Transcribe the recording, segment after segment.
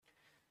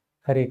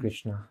Hare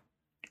Krishna.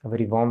 A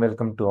very warm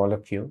welcome to all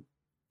of you.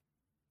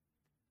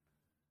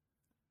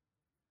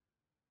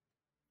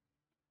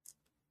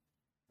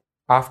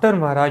 After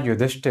Maharaj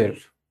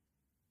Yudhishthir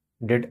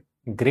did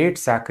great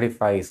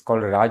sacrifice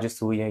called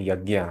Rajasuya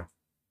Yagya,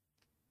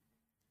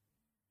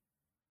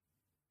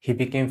 he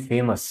became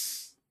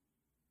famous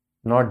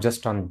not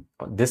just on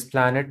this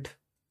planet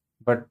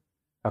but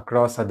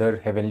across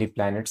other heavenly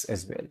planets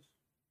as well.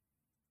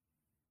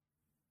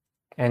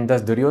 And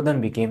thus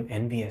Duryodhan became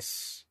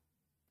envious.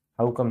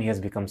 How come he has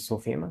become so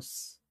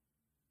famous?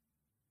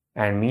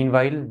 And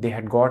meanwhile, they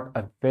had got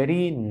a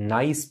very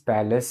nice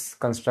palace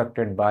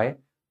constructed by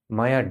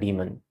Maya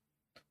demon,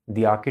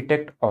 the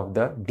architect of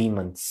the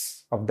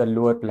demons of the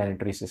lower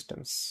planetary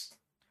systems.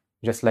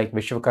 Just like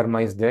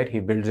Vishwakarma is there,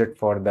 he builds it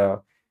for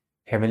the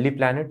heavenly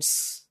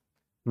planets.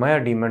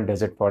 Maya demon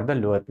does it for the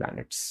lower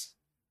planets.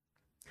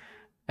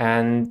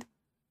 And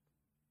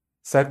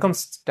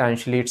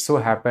circumstantially, it so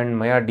happened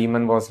Maya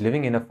demon was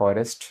living in a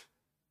forest,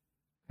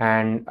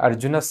 and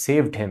Arjuna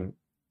saved him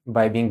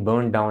by being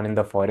burned down in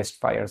the forest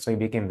fire. So he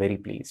became very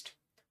pleased.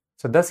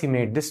 So thus he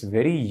made this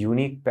very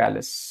unique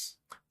palace.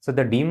 So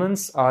the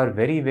demons are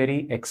very,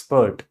 very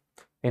expert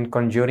in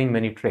conjuring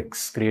many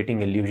tricks,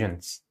 creating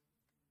illusions.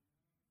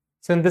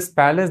 So in this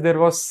palace, there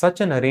was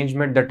such an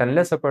arrangement that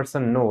unless a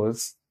person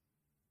knows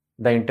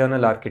the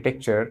internal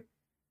architecture,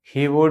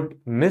 he would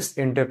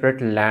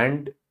misinterpret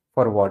land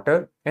for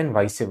water and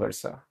vice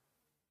versa.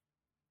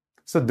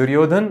 So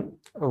Duryodhan,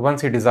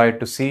 once he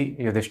desired to see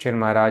Yudhishthir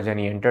Maharaj and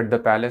he entered the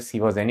palace, he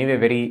was anyway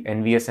very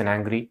envious and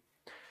angry.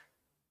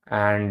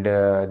 And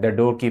the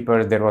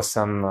doorkeeper, there was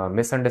some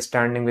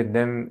misunderstanding with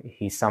them.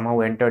 He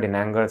somehow entered in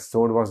anger,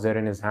 sword was there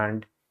in his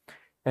hand.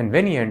 And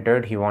when he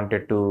entered, he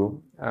wanted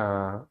to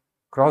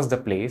cross the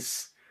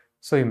place.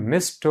 So he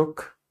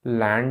mistook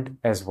land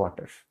as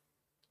water.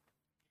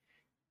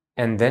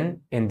 And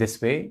then in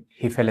this way,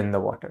 he fell in the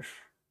water.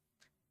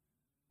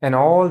 And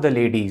all the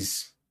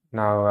ladies,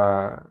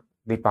 now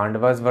the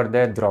Pandavas were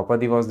there,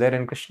 Draupadi was there,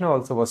 and Krishna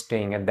also was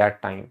staying at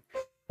that time.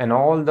 And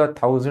all the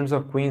thousands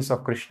of queens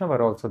of Krishna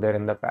were also there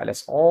in the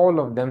palace. All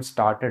of them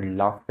started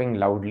laughing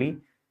loudly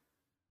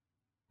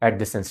at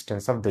this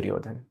instance of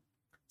Duryodhan.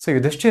 So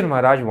Yudhishthir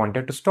Maharaj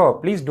wanted to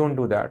stop. Please don't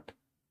do that.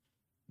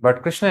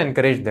 But Krishna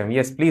encouraged them.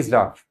 Yes, please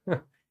laugh.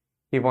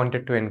 He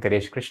wanted to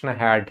encourage. Krishna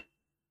had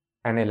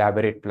an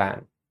elaborate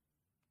plan.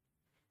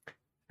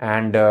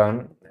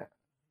 And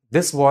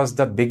this was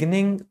the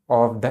beginning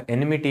of the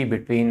enmity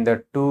between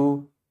the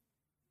two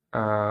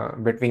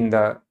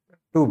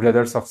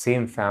brothers of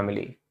same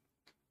family.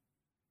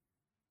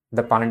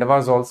 The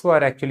Pandavas also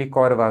are actually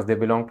Kauravas. They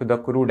belong to the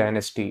Kuru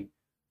dynasty.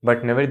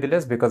 But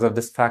nevertheless, because of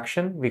this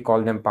faction, we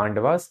call them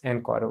Pandavas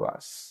and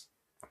Kauravas.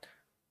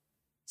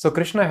 So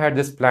Krishna had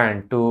this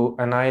plan to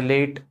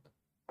annihilate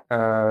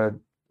all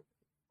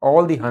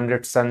the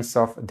 100 sons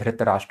of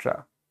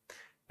Dhritarashtra.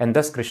 And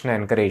thus Krishna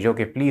encouraged,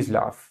 okay, please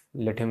laugh.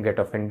 Let him get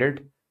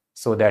offended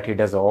so that he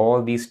does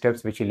all these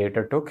steps which he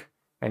later took.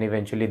 And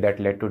eventually that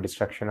led to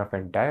destruction of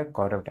entire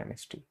Kaurav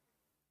dynasty.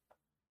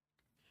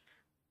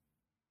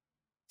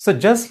 So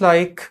just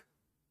like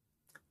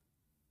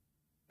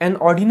an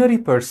ordinary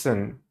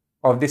person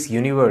of this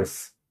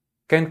universe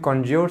can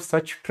conjure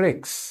such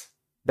tricks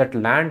that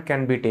land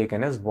can be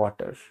taken as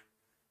water.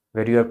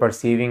 Where you are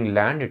perceiving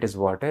land, it is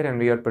water, and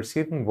where you are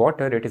perceiving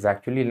water, it is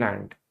actually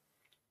land.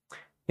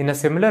 In a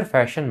similar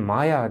fashion,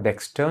 Maya, the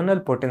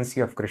external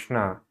potency of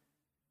Krishna,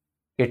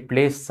 it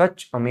plays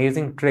such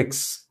amazing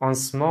tricks on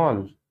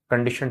small,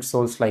 conditioned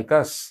souls like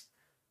us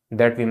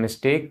that we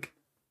mistake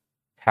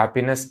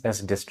happiness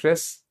as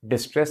distress,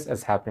 distress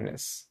as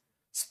happiness,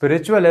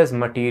 spiritual as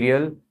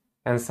material,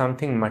 and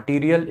something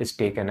material is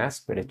taken as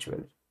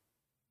spiritual.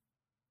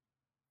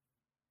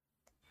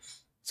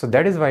 So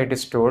that is why it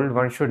is told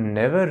one should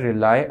never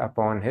rely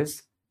upon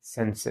his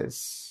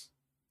senses.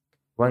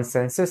 One's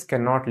senses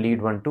cannot lead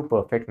one to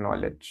perfect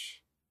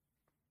knowledge.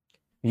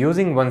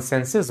 Using one's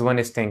senses, one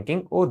is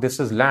thinking, oh, this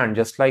is land,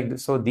 just like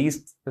this. So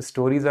these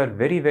stories are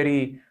very,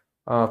 very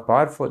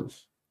powerful.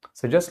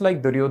 So just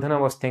like Duryodhana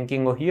was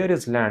thinking, oh, here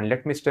is land,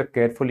 let me step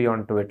carefully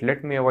onto it,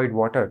 let me avoid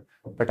water.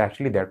 But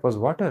actually that was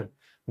water.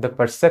 The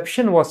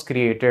perception was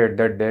created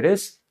that there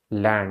is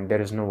land, there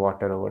is no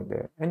water over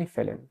there, and he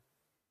fell in.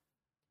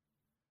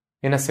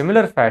 In a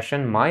similar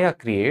fashion, Maya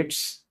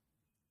creates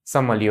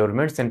some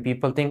allurements and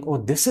people think, oh,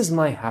 this is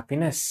my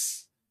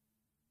happiness.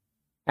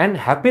 And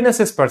happiness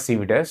is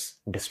perceived as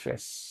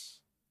distress.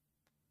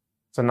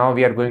 So now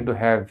we are going to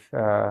have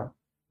a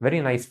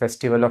very nice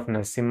festival of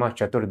Narasimha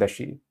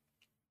Chaturdashi.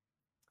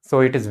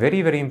 So it is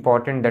very, very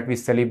important that we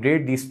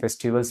celebrate these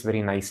festivals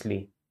very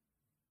nicely.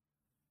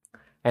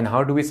 And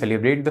how do we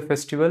celebrate the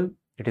festival?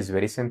 It is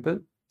very simple.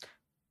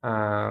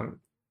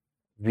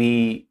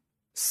 We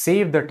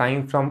save the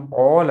time from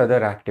all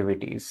other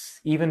activities,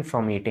 even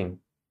from eating.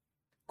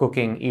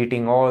 Cooking,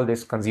 eating, all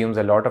this consumes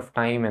a lot of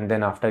time, and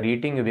then after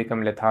eating you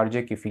become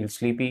lethargic, you feel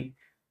sleepy.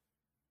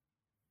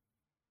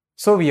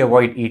 So we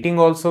avoid eating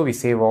also, we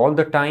save all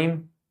the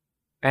time,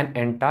 and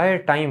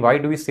entire time, why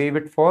do we save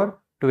it for?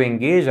 To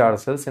engage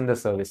ourselves in the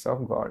service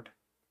of God.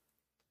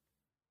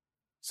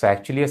 So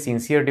actually a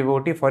sincere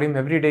devotee, for him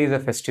every day is a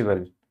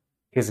festival.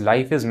 His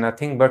life is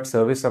nothing but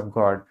service of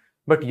God.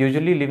 But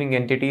usually living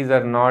entities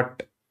are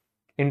not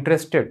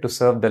interested to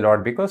serve the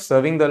Lord, because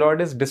serving the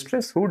Lord is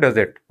distress. Who does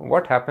it?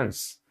 What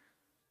happens?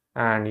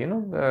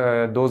 And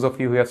those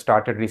of you who have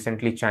started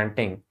recently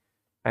chanting,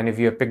 and if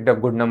you have picked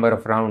up good number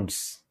of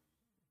rounds,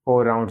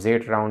 4 rounds,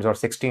 8 rounds, or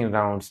 16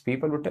 rounds,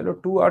 people would tell you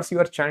 2 hours you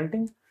are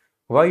chanting.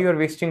 Why you are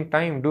wasting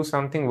time? Do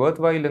something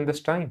worthwhile in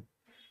this time.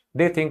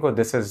 They think, oh,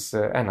 this is,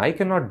 and I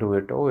cannot do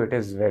it. Oh, it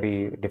is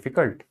very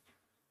difficult.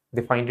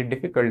 They find it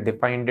difficult. They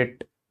find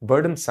it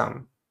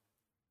burdensome.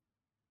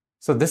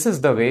 So this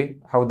is the way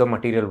how the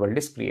material world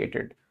is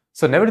created.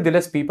 So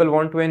nevertheless, people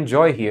want to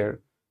enjoy here.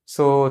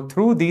 So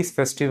through these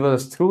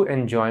festivals, through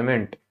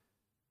enjoyment,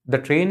 the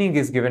training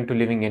is given to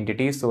living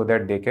entities so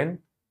that they can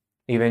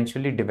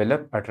eventually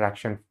develop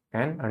attraction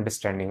and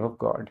understanding of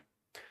God.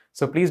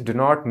 So please do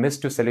not miss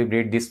to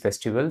celebrate these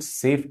festivals.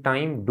 Save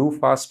time, do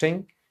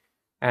fasting,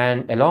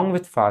 and along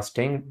with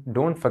fasting,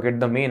 don't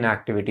forget the main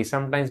activity.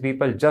 Sometimes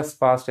people just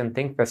fast and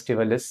think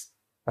festival is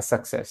a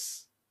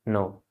success.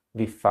 No,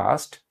 we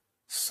fast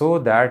so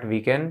that we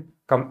can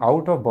come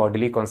out of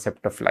bodily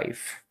concept of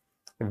life.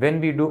 When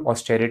we do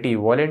austerity,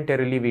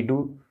 voluntarily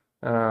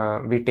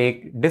we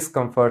take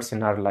discomforts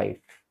in our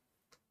life.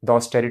 The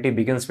austerity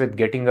begins with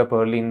getting up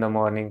early in the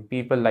morning.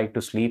 People like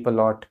to sleep a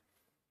lot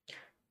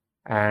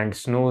and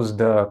snooze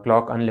the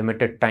clock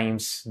unlimited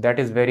times. That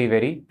is very,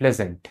 very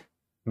pleasant.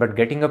 But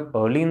getting up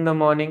early in the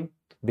morning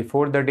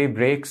before the day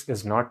breaks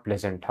is not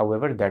pleasant.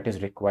 However, that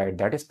is required.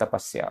 That is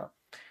tapasya.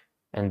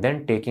 And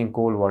then taking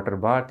cold water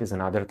bath is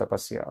another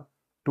tapasya.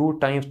 2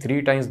 times,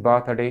 3 times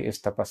bath a day is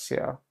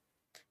tapasya.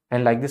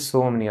 And like this,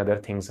 so many other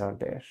things are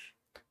there,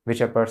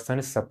 which a person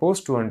is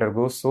supposed to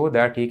undergo so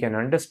that he can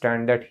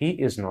understand that he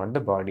is not the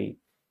body.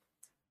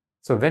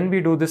 So when we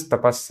do this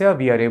tapasya,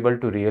 we are able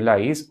to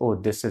realize, oh,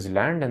 this is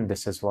land and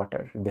this is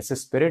water. This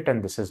is spirit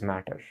and this is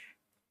matter.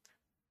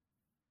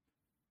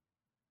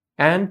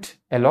 And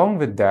along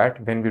with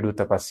that, when we do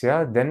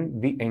tapasya, then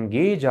we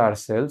engage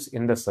ourselves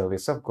in the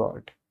service of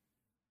God.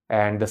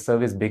 And the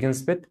service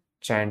begins with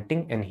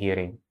chanting and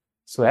hearing.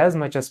 So as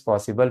much as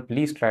possible,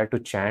 please try to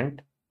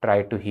chant,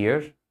 try to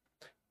hear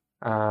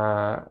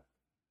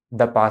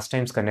the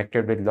pastimes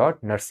connected with Lord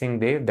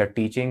Narsingadev, the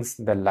teachings,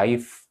 the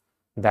life,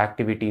 the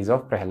activities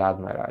of Prahlad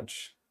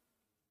Maharaj.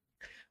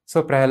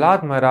 So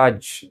Prahlad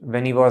Maharaj,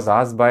 when he was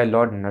asked by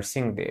Lord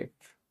Narsingadev,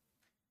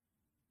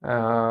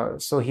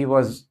 so he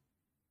was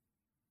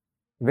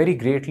very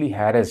greatly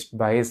harassed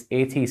by his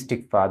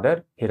atheistic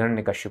father,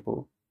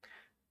 Hiranyakashipu.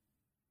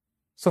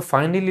 So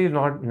finally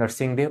Lord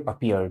Narsingadev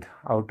appeared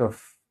out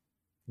of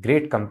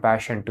great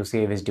compassion to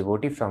save his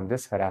devotee from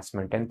this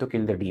harassment and to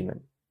kill the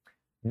demon.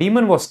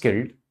 Demon was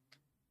killed,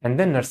 and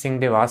then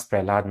Narsingadev asked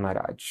Prahlad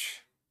Maharaj,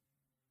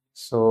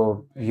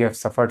 so you have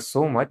suffered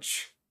so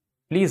much,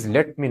 please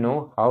let me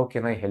know how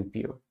can I help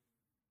you.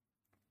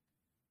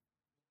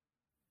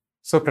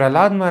 So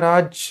Prahlad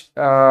Maharaj,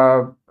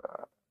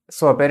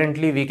 so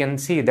apparently we can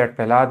see that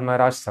Prahlad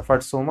Maharaj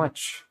suffered so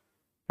much.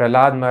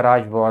 Prahlad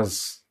Maharaj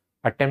was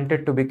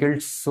attempted to be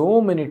killed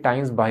so many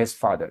times by his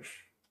father.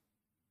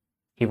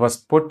 He was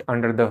put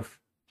under the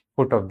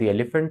foot of the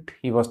elephant.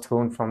 He was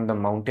thrown from the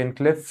mountain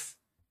cliff,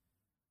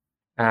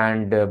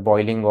 and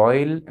boiling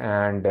oil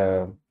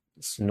and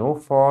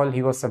snowfall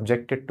he was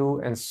subjected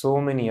to, and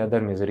so many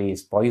other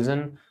miseries.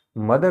 Poison.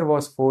 Mother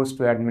was forced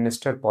to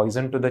administer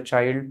poison to the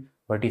child,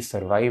 but he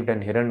survived,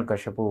 and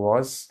Hiranyakashipu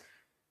was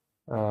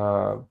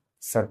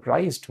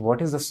surprised.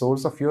 What is the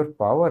source of your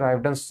power? I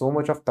have done so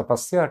much of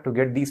tapasya to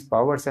get these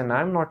powers and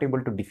I am not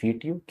able to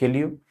defeat you, kill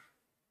you.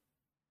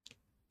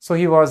 So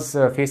he was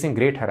facing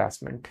great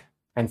harassment.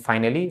 And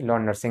finally,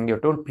 Lord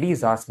Narsingadev told,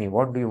 please ask me,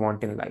 what do you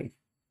want in life?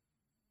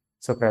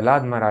 So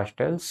Prahlad Maharaj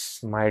tells,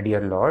 my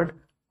dear Lord,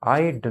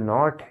 I do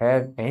not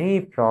have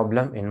any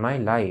problem in my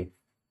life.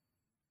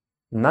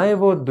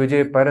 Naivo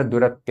duje par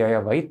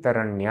duratyaya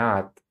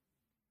vaitaranyat.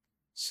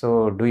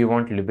 So, do you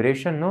want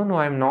liberation? No,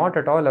 I am not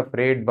at all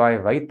afraid by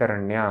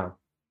Vaitaranya.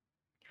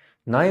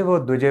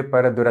 Naivo duje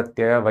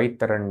paraduratyaya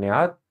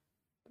Vaitaranyat.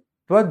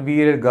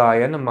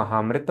 Twadvirgayan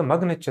Mahamrita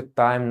Magna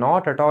Chitta. I am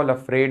not at all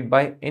afraid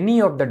by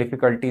any of the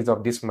difficulties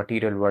of this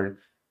material world.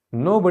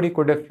 Nobody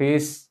could have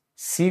faced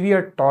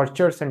severe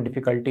tortures and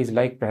difficulties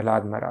like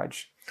Prahlad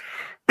Maharaj.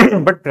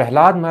 But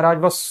Prahlad Maharaj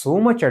was so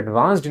much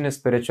advanced in his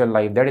spiritual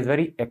life, that is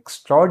very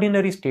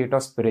extraordinary state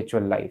of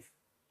spiritual life,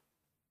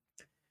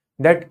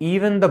 that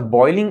even the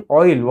boiling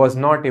oil was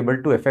not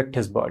able to affect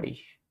his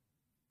body.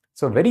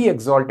 So very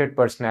exalted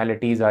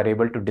personalities are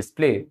able to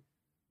display,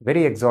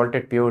 very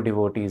exalted pure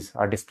devotees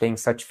are displaying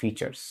such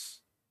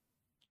features,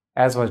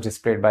 as was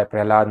displayed by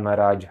Prahlad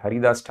Maharaj,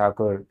 Haridas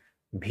Thakur,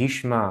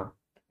 Bhishma,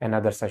 and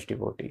other such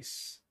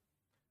devotees.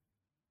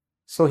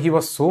 So he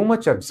was so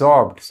much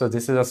absorbed. So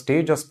this is a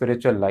stage of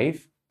spiritual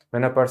life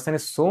when a person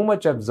is so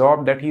much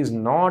absorbed that he is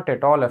not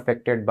at all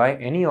affected by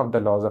any of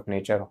the laws of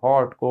nature.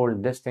 Hot,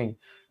 cold, this thing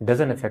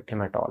doesn't affect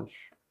him at all.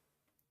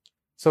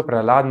 So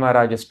Prahlad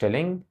Maharaj is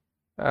telling,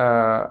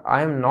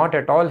 I am not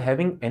at all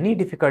having any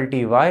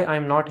difficulty. Why I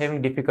am not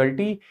having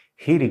difficulty?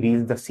 He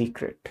reveals the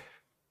secret.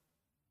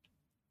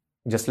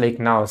 Just like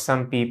now,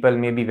 some people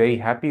may be very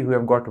happy who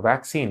have got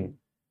vaccine.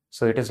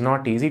 So it is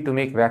not easy to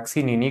make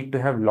vaccine. You need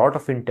to have lot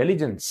of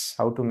intelligence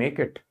how to make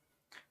it.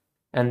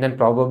 And then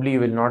probably you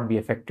will not be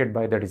affected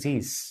by the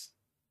disease.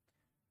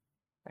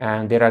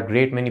 And there are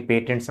great many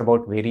patents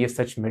about various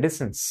such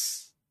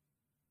medicines.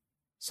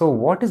 So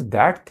what is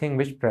that thing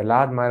which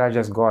Prahlad Maharaj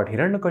has got?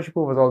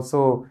 Hiranyakashipu was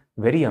also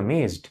very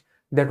amazed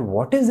that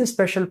what is this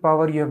special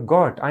power you have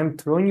got? I'm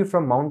throwing you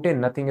from mountain,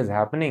 nothing is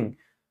happening.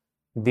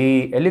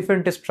 The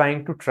elephant is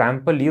trying to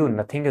trample you,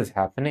 nothing is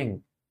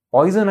happening.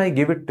 Poison, I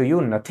give it to you,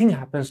 nothing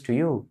happens to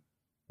you.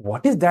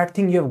 What is that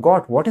thing you have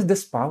got? What is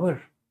this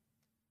power?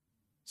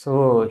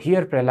 So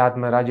here Prahlad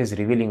Maharaj is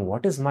revealing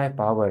what is my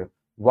power,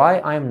 why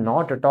I am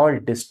not at all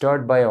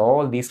disturbed by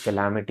all these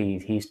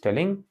calamities. He is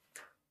telling,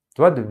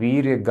 Tvad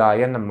Virya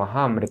Gayan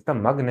Mahamrita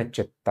Magna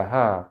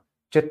Chittaha.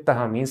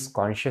 Chittaha means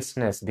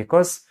consciousness,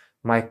 because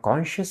my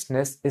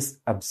consciousness is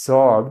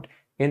absorbed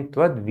in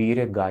Tvad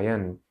Virya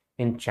Gayan,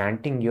 in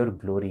chanting your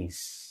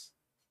glories.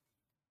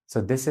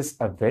 So this is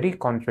a very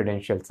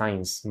confidential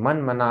science.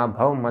 Man mana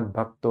bhav mad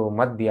bhakto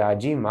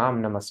madhyaji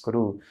mam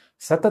namaskuru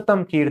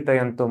satatam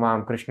kirtayantu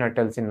mam. Krishna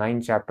tells in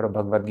 9th chapter of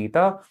Bhagavad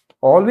Gita,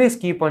 always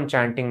keep on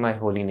chanting my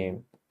holy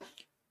name.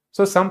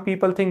 So some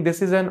people think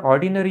this is an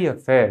ordinary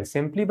affair.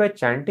 Simply by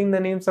chanting the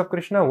names of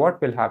Krishna,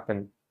 what will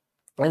happen?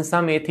 And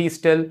some atheists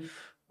tell,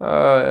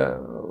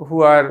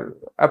 who are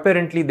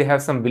apparently they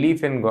have some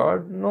belief in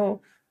God.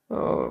 No.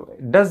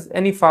 Does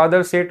any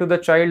father say to the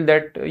child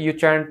that you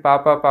chant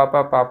Papa,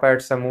 Papa, Papa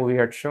at some movie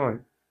had shown?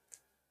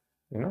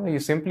 You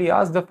simply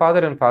ask the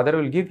father and father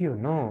will give you.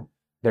 No,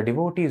 the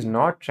devotee is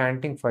not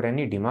chanting for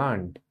any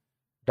demand.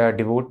 The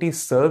devotee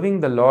is serving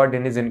the Lord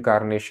in his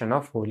incarnation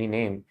of holy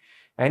name.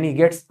 And he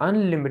gets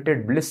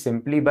unlimited bliss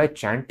simply by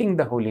chanting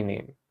the holy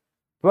name.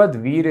 Tvad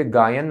Virya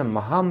Gayan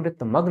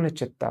Mahamrita Magna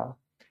Chitta.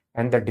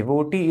 And the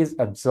devotee is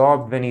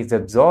absorbed. When he is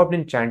absorbed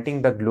in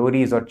chanting the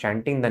glories or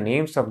chanting the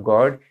names of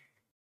God,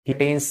 he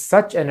attains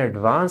such an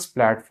advanced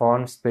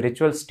platform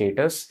spiritual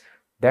status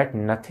that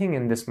nothing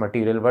in this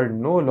material world,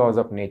 no laws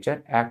of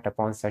nature act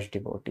upon such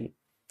devotee.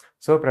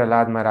 So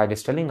Prahlad Maharaj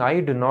is telling,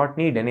 I do not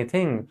need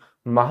anything.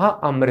 Maha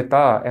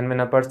Amrita. And when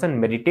a person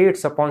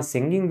meditates upon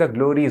singing the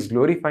glories,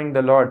 glorifying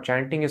the Lord,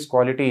 chanting his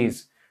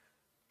qualities,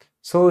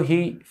 so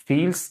he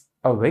feels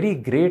a very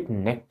great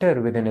nectar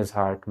within his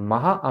heart.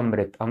 Maha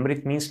Amrit.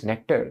 Amrit means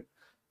nectar.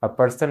 A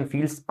person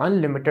feels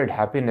unlimited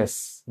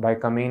happiness by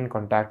coming in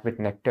contact with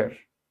nectar.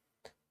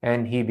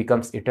 And he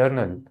becomes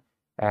eternal.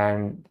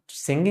 And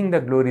singing the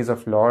glories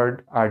of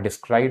Lord are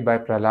described by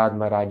Prahlad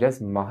Maharaj as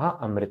Maha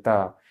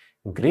Amrita,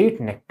 great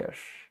nectar.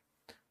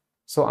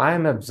 So I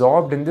am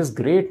absorbed in this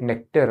great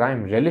nectar. I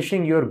am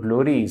relishing your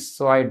glories.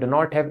 So I do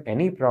not have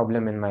any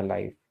problem in my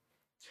life.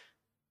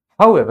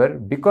 However,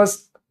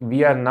 because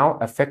we are now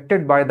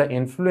affected by the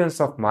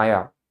influence of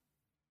Maya,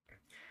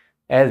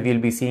 as we'll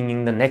be seeing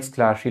in the next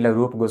class, Srila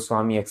Rupa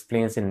Goswami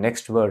explains in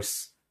next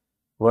verse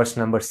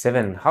number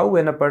 7, how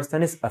when a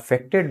person is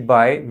affected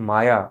by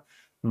Maya,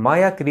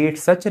 Maya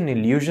creates such an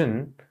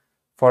illusion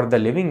for the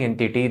living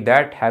entity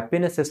that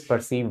happiness is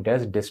perceived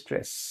as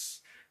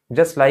distress.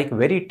 Just like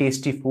very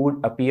tasty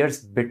food appears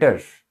bitter,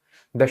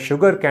 the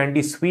sugar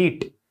candy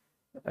sweet,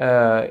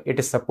 it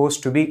is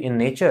supposed to be in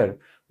nature,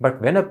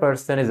 but when a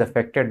person is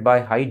affected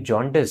by high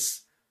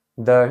jaundice,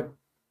 the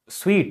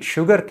sweet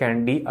sugar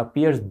candy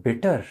appears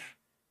bitter.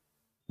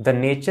 The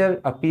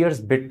nature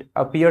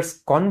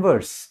appears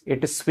converse.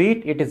 It is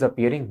sweet, it is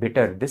appearing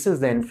bitter. This is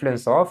the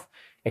influence of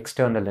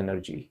external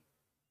energy.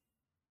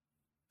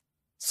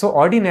 So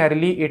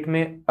ordinarily it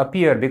may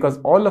appear, because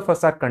all of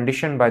us are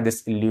conditioned by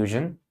this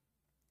illusion.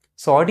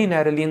 So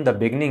ordinarily in the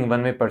beginning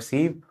one may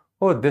perceive,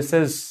 oh, this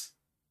is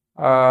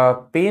a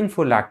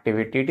painful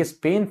activity. It is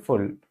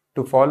painful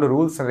to follow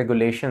rules and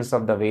regulations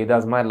of the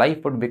Vedas. My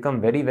life would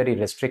become very, very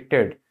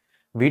restricted.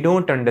 We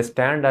don't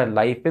understand our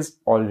life is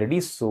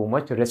already so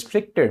much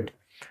restricted.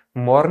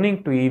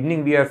 Morning to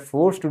evening, we are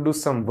forced to do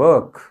some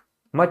work,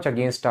 much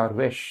against our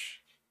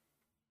wish.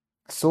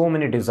 So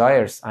many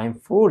desires, I'm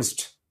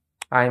forced.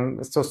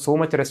 So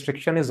much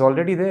restriction is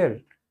already there.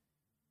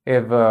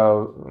 If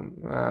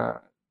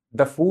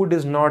the food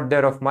is not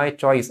there of my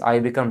choice, I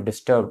become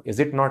disturbed. Is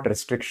it not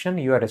restriction?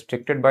 You are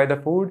restricted by the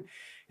food.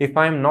 If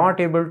I'm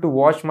not able to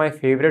watch my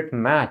favorite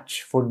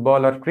match,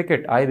 football or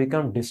cricket, I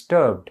become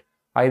disturbed.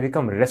 I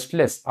become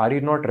restless. Are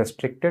you not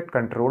restricted,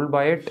 controlled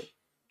by it?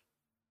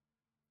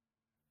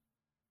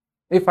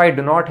 If I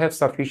do not have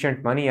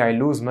sufficient money, I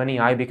lose money,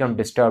 I become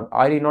disturbed.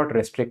 Are you not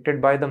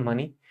restricted by the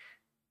money?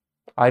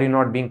 Are you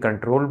not being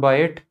controlled by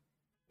it?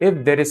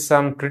 If there is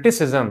some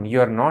criticism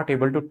you are not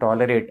able to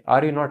tolerate,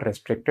 are you not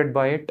restricted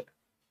by it?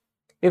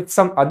 If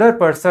some other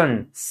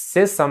person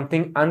says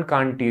something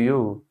unkind to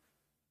you,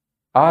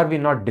 are we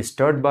not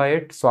disturbed by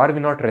it? So are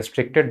we not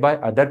restricted by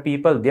other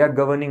people? They are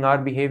governing our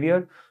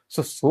behavior.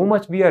 So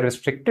much we are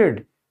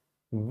restricted.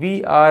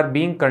 We are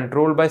being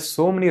controlled by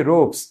so many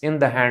ropes in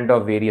the hand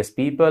of various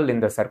people, in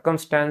the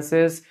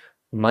circumstances.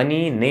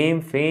 Money,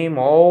 name, fame,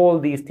 all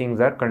these things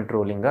are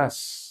controlling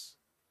us.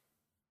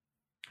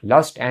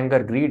 Lust,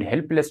 anger, greed,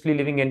 helplessly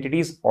living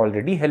entities,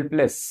 already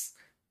helpless.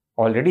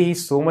 Already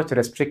he's so much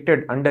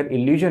restricted under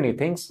illusion, he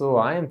thinks, so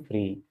I am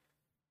free.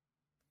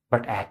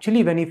 But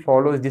actually, when he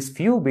follows these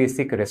few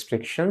basic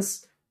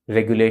restrictions,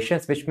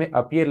 regulations, which may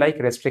appear like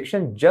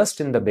restriction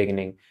just in the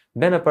beginning,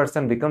 then a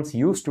person becomes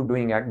used to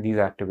doing these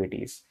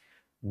activities.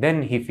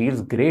 Then he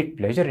feels great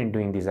pleasure in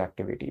doing these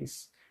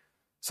activities.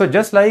 So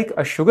just like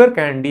a sugar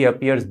candy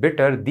appears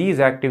bitter, these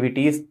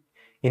activities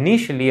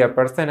initially a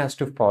person has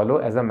to follow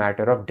as a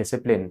matter of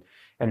discipline.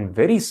 And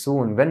very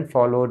soon, when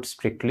followed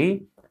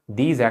strictly,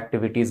 these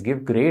activities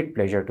give great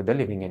pleasure to the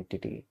living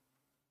entity.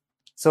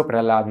 So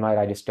Prahlad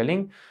Maharaj is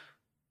telling,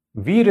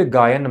 Veer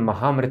Gayan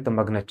Mahamrita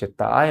Magna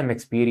Chitta, I am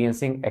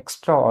experiencing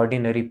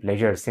extraordinary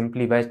pleasure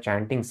simply by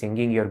chanting,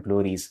 singing your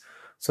glories.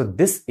 So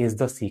this is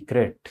the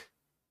secret.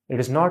 It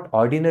is not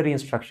ordinary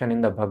instruction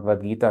in the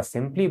Bhagavad Gita.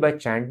 Simply by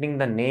chanting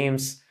the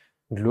names,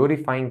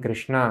 glorifying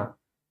Krishna,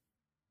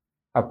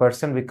 a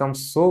person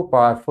becomes so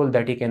powerful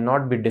that he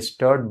cannot be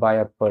disturbed by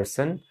a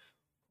person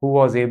who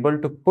was able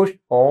to push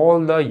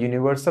all the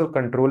universal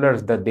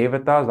controllers, the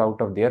devatas, out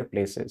of their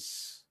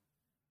places.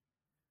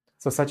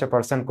 So such a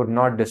person could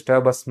not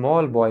disturb a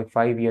small boy,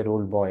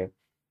 5-year-old boy.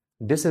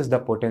 This is the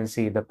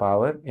potency, the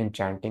power in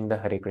chanting the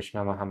Hare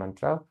Krishna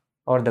Mahamantra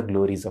or the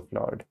glories of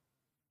Lord.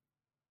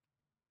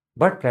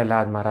 But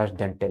Prahlad Maharaj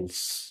then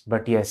tells,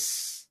 but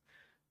yes,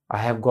 I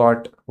have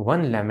got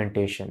one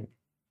lamentation.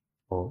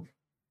 Oh,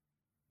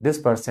 this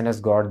person has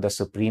got the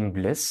supreme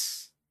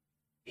bliss.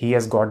 He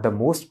has got the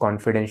most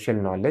confidential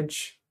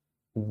knowledge.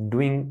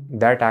 Doing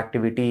that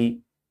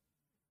activity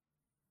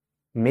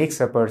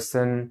makes a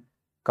person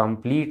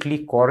completely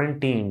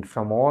quarantined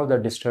from all the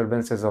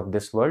disturbances of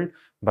this world.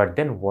 But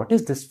then what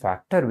is this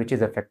factor which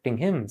is affecting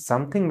him?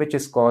 Something which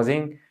is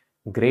causing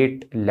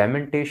great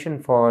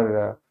lamentation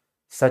for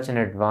such an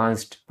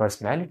advanced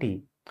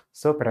personality.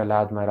 So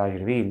Prahlad Maharaj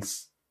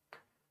reveals,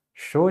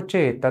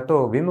 Shoche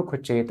tato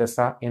vimukh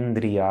chetasa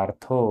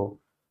indriyartho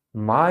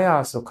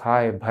maya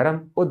sukhay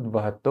bharam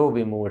udvahato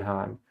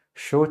vimudhan.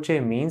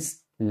 Shoche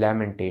means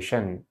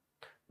lamentation.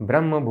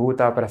 Brahma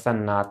bhuta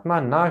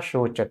prasannatma na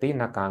shochati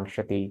na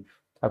kankshati.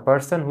 A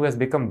person who has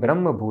become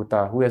Brahma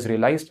bhuta, who has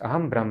realized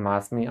Aham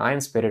Brahmasmi, I am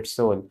spirit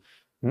soul,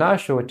 na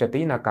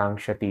shochati na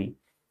kankshati.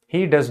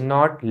 He does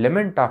not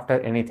lament after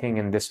anything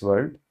in this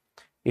world.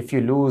 If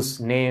you lose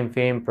name,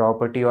 fame,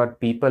 property, or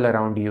people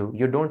around you,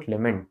 you don't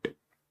lament.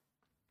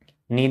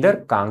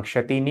 Neither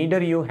kankshati,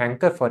 neither you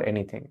hanker for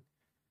anything,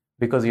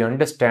 because you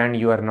understand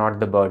you are not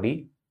the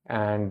body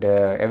and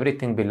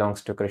everything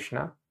belongs to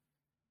Krishna.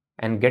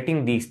 And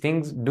getting these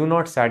things do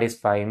not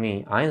satisfy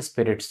me. I am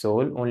spirit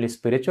soul, only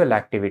spiritual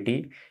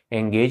activity,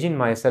 engaging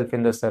myself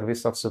in the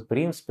service of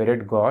Supreme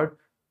Spirit God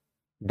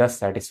does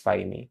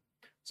satisfy me.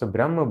 So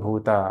Brahma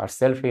Bhuta, our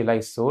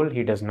self-realized soul,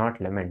 he does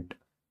not lament.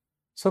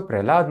 So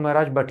Prahlad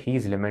Maharaj, but he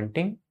is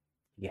lamenting?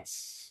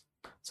 Yes.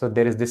 So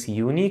there is this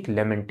unique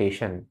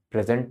lamentation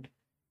present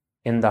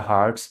in the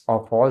hearts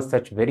of all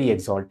such very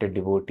exalted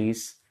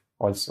devotees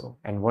also.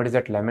 And what is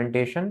that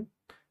lamentation?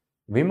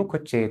 Vimukha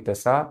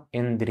chetasa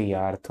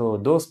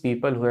indriyartho, those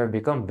people who have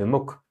become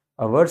vimukh,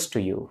 averse to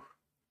you.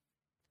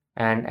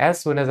 And as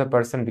soon as a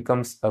person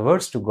becomes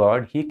averse to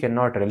God, he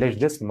cannot relish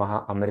this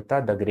Maha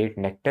Amrita, the great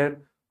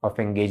nectar of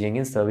engaging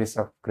in service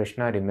of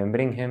Krishna,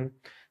 remembering him.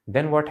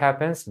 Then what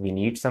happens? We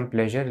need some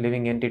pleasure,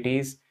 living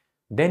entities.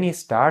 Then he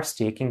starts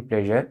taking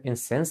pleasure in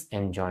sense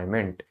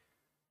enjoyment.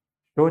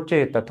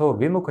 Shoche tatho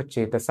vimukha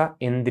chetasa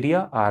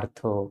indriya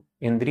artho.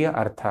 Indriya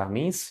artha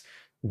means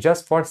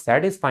just for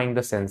satisfying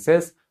the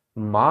senses.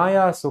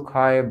 Maya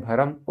sukhay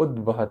bharam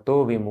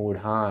udvahato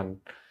vimudhan.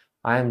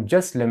 I am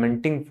just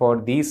lamenting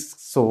for these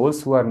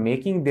souls who are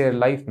making their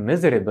life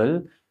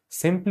miserable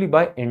simply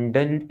by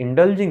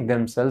indulging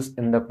themselves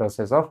in the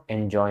process of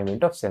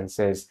enjoyment of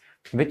senses,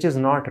 which is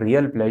not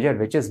real pleasure,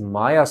 which is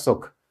Maya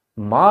Sukh.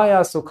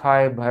 Maya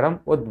Sukhay Bharam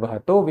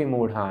Udvahato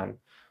Vimudhan.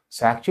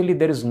 So actually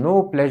there is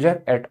no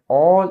pleasure at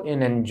all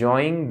in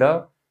enjoying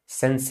the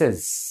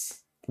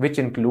senses, which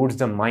includes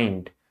the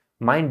mind.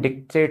 Mind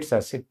dictates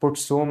us, it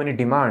puts so many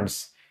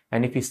demands.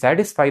 And if we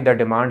satisfy the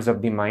demands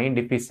of the mind,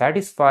 if we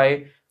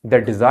satisfy the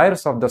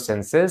desires of the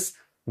senses,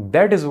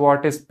 that is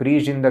what is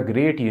preached in the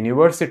great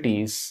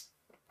universities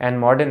and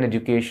modern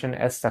education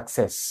as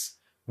success.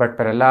 But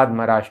Prahlad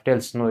Maharaj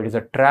tells, no, it is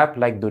a trap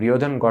like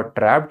Duryodhan got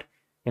trapped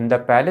in the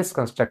palace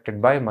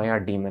constructed by Maya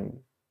demon.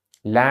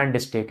 Land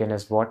is taken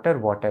as water,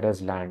 water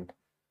as land.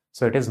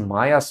 So it is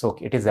Maya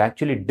Sukh. It is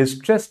actually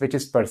distress which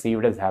is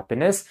perceived as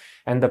happiness,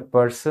 and the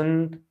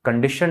person,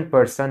 conditioned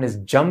person, is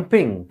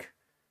jumping.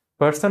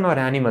 Person or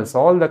animals,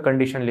 all the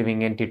conditioned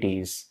living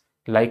entities,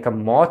 like a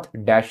moth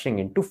dashing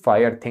into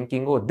fire,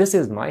 thinking, oh, this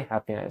is my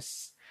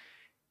happiness.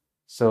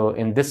 So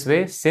in this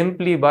way,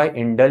 simply by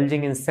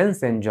indulging in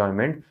sense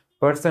enjoyment,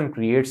 person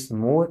creates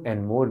more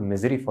and more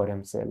misery for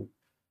himself.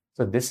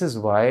 So this is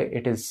why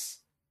it is,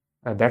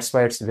 that's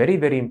why it's very,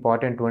 very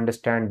important to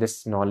understand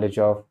this knowledge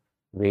of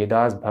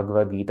Vedas,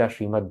 Bhagavad Gita,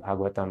 Srimad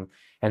Bhagavatam,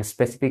 and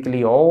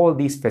specifically all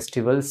these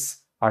festivals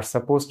are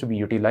supposed to be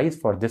utilized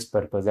for this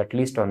purpose. At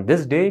least on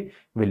this day,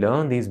 we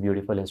learn these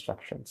beautiful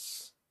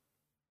instructions.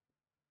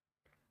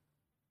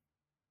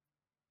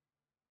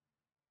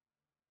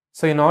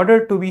 So in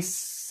order to be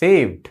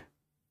saved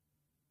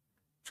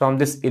from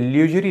this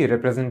illusory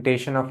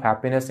representation of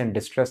happiness and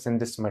distress in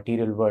this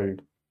material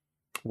world,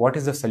 what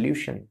is the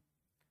solution?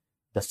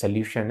 The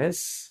solution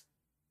is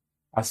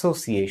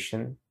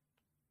association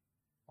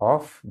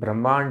of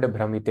Brahmand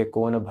Brahmite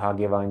Kona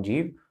Bhagyavan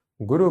Jeev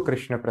Guru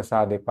Krishna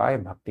Prasade Paye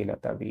Bhakti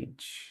Lata Bij.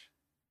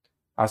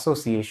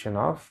 Association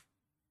of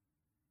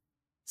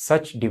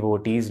such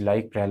devotees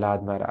like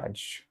Prahlad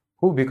Maharaj,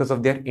 who because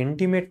of their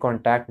intimate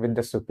contact with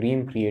the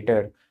Supreme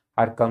Creator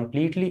are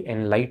completely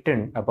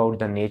enlightened about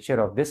the nature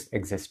of this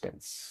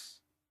existence.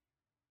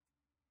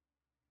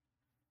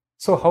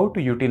 So how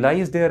to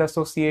utilize their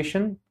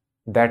association?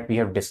 That we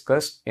have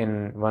discussed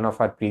in one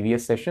of our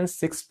previous sessions,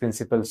 6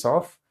 principles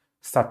of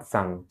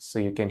satsang. So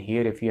you can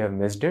hear if you have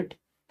missed it.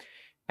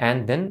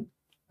 And then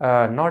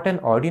not an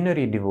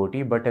ordinary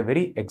devotee, but a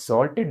very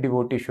exalted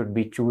devotee should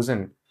be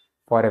chosen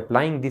for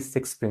applying these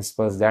 6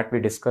 principles that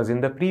we discussed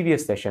in the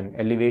previous session,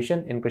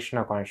 elevation in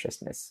Krishna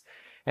consciousness.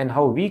 And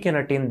how we can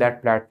attain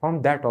that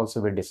platform, that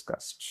also we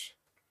discussed.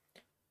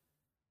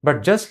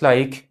 But just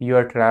like you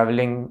are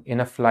traveling in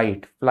a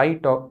flight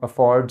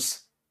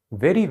affords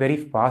very, very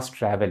fast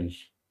travel,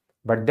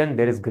 but then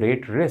there is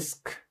great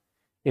risk.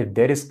 If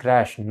there is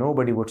crash,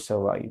 nobody would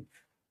survive.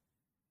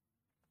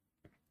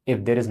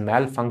 If there is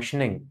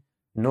malfunctioning,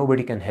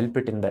 nobody can help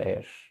it in the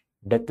air.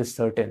 Death is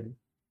certain.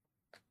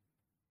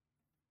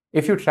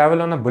 If you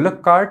travel on a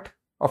bullock cart,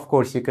 of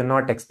course, you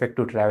cannot expect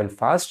to travel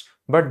fast,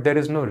 but there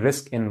is no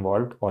risk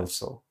involved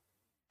also.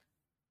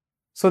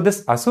 So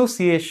this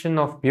association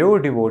of pure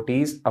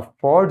devotees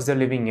affords a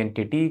living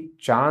entity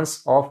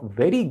chance of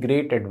very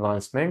great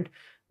advancement,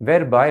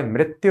 whereby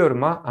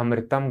mrityurma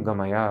amritam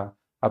gamaya,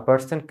 a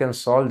person can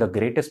solve the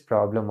greatest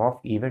problem of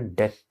even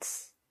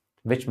death,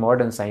 which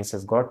modern science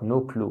has got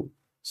no clue.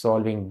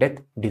 Solving death,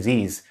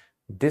 disease,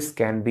 this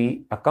can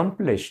be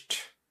accomplished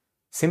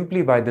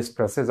simply by this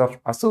process of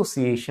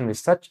association with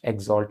such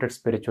exalted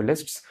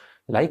spiritualists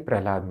like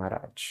Prahlad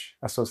Maharaj,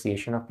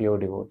 association of pure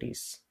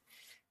devotees.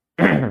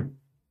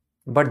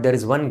 But there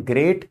is one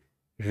great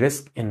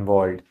risk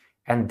involved,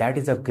 and that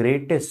is the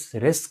greatest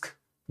risk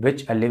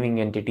which a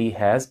living entity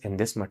has in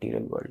this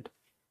material world.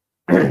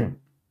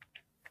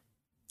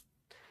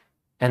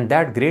 And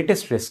that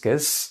greatest risk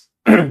is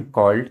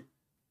called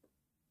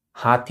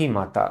Hathi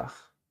Mata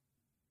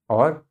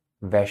or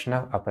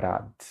Vaishnav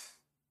Aparadh.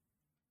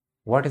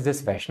 What is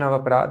this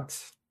Vaishnav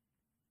Aparadh?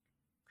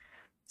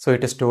 So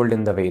it is told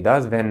in the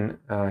Vedas when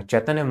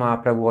Chaitanya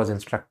Mahaprabhu was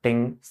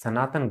instructing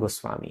Sanatan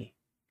Goswami,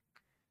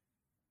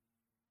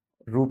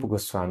 Rupa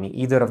Goswami,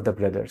 either of the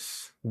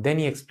brothers, then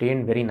he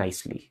explained very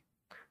nicely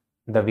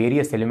the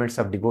various elements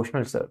of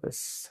devotional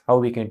service, how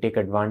we can take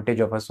advantage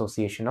of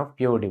association of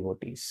pure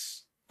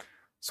devotees.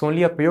 So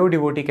only a pure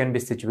devotee can be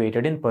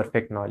situated in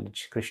perfect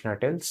knowledge, Krishna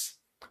tells,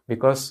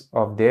 because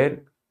of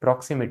their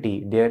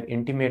proximity, their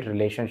intimate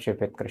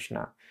relationship with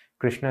Krishna.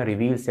 Krishna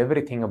reveals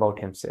everything about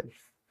himself.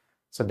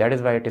 So that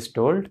is why it is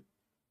told,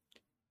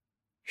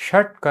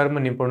 Shat karma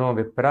nipuno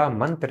vipra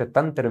mantra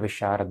tantra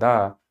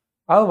visharada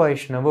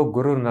avaishnavo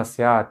guru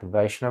nasyat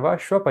vaishnava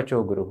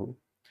shwapacho guruhu.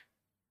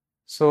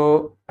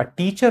 So a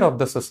teacher of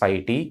the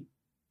society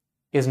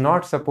is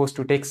not supposed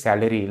to take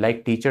salary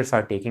like teachers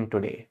are taking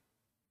today.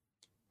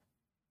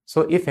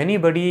 So if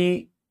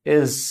anybody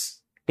is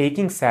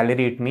taking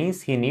salary, it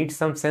means he needs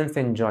some sense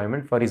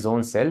enjoyment for his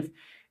own self,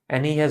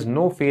 and he has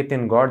no faith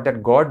in God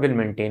that God will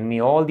maintain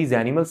me. All these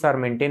animals are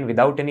maintained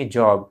without any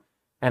job,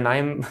 and I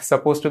am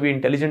supposed to be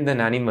intelligent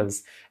than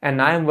animals,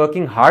 and I am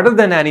working harder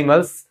than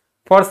animals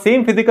for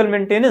same physical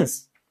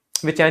maintenance,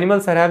 which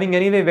animals are having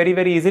anyway very,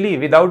 very easily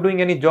without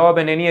doing any job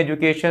and any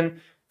education,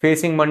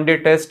 facing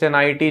Monday test and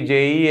IIT,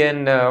 JEE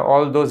and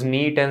all those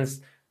NEET and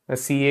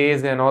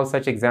CAs and all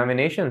such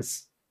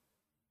examinations.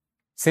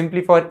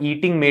 Simply for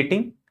eating,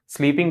 mating,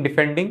 sleeping,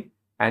 defending,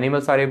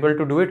 animals are able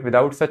to do it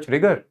without such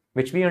rigor,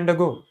 which we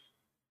undergo.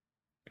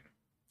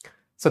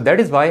 So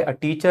that is why a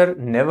teacher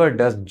never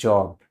does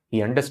job.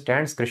 He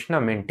understands, Krishna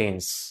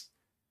maintains.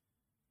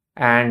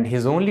 And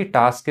his only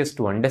task is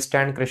to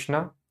understand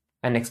Krishna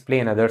and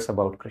explain others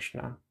about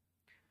Krishna.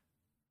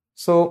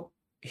 So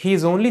he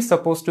is only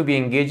supposed to be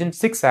engaged in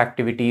 6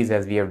 activities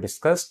as we have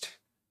discussed.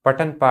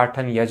 Patan,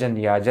 Pathan, Yajan,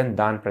 Yajan,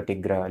 Dan,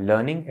 Pratigraha.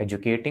 Learning,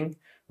 educating,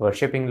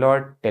 worshipping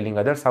Lord, telling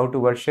others how to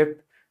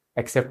worship,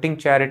 accepting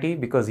charity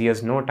because he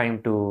has no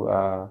time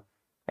to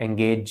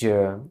engage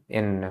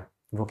in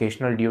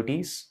vocational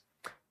duties.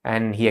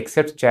 And he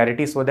accepts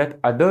charity so that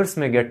others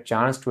may get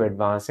chance to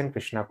advance in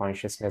Krishna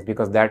consciousness,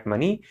 because that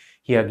money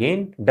he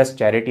again does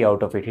charity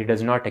out of it. He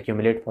does not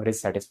accumulate for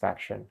his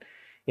satisfaction.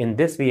 In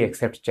this we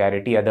accept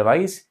charity.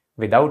 Otherwise,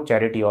 without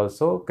charity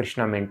also,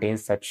 Krishna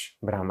maintains such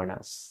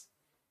brahmanas.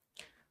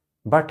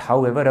 But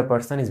however, a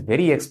person is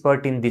very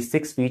expert in these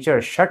 6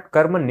 features. Shat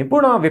karma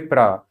nipuna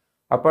vipra.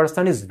 A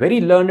person is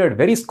very learned,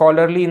 very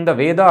scholarly in the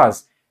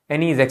Vedas,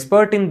 and he is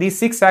expert in these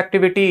 6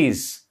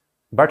 activities.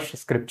 But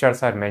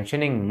scriptures are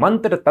mentioning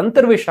mantra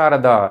tantra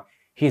visharada.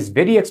 He is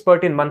very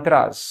expert in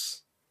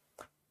mantras.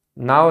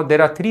 Now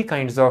there are three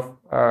kinds of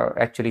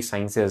actually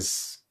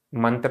sciences: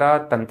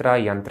 mantra, tantra,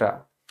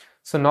 yantra.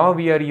 So now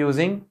we are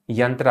using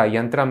yantra.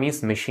 Yantra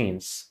means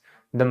machines.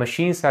 The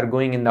machines are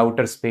going in the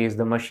outer space.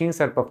 The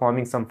machines are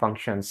performing some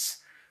functions.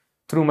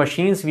 Through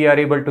machines, we are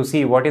able to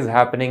see what is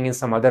happening in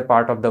some other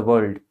part of the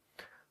world.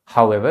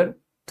 However,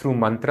 through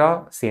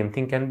mantra, same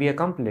thing can be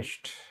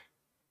accomplished.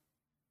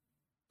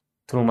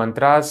 Through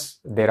mantras,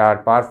 there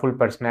are powerful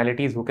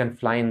personalities who can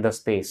fly in the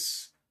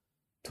space.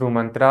 Through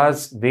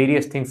mantras,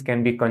 various things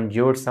can be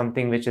conjured,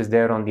 something which is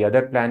there on the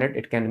other planet,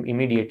 it can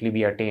immediately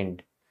be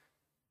attained.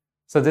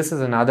 So this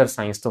is another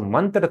science. So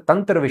mantra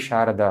tantra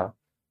visharada.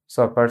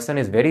 So a person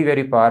is very,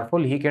 very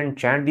powerful. He can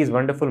chant these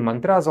wonderful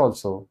mantras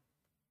also,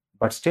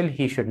 but still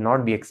he should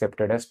not be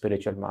accepted as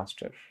spiritual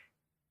master.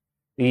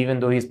 Even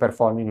though he's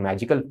performing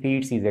magical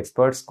feats, he's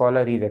expert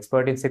scholar, he's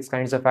expert in 6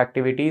 kinds of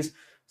activities.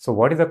 So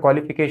what is the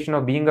qualification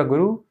of being a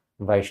guru?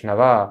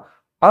 Vaishnava.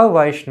 A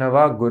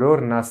Vaishnava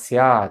gurur na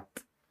syat.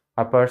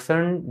 A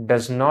person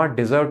does not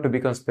deserve to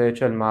become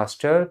spiritual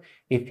master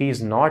if he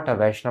is not a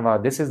Vaishnava.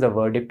 This is the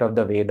verdict of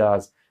the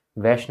Vedas.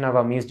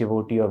 Vaishnava means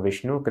devotee of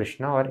Vishnu,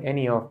 Krishna, or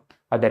any of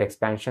other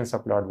expansions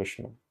of Lord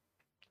Vishnu.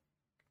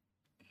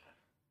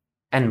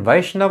 And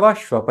Vaishnava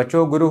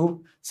Shvapacho Guru.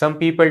 Some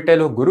people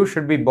tell, oh, Guru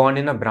should be born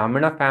in a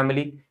Brahmana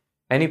family.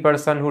 Any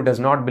person who does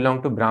not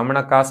belong to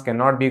Brahmana caste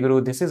cannot be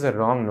Guru. This is a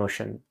wrong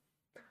notion.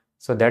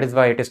 So that is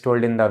why it is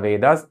told in the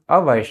Vedas,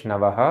 a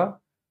Vaishnavaha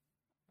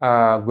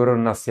Guru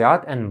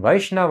Nasyat. And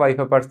Vaishnava, if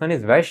a person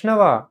is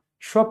Vaishnava,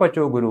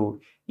 Shvapacho Guru,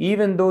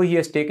 even though he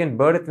has taken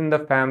birth in the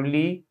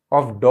family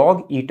of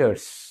dog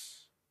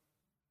eaters,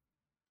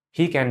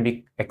 he can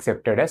be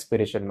accepted as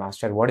spiritual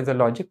master. What is the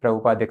logic?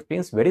 Prabhupada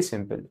explains, very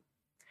simple.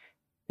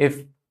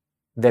 If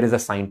there is a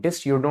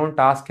scientist, you don't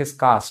ask his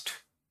caste.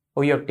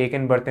 Oh, you have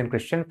taken birth in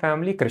Christian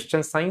family,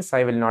 Christian science,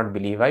 I will not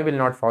believe. I will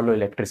not follow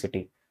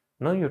electricity.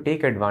 No, you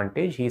take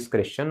advantage. He is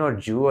Christian or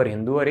Jew or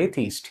Hindu or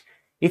atheist.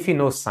 If he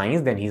knows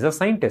science, then he is a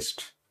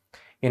scientist.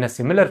 In a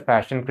similar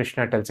fashion,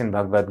 Krishna tells in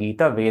Bhagavad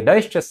Gita,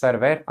 Vedaischa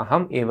sarvair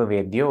aham eva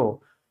vedyo.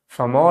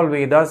 From all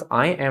Vedas,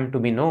 I am to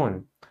be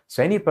known.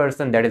 So any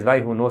person, that is why,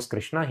 who knows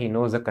Krishna, he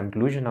knows the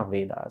conclusion of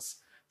Vedas.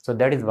 So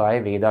that is why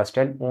Vedas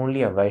tell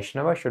only a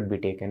Vaishnava should be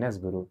taken as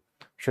Guru,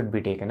 should be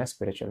taken as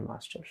spiritual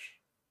master.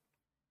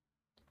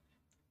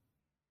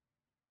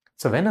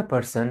 So when a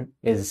person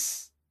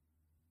is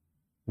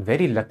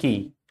very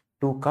lucky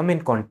to come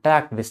in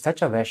contact with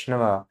such a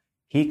Vaishnava,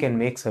 he can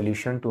make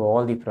solution to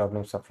all the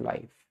problems of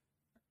life.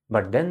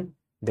 But then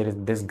there is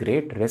this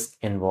great risk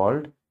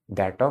involved,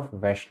 that of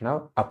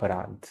Vaishnava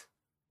Aparadh.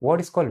 What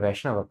is called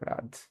Vaishnava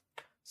Aparadh?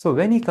 So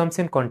when he comes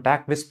in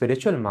contact with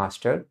spiritual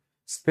master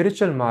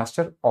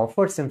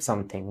offers him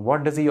something.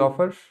 What does he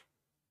offer?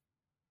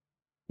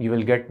 You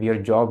will get your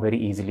job very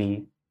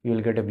easily. You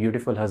will get a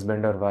beautiful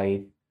husband or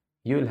wife.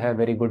 You will have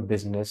very good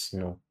business.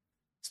 No.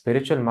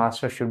 Spiritual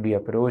master should be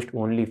approached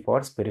only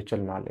for spiritual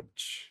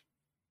knowledge.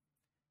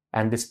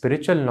 And the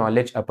spiritual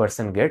knowledge a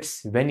person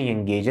gets when he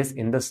engages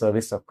in the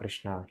service of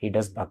Krishna. He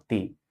does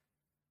bhakti.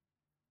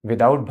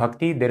 Without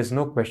bhakti, there is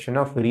no question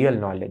of real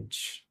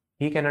knowledge.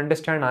 He can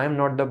understand I am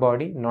not the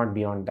body, not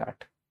beyond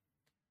that.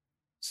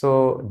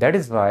 So that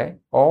is why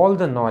all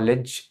the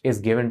knowledge is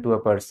given to a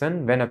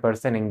person when a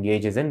person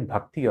engages in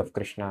bhakti of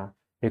Krishna.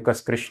 Because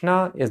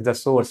Krishna is the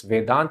source.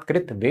 Vedant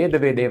Krit Ved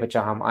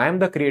Vedevachaham. I am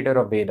the creator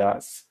of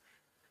Vedas.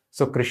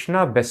 So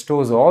Krishna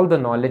bestows all the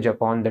knowledge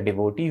upon the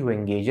devotee who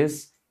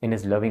engages in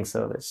his loving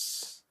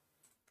service.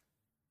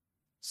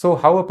 So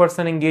how a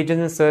person engages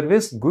in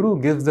service?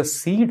 Guru gives the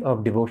seed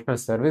of devotional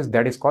service,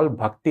 that is called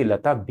Bhakti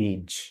Lata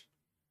Bij.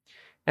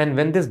 And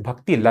when this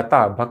Bhakti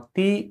Lata,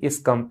 Bhakti is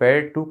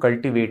compared to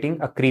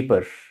cultivating a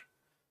creeper.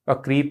 A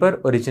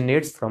creeper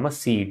originates from a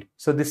seed.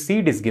 So this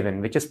seed is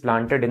given, which is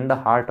planted in the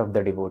heart of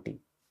the devotee.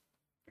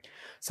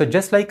 So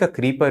just like a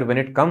creeper, when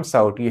it comes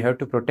out, you have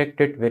to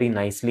protect it very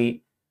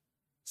nicely.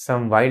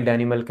 Some wild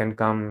animal can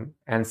come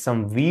and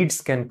some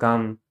weeds can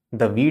come.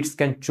 The weeds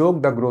can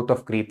choke the growth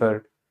of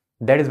creeper.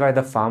 That is why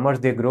the farmers,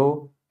 they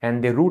grow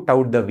and they root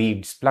out the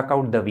weeds, pluck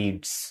out the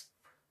weeds.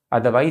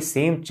 Otherwise,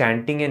 same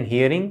chanting and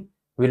hearing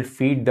will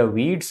feed the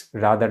weeds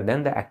rather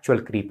than the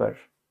actual creeper.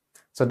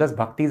 So thus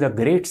bhakti is a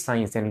great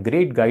science and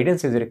great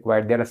guidance is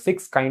required. There are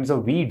 6 kinds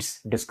of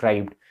weeds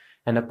described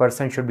and a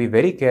person should be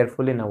very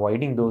careful in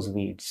avoiding those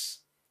weeds.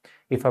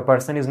 If a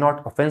person is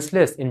not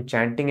offenseless in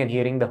chanting and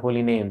hearing the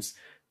holy names,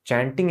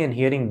 chanting and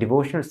hearing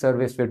devotional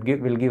service will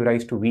give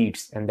rise to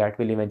weeds and that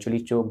will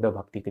eventually choke the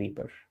bhakti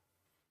creeper.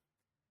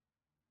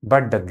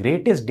 But the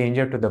greatest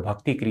danger to the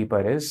bhakti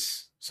creeper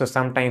is, so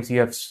sometimes you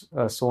have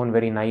sown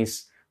very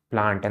nice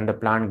plant and the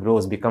plant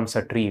grows, becomes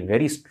a tree,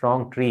 very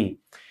strong tree.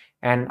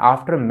 And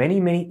after many,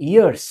 many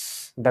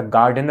years, the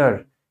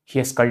gardener, he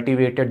has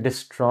cultivated this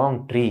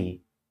strong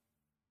tree.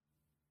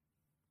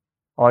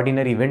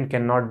 Ordinary wind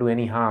cannot do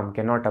any harm,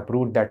 cannot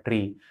uproot that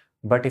tree.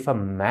 But if a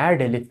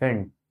mad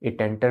elephant, it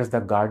enters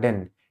the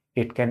garden,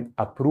 it can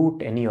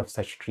uproot any of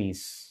such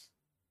trees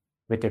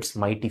with its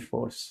mighty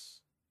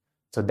force.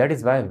 So that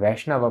is why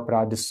Vaishnava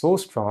Aparadha is so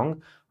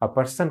strong. A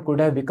person could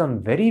have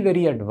become very,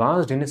 very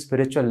advanced in his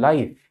spiritual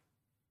life,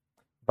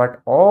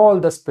 but all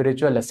the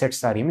spiritual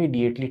assets are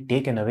immediately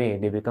taken away.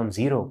 They become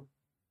zero.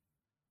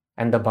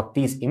 And the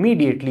bhakti is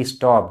immediately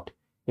stopped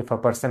if a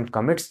person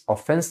commits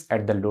offense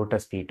at the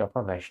lotus feet of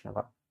a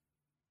Vaishnava.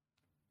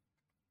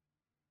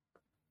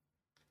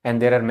 And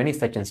there are many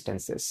such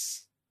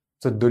instances.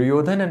 So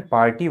Duryodhan and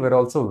party were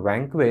also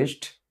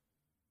vanquished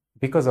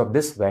because of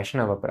this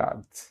Vaishnava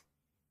Aparadha.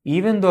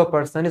 Even though a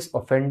person is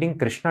offending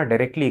Krishna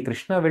directly,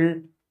 Krishna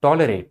will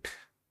tolerate.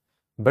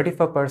 But if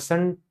a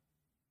person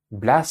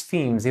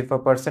blasphemes, if a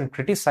person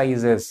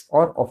criticizes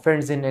or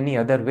offends in any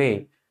other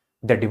way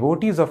the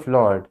devotees of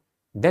Lord,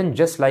 then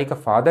just like a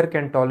father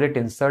can tolerate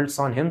insults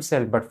on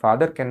himself, but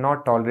father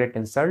cannot tolerate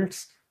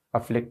insults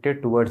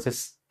afflicted towards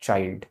his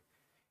child.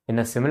 In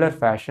a similar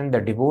fashion, the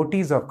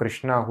devotees of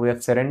Krishna who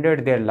have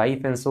surrendered their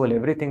life and soul,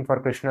 everything for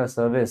Krishna's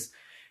service,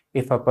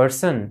 if a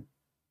person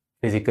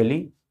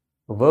physically,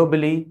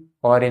 verbally,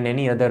 or in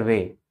any other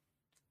way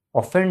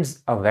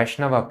offends a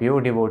Vaishnava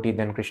pure devotee,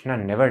 then Krishna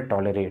never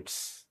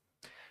tolerates.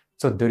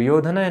 So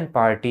Duryodhana and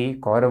party,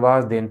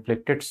 Kauravas, they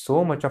inflicted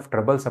so much of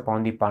troubles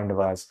upon the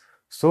Pandavas.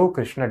 So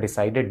Krishna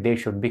decided they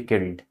should be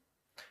killed.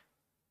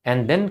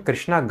 And then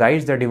Krishna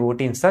guides the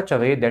devotee in such a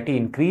way that he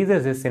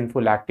increases his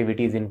sinful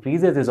activities,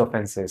 increases his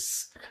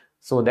offenses,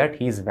 so that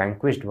he is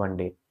vanquished one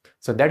day.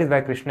 So that is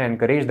why Krishna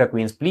encouraged the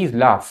queens, please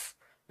laugh,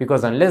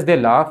 because unless they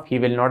laugh, he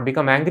will not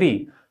become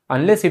angry.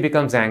 Unless he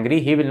becomes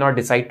angry, he will not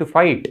decide to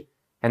fight.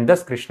 And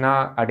thus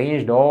Krishna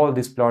arranged all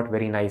this plot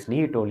very nicely.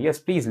 He told, yes,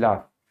 please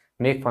laugh,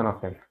 make fun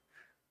of him.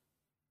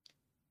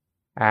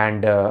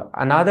 And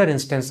another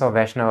instance of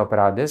Vaishnava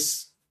Aparadha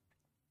is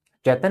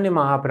Chaitanya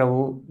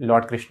Mahaprabhu,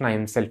 Lord Krishna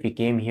himself, he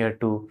came here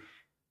to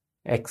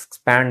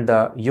expand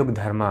the Yug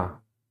Dharma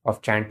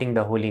of chanting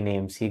the holy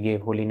names. He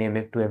gave holy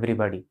name to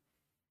everybody.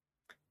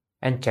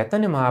 And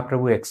Chaitanya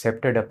Mahaprabhu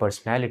accepted a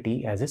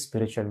personality as his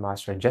spiritual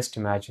master. Just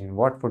imagine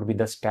what would be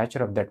the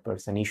stature of that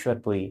person,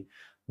 Ishwar Puri,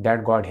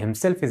 that God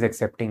himself is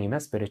accepting him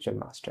as spiritual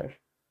master.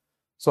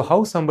 So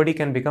how somebody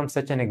can become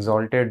such an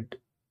exalted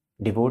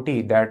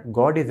devotee that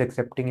God is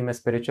accepting him as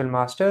spiritual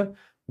master?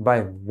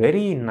 By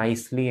very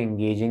nicely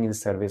engaging in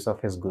service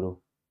of his Guru.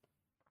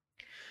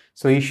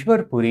 So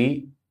Ishwar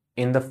Puri,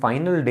 in the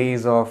final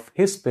days of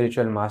his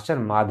spiritual master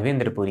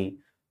Madhavendra Puri,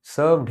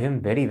 served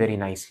him very, very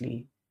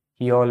nicely.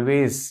 He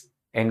always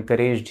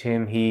encouraged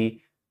him.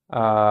 He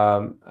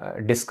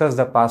discussed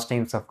the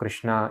pastimes of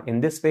Krishna.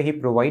 In this way, he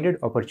provided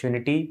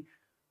opportunity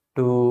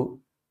to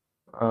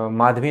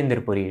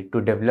Madhavendra Puri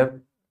to develop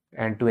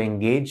and to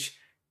engage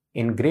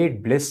in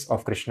great bliss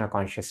of Krishna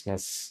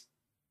consciousness.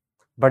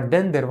 But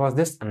then there was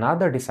this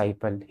another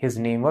disciple. His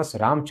name was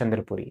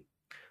Ramchandra Puri.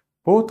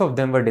 Both of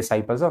them were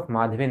disciples of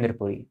Madhavendra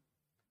Puri.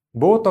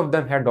 Both of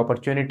them had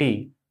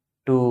opportunity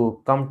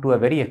to come to a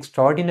very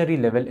extraordinary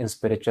level in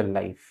spiritual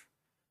life.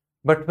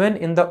 But when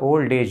in the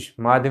old age,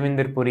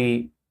 Madhavendra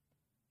Puri,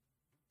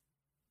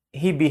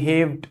 he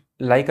behaved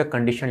like a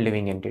conditioned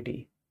living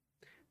entity.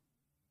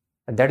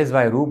 That is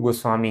why Rup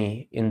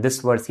Goswami, in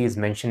this verse he is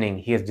mentioning,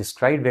 he has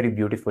described very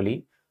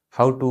beautifully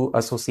how to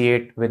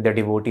associate with the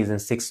devotees in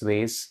 6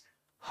 ways,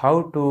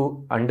 how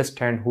to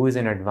understand who is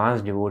an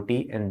advanced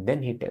devotee, and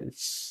then he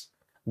tells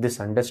this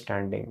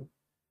understanding.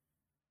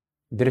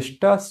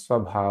 Drishta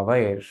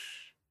Swabhavair,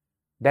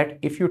 that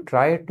if you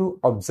try to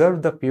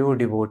observe the pure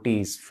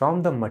devotees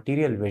from the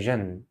material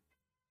vision,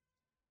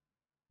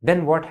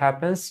 then what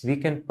happens? We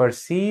can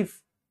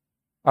perceive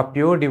a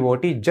pure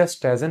devotee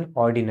just as an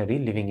ordinary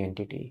living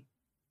entity.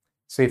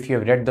 So if you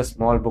have read the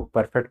small book,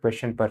 Perfect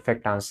Question,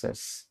 Perfect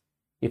Answers,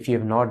 if you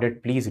have not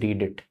read, please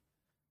read it.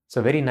 It's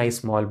a very nice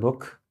small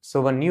book.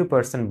 So one new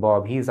person,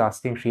 Bob, he is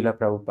asking Srila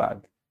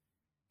Prabhupada.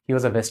 He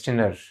was a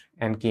Westerner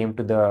and came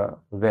to the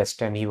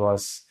West, and he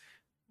was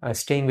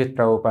staying with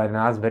Prabhupada and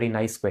asked very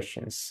nice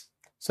questions.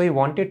 So he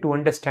wanted to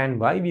understand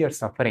why we are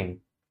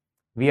suffering.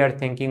 We are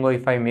thinking, oh,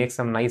 if I make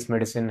some nice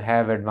medicine,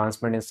 have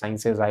advancement in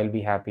sciences, I'll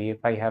be happy. If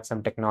I have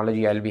some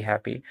technology, I'll be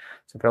happy.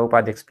 So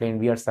Prabhupada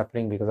explained, we are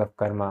suffering because of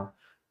karma.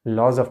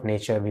 Laws of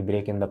nature we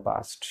break in the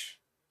past.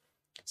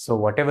 So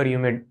whatever you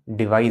may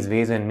devise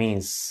ways and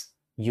means,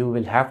 you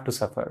will have to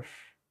suffer.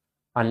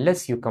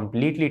 Unless you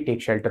completely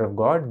take shelter of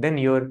God, then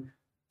your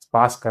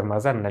past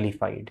karmas are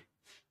nullified.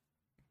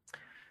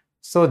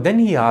 So then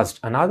he asked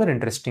another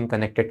interesting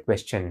connected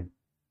question.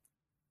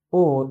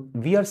 Oh,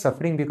 we are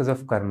suffering because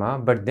of karma,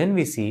 but then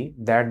we see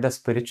that the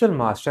spiritual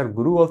master,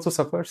 Guru, also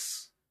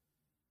suffers.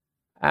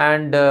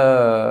 And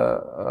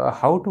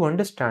how to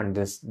understand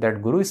this?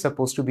 That Guru is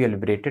supposed to be a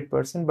liberated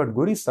person, but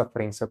Guru is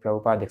suffering. So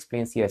Prabhupada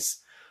explains,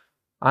 yes,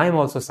 I am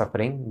also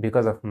suffering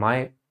because of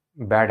my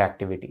bad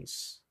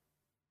activities.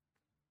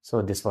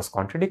 So this was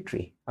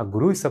contradictory. A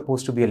Guru is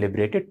supposed to be a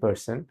liberated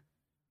person,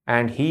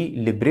 and he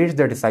liberates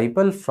the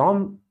disciple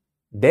from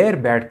their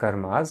bad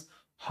karmas.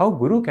 How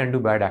Guru can do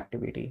bad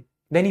activity?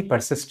 Then he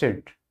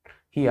persisted.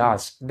 He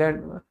asked,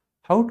 then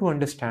how to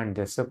understand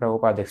this? So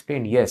Prabhupada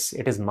explained, yes,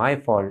 it is my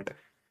fault.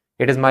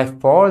 It is my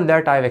fault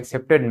that I have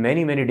accepted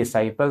many, many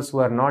disciples who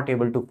are not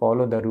able to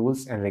follow the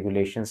rules and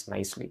regulations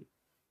nicely.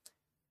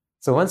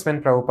 So once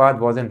when Prabhupada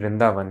was in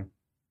Vrindavan,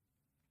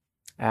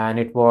 and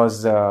it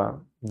was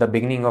the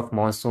beginning of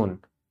monsoon,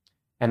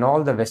 and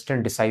all the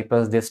Western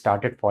disciples, they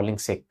started falling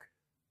sick.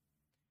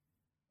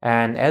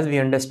 And as we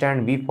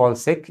understand, we fall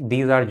sick,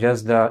 these are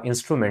just the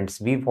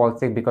instruments. We fall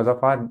sick because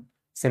of our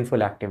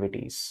sinful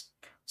activities.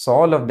 So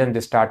all of them,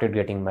 they started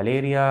getting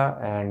malaria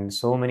and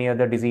so many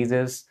other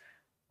diseases.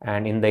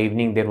 And in the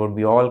evening, there would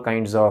be all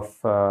kinds of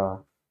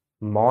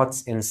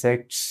moths,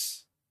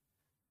 insects.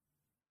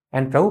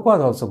 And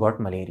Prabhupada also got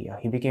malaria.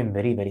 He became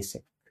very, very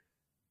sick.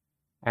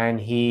 And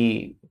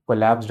he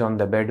collapsed on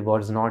the bed,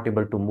 was not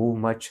able to move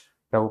much.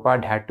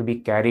 Prabhupada had to be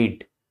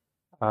carried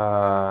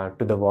to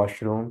the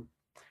washroom.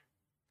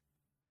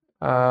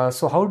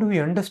 So how do we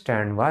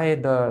understand why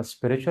the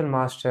spiritual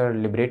master,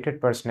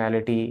 liberated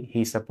personality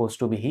he's supposed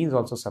to be, he's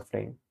also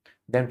suffering?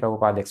 Then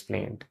Prabhupada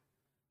explained,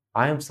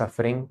 I am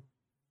suffering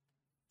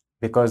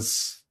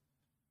because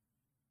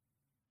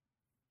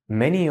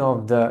many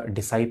of the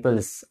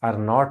disciples are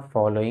not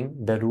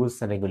following the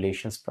rules and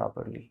regulations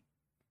properly,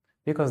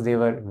 because they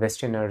were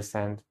Westerners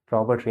and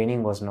proper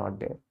training was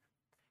not there.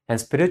 And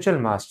spiritual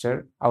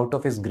master, out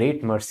of his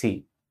great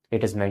mercy,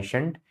 it is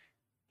mentioned,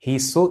 he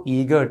is so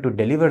eager to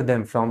deliver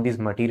them from these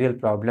material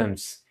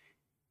problems.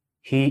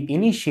 He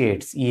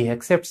initiates, he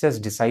accepts as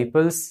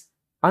disciples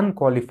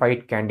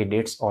unqualified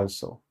candidates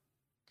also.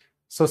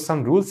 So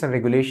some rules and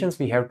regulations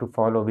we have to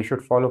follow. We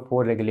should follow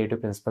 4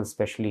 regulative principles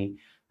especially.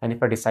 And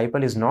if a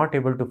disciple is not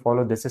able to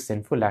follow, this is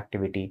sinful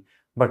activity.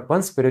 But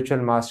once spiritual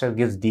master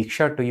gives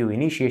diksha to you,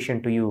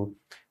 initiation to you,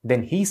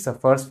 then he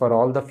suffers for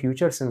all the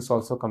future sins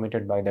also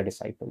committed by the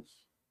disciples.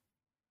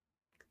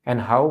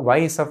 And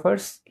why he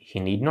suffers? He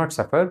need not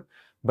suffer,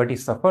 but he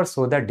suffers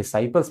so that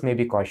disciples may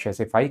be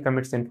cautious. If I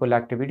commit sinful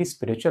activity,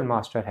 spiritual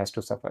master has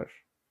to suffer.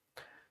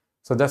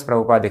 So thus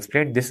Prabhupada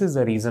explained, this is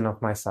the reason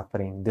of my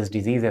suffering. This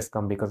disease has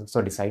come because,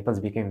 so disciples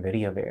became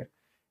very aware.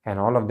 And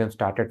all of them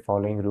started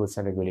following rules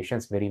and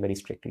regulations very, very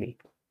strictly.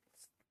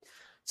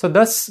 So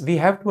thus we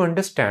have to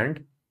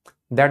understand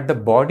that the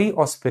body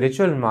of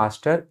spiritual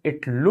master,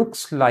 it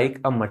looks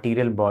like a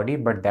material body,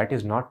 but that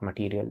is not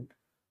material.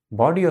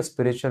 Body of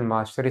spiritual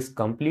master is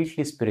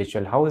completely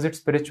spiritual. How is it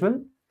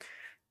spiritual?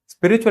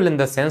 Spiritual in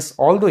the sense,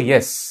 although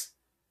yes,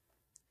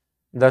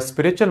 the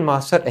spiritual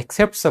master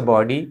accepts a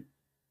body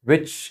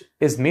which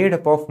is made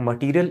up of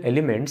material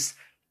elements,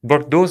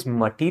 but those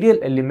material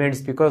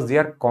elements, because they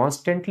are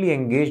constantly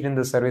engaged in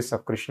the service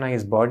of Krishna,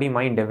 his body,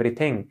 mind,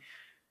 everything,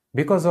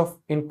 because of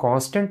in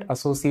constant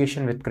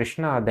association with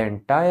Krishna, the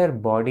entire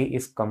body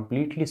is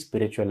completely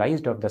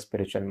spiritualized of the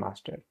spiritual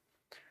master.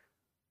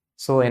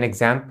 So an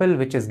example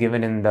which is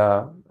given in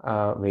the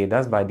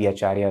Vedas by the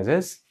Acharyas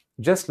is,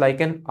 just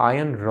like an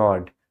iron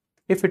rod,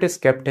 if it is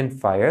kept in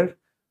fire,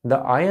 the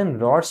iron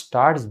rod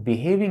starts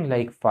behaving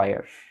like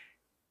fire.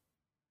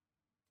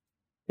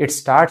 It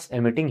starts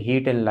emitting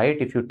heat and light.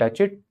 If you touch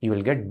it, you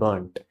will get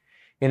burnt.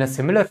 In a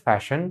similar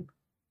fashion,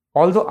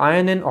 although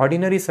iron in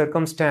ordinary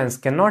circumstance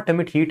cannot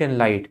emit heat and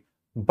light,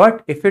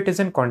 but if it is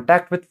in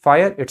contact with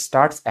fire, it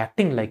starts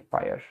acting like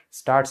fire,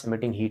 starts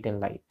emitting heat and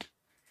light.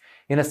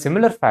 In a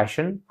similar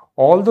fashion,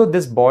 although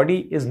this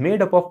body is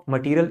made up of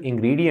material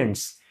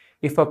ingredients,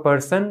 if a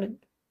person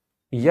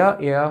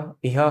iha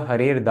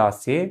harer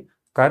dasye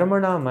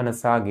karmana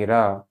manasa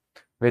gira,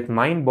 with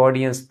mind,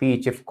 body and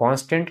speech, if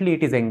constantly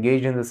it is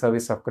engaged in the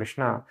service of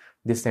Krishna,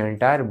 this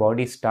entire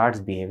body starts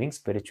behaving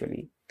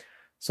spiritually.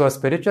 So a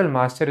spiritual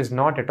master is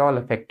not at all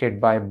affected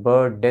by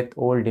birth, death,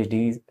 old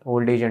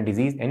age and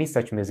disease, any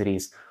such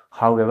miseries.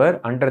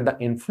 However, under the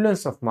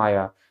influence of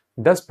Maya,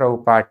 thus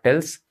Prabhupada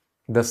tells,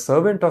 the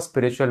servant of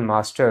spiritual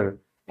master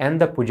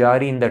and the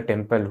pujari in the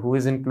temple who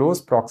is in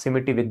close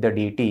proximity with the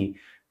deity,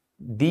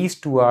 these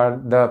two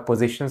are the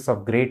positions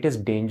of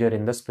greatest danger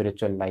in the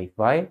spiritual life.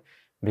 Why?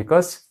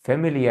 Because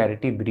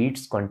familiarity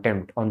breeds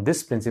contempt. On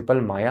this principle,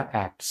 Maya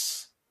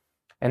acts.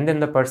 And then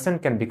the person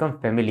can become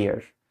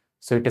familiar.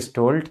 So it is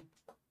told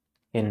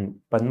in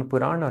Padma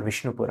Puran or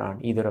Vishnu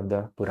Puran, either of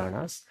the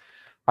Puranas,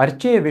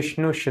 Arche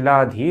Vishnu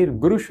Shiladhir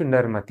Guru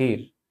Shunar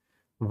Matir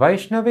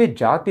Vaishnave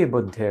Jati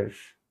Buddhir.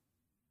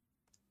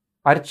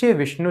 Arche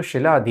Vishnu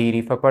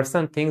Shiladhir, if a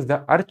person thinks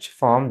the arch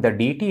form, the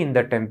deity in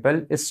the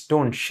temple is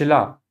stone,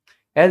 Shila,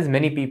 as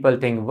many people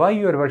think, why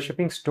you are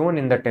worshipping stone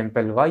in the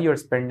temple, why you are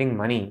spending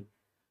money?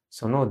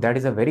 So no, that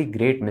is a very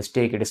great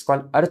mistake. It is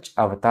called Arch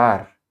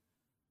Avatar.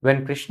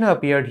 When Krishna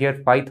appeared here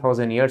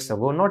 5,000 years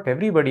ago, not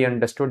everybody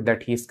understood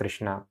that he is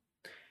Krishna.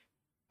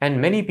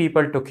 And many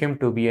people took him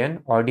to be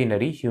an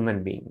ordinary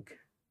human being.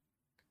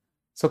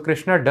 So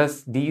Krishna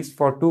does these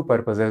for 2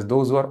 purposes.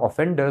 Those who are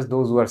offenders,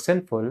 those who are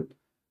sinful,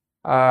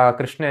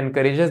 Krishna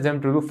encourages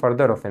them to do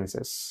further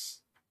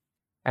offenses.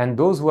 And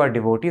those who are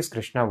devotees,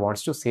 Krishna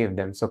wants to save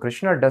them. So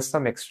Krishna does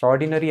some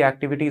extraordinary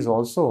activities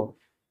also,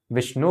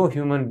 which no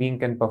human being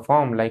can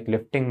perform, like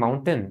lifting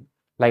mountain,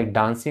 like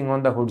dancing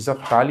on the hoods of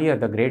Kaliya,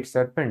 the great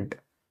serpent,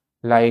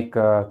 like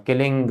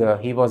killing,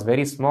 he was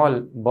very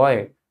small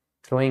boy,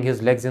 throwing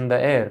his legs in the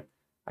air,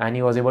 and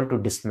he was able to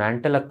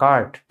dismantle a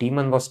cart.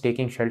 Demon was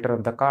taking shelter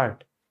of the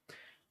cart.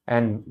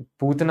 And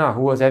Putana,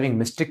 who was having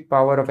mystic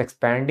power of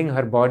expanding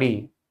her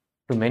body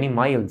to many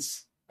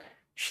miles,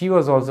 she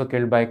was also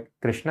killed by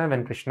Krishna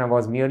when Krishna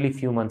was merely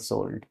few months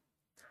old.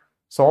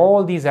 So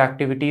all these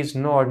activities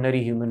no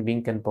ordinary human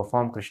being can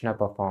perform, Krishna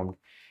performed.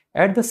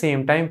 At the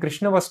same time,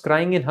 Krishna was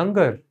crying in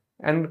hunger,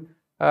 and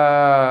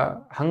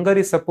hunger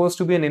is supposed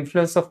to be an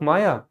influence of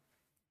Maya.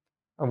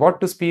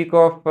 What to speak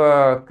of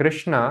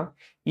Krishna,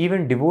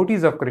 even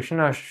devotees of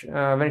Krishna,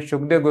 when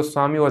Shukdev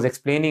Goswami was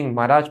explaining,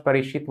 Maharaj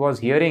Parikshit was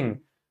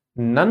hearing,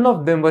 none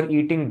of them were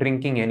eating,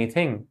 drinking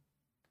anything.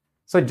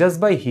 So just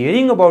by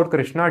hearing about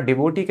Krishna,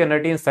 devotee can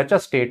attain such a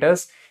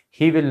status,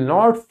 he will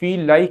not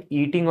feel like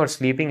eating or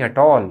sleeping at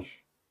all.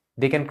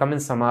 They can come in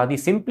samadhi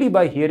simply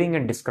by hearing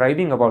and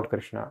describing about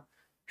Krishna.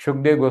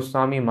 Shukdev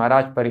Goswami,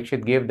 Maharaj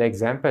Parikshit gave the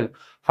example.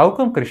 How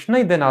come Krishna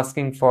is then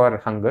asking for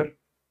hunger?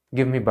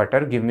 Give me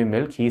butter, give me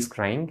milk, he is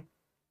crying.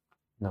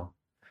 No.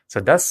 So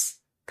thus,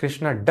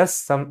 Krishna does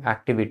some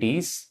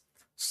activities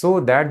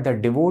so that the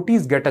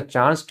devotees get a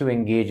chance to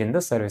engage in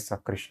the service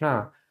of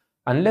Krishna.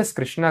 Unless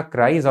Krishna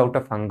cries out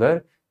of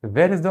hunger,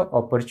 where is the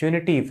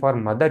opportunity for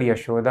Mother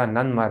Yashoda,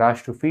 Nand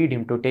Maharaj to feed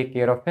him, to take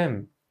care of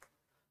him?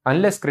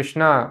 Unless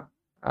Krishna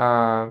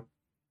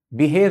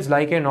behaves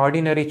like an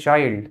ordinary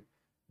child,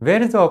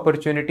 where is the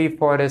opportunity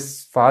for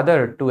his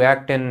father to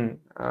act in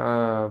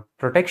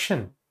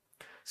protection?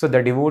 So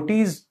the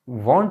devotees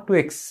want to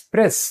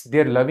express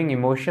their loving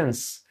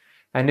emotions,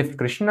 and if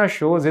Krishna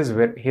shows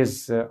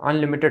his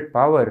unlimited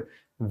power,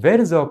 where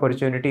is the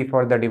opportunity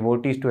for the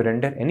devotees to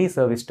render any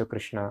service to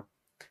Krishna?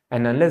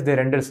 And unless they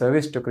render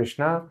service to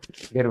Krishna,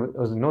 there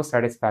was no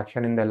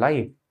satisfaction in their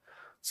life.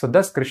 So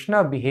thus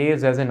Krishna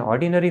behaves as an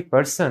ordinary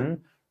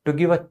person to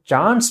give a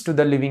chance to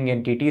the living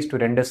entities to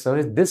render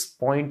service. This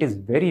point is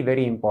very,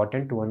 very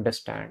important to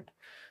understand.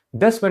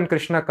 Thus when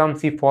Krishna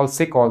comes, he falls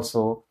sick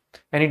also,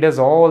 and he does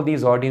all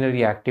these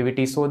ordinary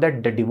activities so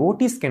that the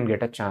devotees can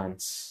get a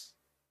chance.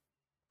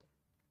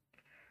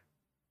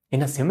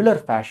 In a similar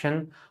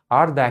fashion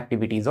are the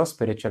activities of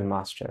spiritual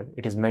master.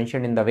 It is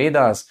mentioned in the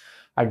Vedas,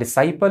 a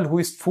disciple who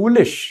is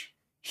foolish,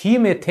 he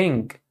may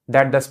think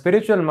that the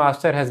spiritual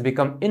master has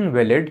become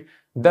invalid,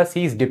 thus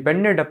he is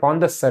dependent upon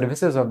the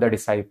services of the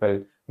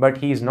disciple, but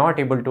he is not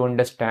able to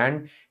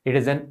understand it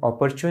is an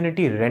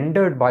opportunity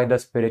rendered by the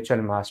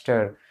spiritual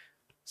master.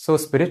 So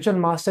spiritual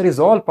master is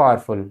all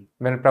powerful.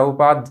 When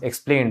Prabhupada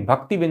explained,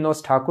 Bhakti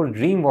Vinod Thakur's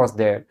dream was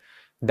there,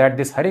 that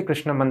this Hare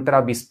Krishna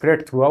mantra be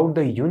spread throughout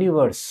the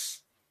universe.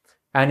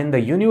 And in the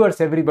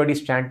universe, everybody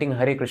is chanting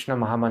Hare Krishna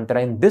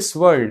Mahamantra. In this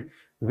world,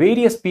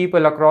 various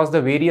people across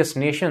the various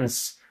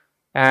nations,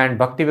 and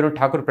Bhakti Vinod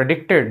Thakur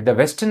predicted the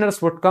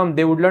Westerners would come,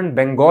 they would learn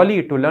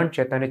Bengali to learn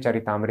Chaitanya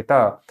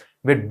Charitamrita.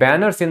 With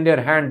banners in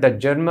their hand, the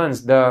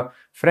Germans, the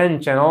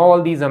French, and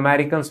all these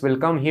Americans will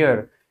come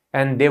here,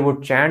 and they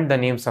would chant the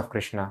names of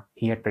Krishna,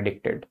 he had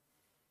predicted.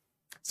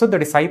 So the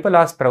disciple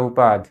asked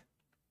Prabhupada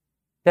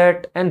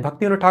that, and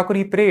Bhakti Vinod Thakur,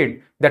 he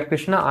prayed that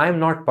Krishna, I am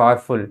not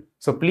powerful,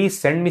 so please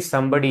send me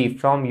somebody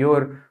from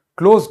your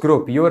close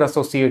group, your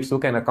associates who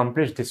can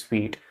accomplish this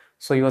feat.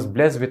 So he was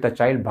blessed with a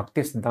child,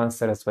 Bhaktisiddhanta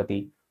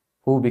Saraswati,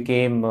 who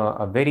became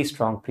a very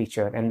strong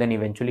preacher, and then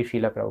eventually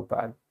Srila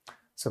Prabhupada.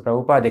 So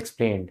Prabhupada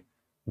explained,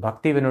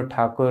 Bhakti Vinod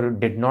Thakur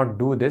did not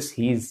do this.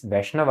 He is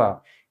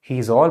Vaishnava. He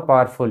is all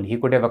powerful. He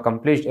could have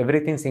accomplished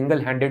everything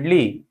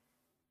single-handedly.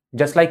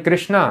 Just like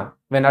Krishna,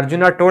 when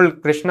Arjuna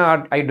told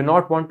Krishna, I do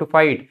not want to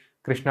fight,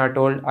 Krishna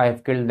told, I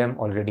have killed them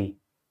already.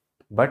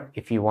 But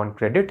if you want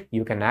credit,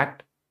 you can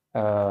act,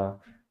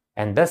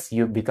 and thus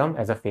you become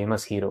as a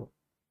famous hero.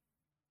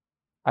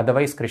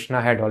 Otherwise,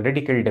 Krishna had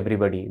already killed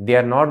everybody. They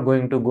are not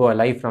going to go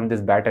alive from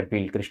this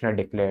battlefield, Krishna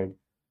declared.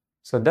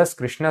 So thus,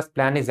 Krishna's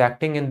plan is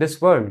acting in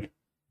this world.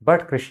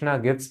 But Krishna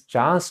gives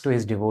chance to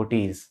his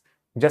devotees.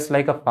 Just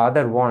like a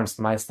father wants,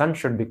 my son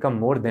should become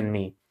more than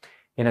me.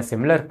 In a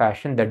similar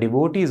fashion, the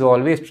devotee is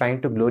always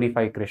trying to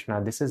glorify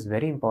Krishna. This is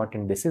very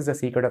important. This is the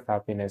secret of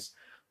happiness.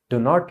 Do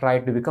not try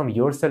to become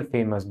yourself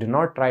famous. Do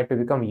not try to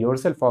become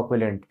yourself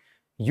opulent.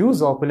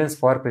 Use opulence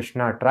for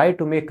Krishna. Try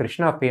to make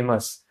Krishna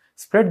famous.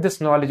 Spread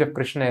this knowledge of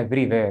Krishna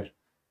everywhere.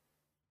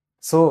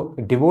 So,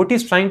 devotee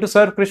is trying to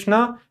serve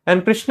Krishna,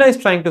 and Krishna is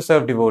trying to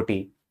serve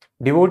devotee.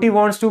 Devotee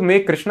wants to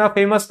make Krishna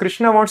famous.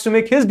 Krishna wants to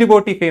make his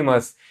devotee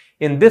famous.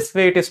 In this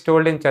way, it is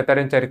told in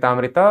Chaitanya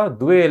Charitamrita,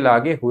 Due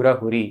lage hura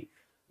huri.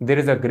 There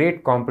is a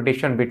great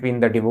competition between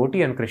the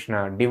devotee and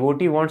Krishna.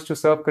 Devotee wants to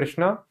serve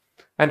Krishna,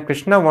 and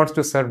Krishna wants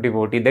to serve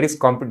devotee. There is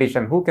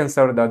competition. Who can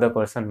serve the other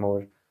person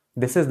more?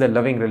 This is the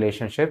loving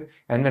relationship.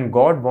 And when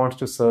God wants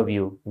to serve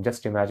you,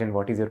 just imagine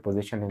what is your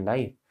position in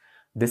life.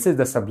 This is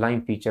the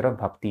sublime feature of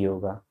Bhakti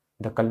Yoga,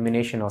 the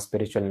culmination of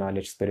spiritual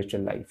knowledge,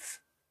 spiritual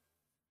life.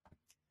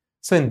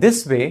 So in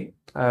this way,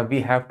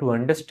 we have to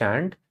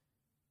understand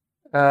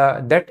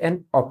that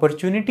an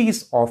opportunity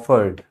is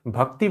offered.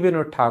 Bhakti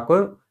Vinod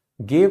Thakur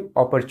gave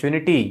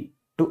opportunity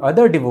to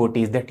other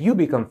devotees that you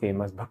become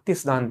famous.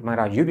 Bhaktisiddhanta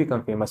Maharaj, you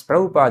become famous.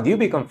 Prabhupada, you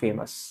become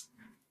famous.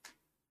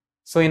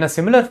 So in a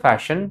similar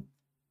fashion,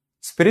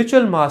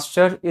 Spiritual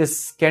master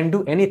can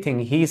do anything.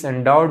 He is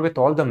endowed with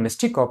all the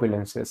mystic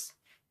opulences.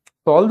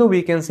 So although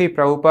we can see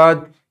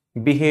Prabhupada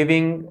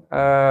behaving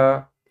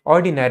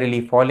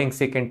ordinarily, falling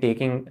sick and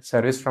taking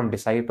service from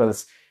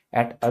disciples,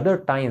 at other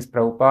times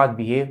Prabhupada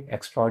behaved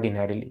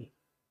extraordinarily.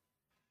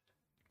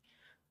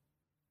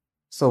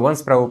 So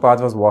once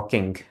Prabhupada was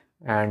walking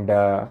and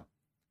the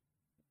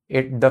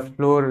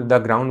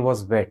ground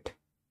was wet,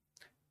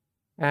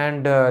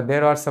 and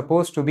there are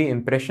supposed to be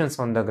impressions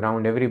on the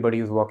ground. Everybody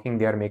who's walking,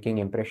 they are making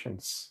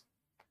impressions.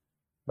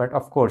 But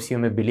of course, you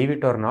may believe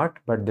it or not,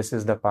 but this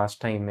is the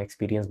pastime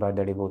experienced by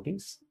the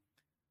devotees.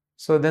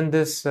 So then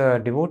this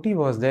devotee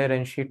was there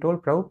and she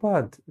told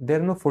Prabhupada, there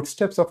are no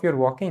footsteps of your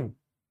walking.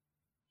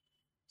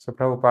 So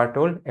Prabhupada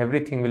told,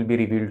 everything will be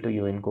revealed to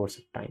you in course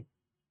of time.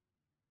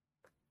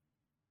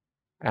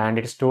 And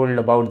it's told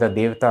about the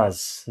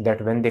devatas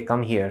that when they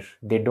come here,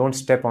 they don't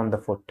step on the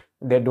foot,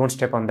 they don't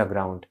step on the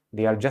ground,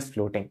 they are just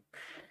floating.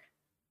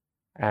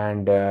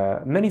 And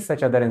many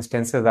such other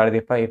instances are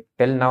there.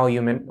 Till now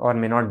you may or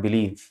may not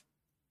believe.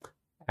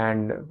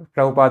 And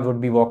Prabhupada would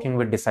be walking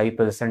with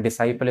disciples and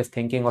disciple is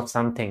thinking of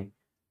something.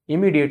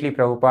 Immediately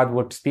Prabhupada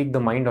would speak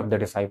the mind of the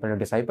disciple and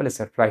the disciple is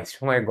surprised.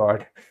 Oh my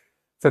God.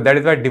 So that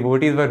is why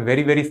devotees were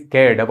very, very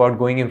scared about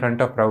going in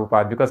front of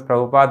Prabhupada, because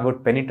Prabhupada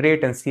would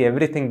penetrate and see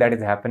everything that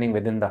is happening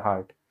within the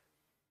heart.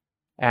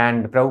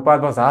 And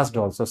Prabhupada was asked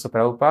also, so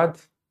Prabhupada,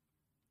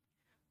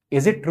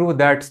 is it true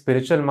that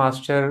spiritual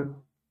master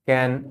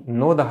can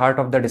know the heart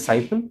of the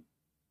disciple?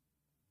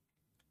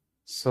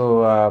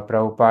 So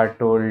Prabhupada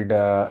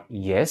told,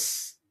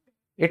 yes,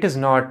 it is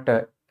not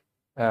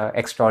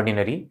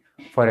extraordinary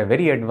for a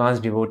very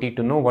advanced devotee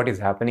to know what is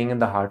happening in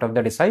the heart of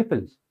the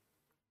disciple.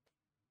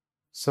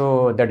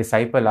 So the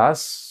disciple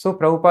asked, so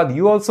Prabhupada,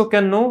 you also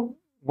can know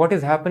what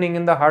is happening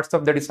in the hearts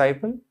of the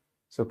disciple?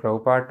 So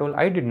Prabhupada told,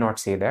 I did not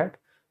say that.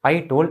 I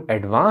told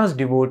advanced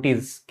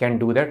devotees can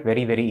do that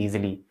very, very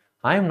easily.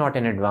 I am not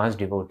an advanced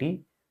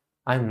devotee.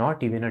 I am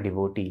not even a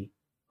devotee.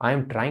 I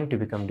am trying to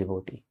become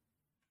devotee.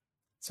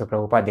 So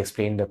Prabhupada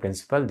explained the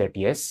principle that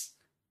yes,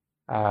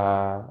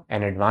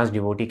 an advanced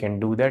devotee can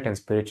do that, and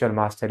spiritual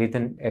master is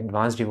an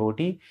advanced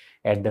devotee.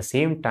 At the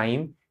same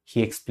time,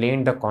 he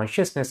explained the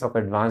consciousness of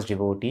advanced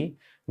devotee.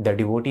 The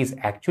devotee is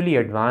actually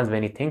advanced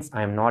when he thinks,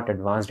 I am not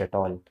advanced at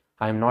all.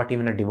 I am not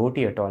even a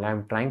devotee at all. I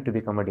am trying to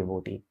become a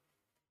devotee.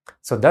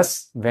 So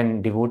thus,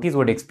 when devotees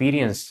would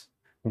experience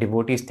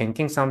devotees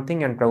thinking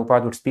something, and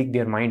Prabhupada would speak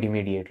their mind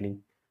immediately.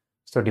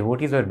 So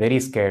devotees were very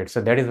scared.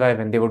 So that is why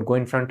when they would go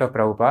in front of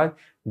Prabhupada,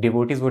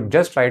 devotees would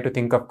just try to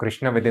think of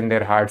Krishna within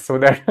their hearts, so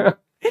that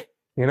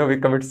we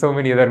commit so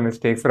many other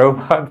mistakes.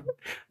 Prabhupada,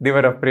 they were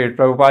afraid.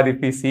 Prabhupada,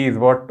 if he sees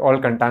what all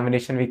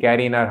contamination we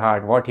carry in our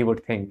heart, what he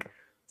would think.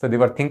 So they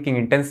were thinking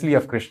intensely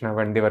of Krishna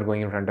when they were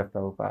going in front of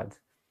Prabhupada.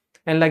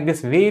 And like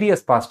this,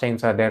 various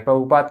pastimes are there.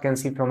 Prabhupada can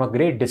see from a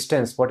great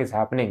distance what is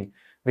happening,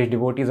 which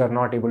devotees are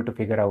not able to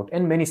figure out.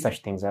 And many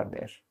such things are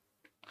there.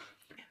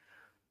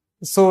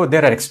 So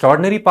there are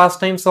extraordinary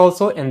pastimes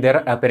also, and there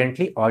are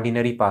apparently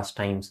ordinary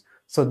pastimes.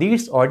 So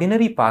these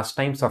ordinary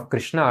pastimes of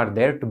Krishna are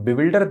there to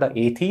bewilder the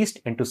atheist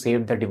and to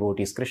save the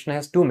devotees. Krishna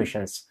has two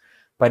missions.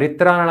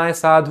 Paritranaya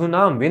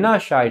sadhunam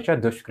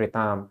vinashaya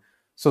dushkritam.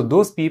 So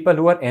those people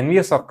who are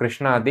envious of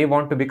Krishna, they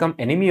want to become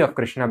enemy of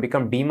Krishna,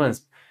 become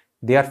demons.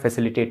 They are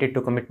facilitated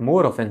to commit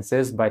more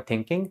offenses by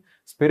thinking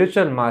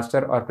spiritual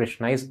master or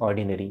Krishna is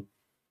ordinary.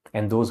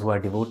 And those who are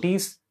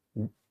devotees,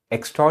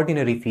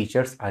 extraordinary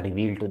features are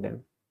revealed to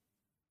them.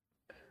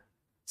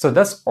 So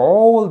thus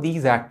all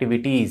these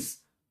activities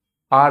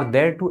are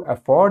there to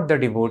afford the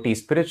devotee.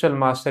 Spiritual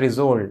master is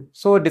old,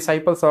 so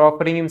disciples are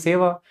offering him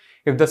seva.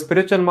 If the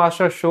spiritual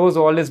master shows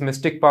all his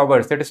mystic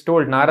powers, that is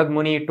told, Narad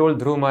Muni told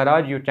Dhruv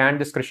Maharaj, you chant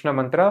this Krishna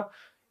mantra,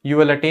 you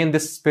will attain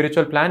this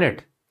spiritual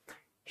planet.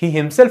 He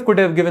himself could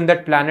have given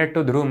that planet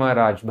to Dhruv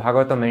Maharaj,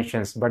 Bhagavata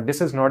mentions, but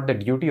this is not the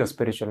duty of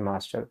spiritual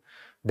master.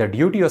 The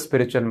duty of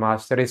spiritual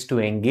master is to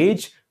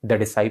engage the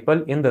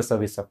disciple in the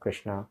service of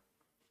Krishna.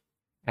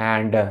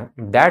 And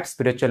that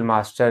spiritual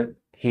master,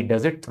 he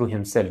does it through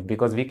himself,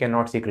 because we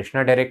cannot see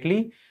Krishna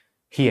directly.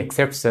 He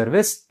accepts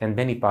service and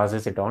then he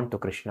passes it on to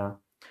Krishna.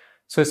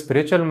 So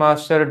spiritual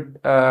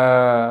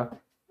master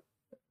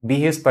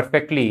behaves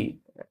perfectly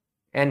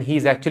and he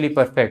is actually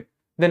perfect.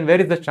 Then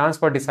where is the chance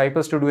for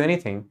disciples to do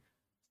anything?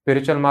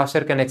 Spiritual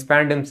master can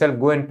expand himself,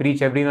 go and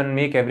preach everyone,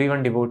 make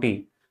everyone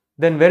devotee.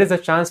 Then where is the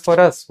chance for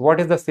us? What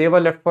is the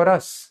seva left for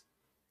us?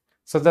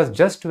 So thus,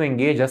 just to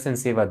engage us in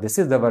seva, this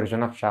is the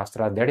version of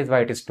Shastra. That is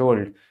why it is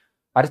told,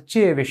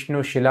 Arche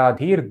Vishnu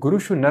Shiladhir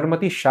Gurushu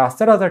Narmati.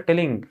 Shastras are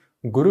telling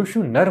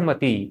Gurushu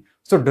Narmati.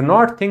 So do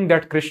not think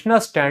that Krishna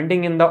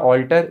standing in the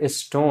altar is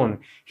stone.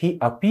 He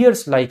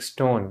appears like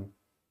stone.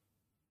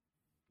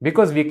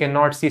 Because we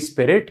cannot see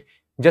spirit,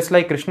 just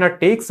like Krishna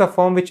takes a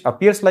form which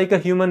appears like a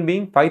human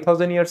being.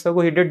 5,000 years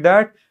ago he did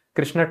that.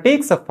 Krishna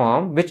takes a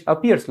form which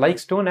appears like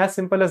stone, as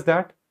simple as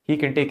that. He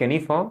can take any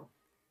form.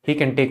 He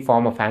can take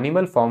form of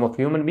animal, form of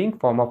human being,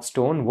 form of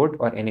stone, wood,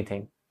 or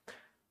anything.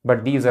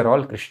 But these are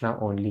all Krishna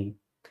only.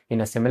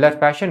 In a similar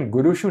fashion,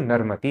 Gurushu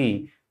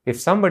Narmati. If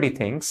somebody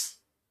thinks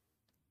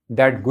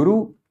that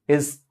Guru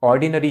is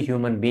ordinary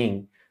human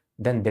being,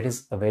 then that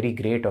is a very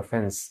great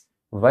offense.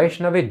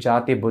 Vaishnava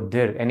jati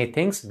buddhir, and he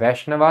thinks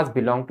Vaishnavas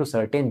belong to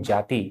certain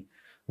jati.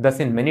 Thus,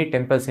 in many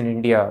temples in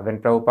India, when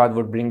Prabhupada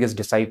would bring his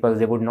disciples,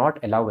 they would not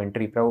allow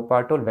entry.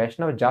 Prabhupada told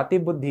Vaishnava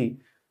jati buddhi.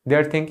 They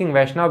are thinking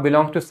Vaishnava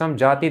belongs to some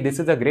jati. This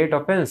is a great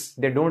offense.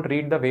 They don't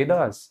read the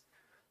Vedas.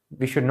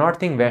 We should not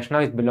think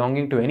Vaishnava is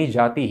belonging to any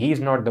jati. He is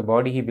not the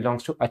body. He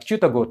belongs to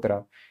Achyuta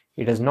Gotra.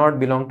 He does not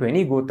belong to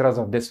any Gotras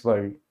of this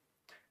world.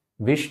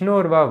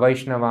 Vishnurva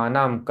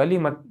Vaishnavanam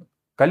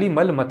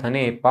Kalimal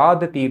Mathane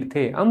Pad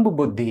Tirthe Ambu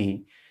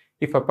Buddhi.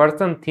 If a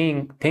person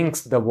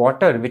thinks the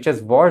water which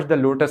has washed the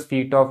lotus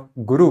feet of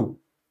Guru,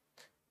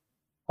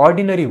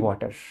 ordinary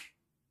water,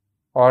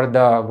 or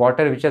the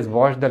water which has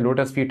washed the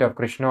lotus feet of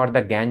Krishna, or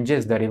the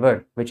Ganges, the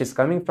river, which is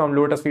coming from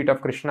lotus feet of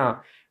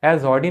Krishna,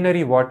 as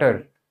ordinary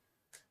water,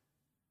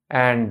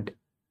 and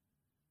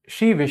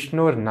Shri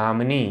Vishnur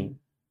Namani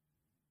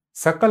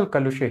Sakal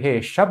Kalushehe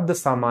Shabd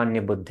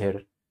Samanya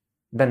Buddhir,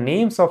 the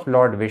names of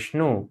Lord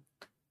Vishnu,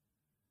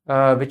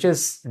 which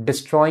is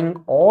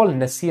destroying all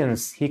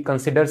nescience, he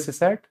considers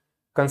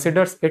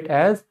it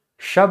as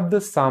Shabd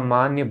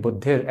Samanya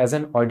Buddhir, as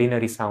an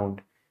ordinary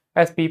sound.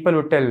 As people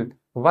would tell,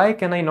 why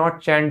can I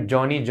not chant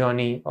Johnny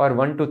Johnny or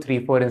 1 2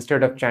 3 4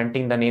 instead of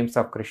chanting the names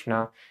of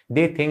Krishna?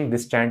 They think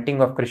this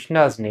chanting of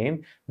Krishna's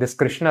name, this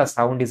Krishna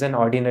sound, is an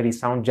ordinary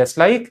sound, just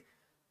like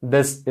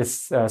this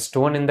is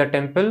stone in the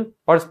temple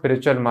or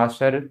spiritual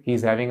master, he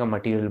is having a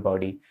material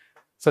body.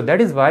 So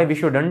that is why we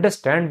should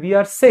understand we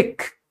are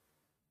sick.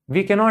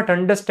 We cannot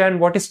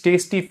understand what is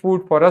tasty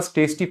food. For us,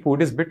 tasty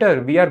food is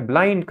bitter. We are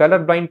blind.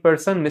 Color-blind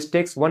person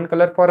mistakes one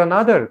color for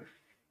another.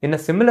 In a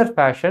similar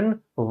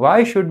fashion,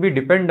 why should we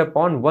depend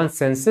upon one's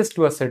senses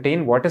to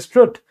ascertain what is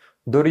truth?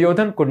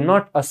 Duryodhan could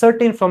not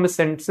ascertain from his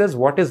senses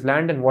what is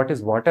land and what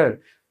is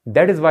water.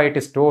 That is why it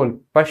is told,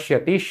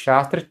 Pashyati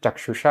Shastra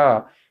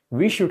Chakshusha.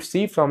 We should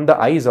see from the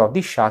eyes of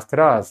the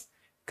Shastras.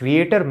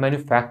 Creator,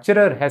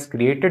 manufacturer has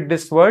created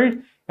this world,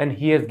 and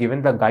he has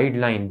given the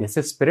guideline. This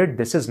is spirit,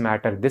 this is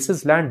matter, this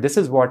is land, this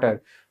is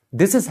water,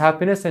 this is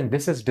happiness and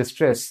this is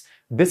distress,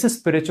 this is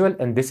spiritual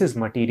and this is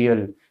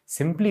material.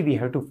 Simply we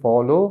have to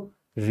follow,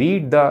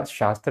 read the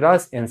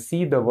Shastras and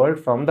see the world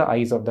from the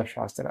eyes of the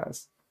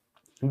Shastras.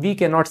 We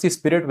cannot see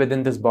spirit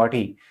within this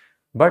body,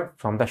 but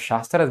from the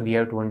Shastras we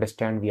have to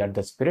understand we are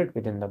the spirit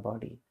within the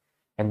body.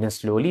 And then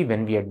slowly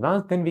when we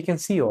advance, then we can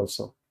see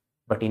also.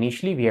 But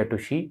initially we have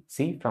to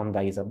see from the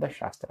eyes of the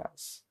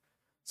Shastras.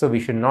 So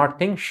we should not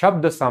think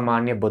Shabda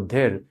Samanya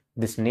Buddhir,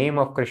 this name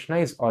of Krishna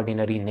is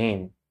ordinary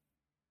name.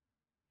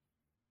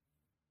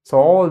 So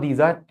all these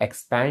are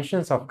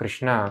expansions of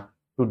Krishna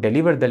to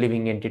deliver the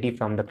living entity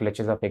from the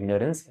clutches of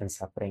ignorance and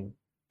suffering.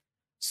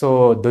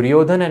 So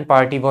Duryodhan and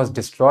party was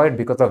destroyed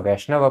because of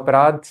Vaishnava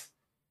Aparadh,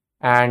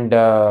 and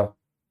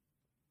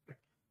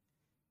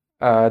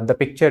the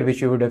picture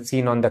which you would have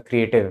seen on the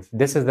creative,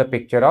 this is the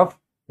picture of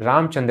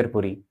Ramchandra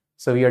Puri.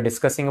 So we are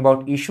discussing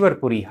about Ishwar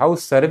Puri, how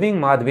serving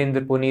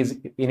Madhavendra Puri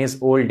in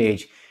his old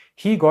age,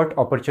 he got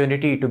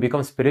opportunity to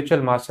become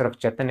spiritual master of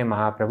Chaitanya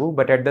Mahaprabhu,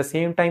 but at the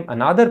same time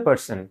another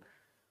person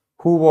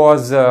who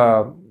was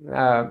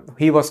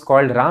he was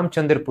called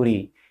Ramchandra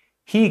Puri,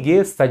 he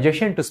gave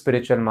suggestion to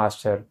spiritual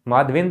master.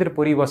 Madhavendra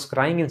Puri was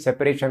crying in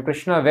separation,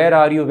 Krishna, where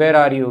are you, where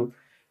are you?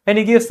 And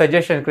he gave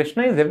suggestion,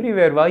 Krishna is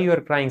everywhere, why you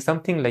are crying,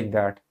 something like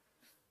that.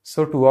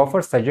 So to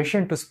offer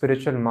suggestion to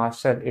spiritual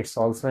master, it's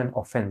also an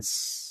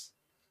offense.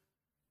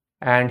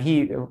 And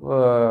he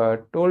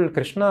told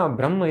Krishna,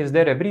 Brahma is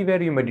there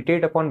everywhere, you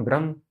meditate upon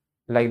Brahma.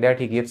 Like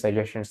that he gave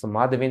suggestions. So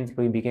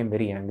Madhavendra became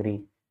very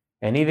angry.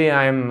 Anyway,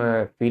 I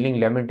am feeling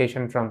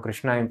lamentation from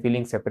Krishna, I am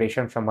feeling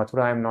separation from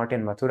Mathura, I am not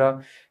in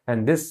Mathura.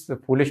 And this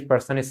foolish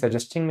person is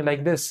suggesting me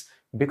like this.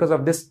 Because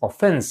of this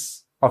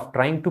offense of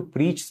trying to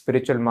preach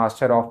spiritual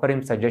master, offer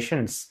him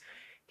suggestions,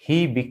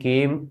 he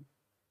became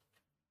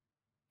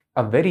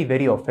a very,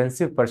 very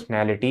offensive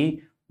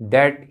personality,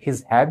 that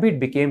his habit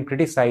became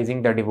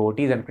criticizing the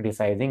devotees and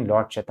criticizing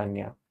Lord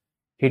Chaitanya.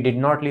 He did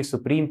not leave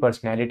Supreme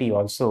Personality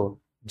also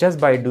just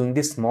by doing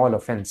this small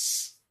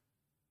offense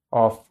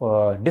of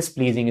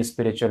displeasing his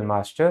spiritual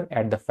master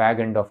at the fag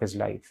end of his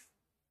life.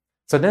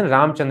 So then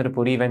Ramchandra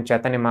Puri, when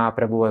Chaitanya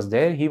Mahaprabhu was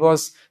there, he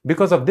was,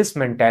 because of this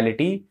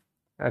mentality,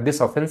 this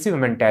offensive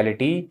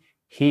mentality,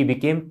 he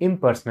became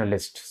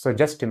impersonalist. So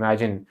just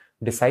imagine,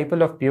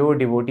 disciple of pure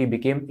devotee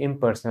became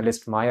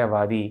impersonalist,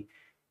 Mayavadi.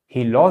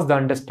 He lost the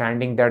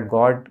understanding that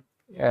God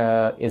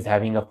is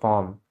having a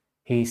form.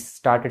 He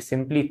started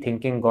simply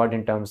thinking God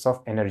in terms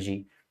of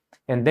energy.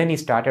 And then he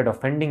started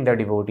offending the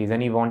devotees,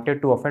 and he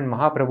wanted to offend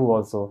Mahaprabhu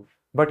also.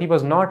 But he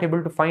was not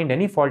able to find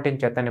any fault in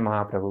Chaitanya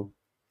Mahaprabhu.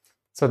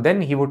 So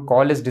then he would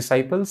call his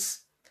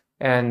disciples,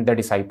 and the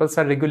disciples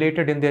are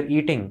regulated in their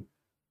eating.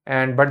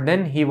 But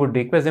then he would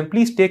request them,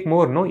 please take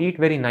more, no, eat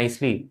very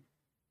nicely.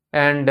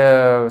 And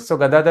so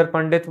Gadadhar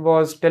Pandit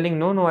was telling,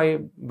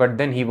 no, but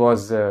then he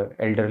was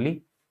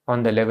elderly.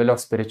 On the level of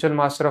spiritual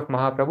master of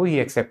Mahaprabhu, he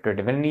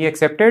accepted. When he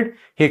accepted,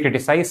 he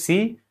criticized,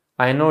 see,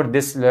 I know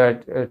this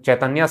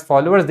Chaitanya's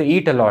followers, they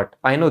eat a lot.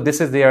 I know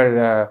this is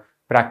their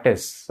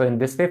practice. So in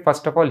this way,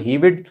 first of all, he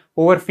will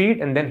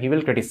overfeed and then he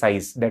will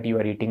criticize that you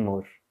are eating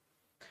more.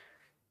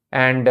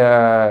 And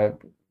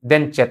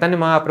then Chaitanya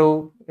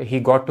Mahaprabhu, he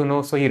got to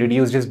know, so he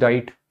reduced his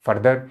diet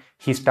further.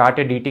 He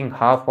started eating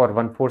half or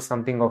one-fourth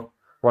something of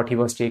what he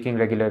was taking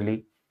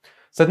regularly.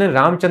 So then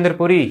Ramchandra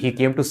Puri, he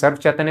came to serve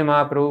Chaitanya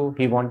Mahaprabhu.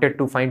 He wanted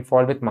to find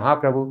fault with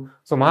Mahaprabhu.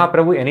 So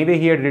Mahaprabhu, anyway,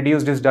 he had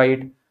reduced his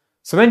diet.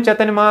 So when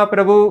Chaitanya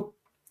Mahaprabhu,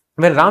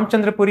 when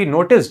Ramchandra Puri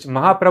noticed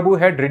Mahaprabhu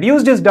had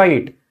reduced his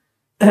diet,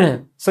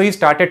 so he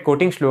started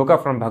quoting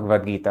shloka from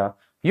Bhagavad Gita.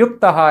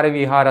 Yukta hara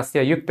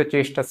viharasya yukta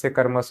cheshtasya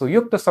karmasu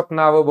yukta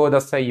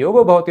sapnavabodhasya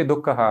yoga bhavati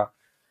dukkha.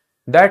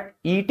 That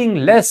eating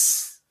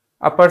less,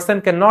 a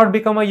person cannot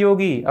become a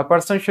yogi. A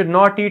person should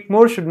not eat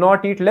more, should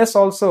not eat less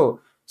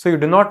also. So you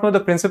do not know the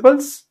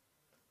principles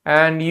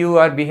and you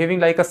are behaving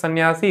like a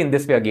sannyasi. In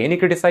this way, again he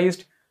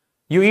criticized.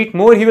 You eat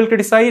more, he will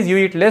criticize. You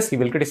eat less, he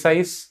will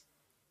criticize.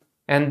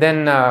 And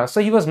then,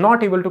 so he was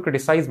not able to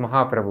criticize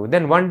Mahaprabhu.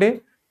 Then one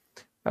day,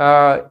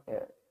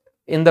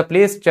 in the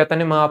place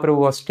Chaitanya Mahaprabhu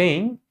was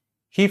staying,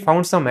 he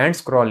found some ants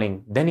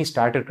crawling. Then he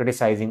started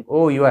criticizing.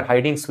 Oh, you are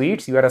hiding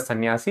sweets. You are a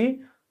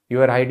sannyasi.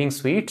 You are hiding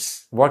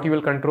sweets. What, you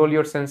will control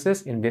your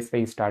senses? In this way,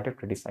 he started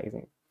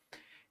criticizing.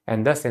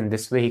 And thus, in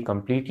this way, he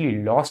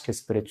completely lost his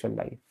spiritual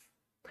life.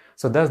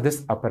 So thus,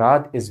 this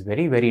aparad is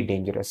very, very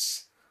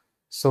dangerous.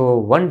 So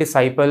one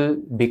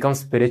disciple becomes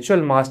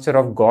spiritual master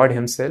of God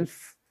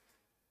himself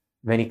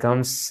when he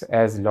comes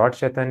as Lord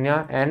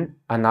Chaitanya, and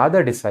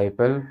another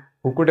disciple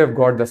who could have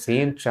got the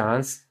same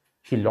chance,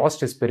 he lost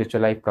his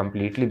spiritual life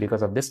completely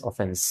because of this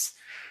offense.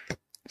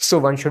 So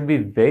one should be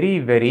very,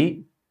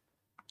 very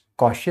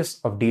cautious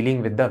of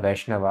dealing with the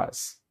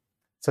Vaishnavas.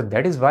 So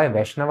that is why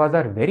Vaishnavas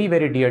are very,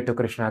 very dear to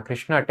Krishna.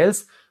 Krishna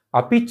tells,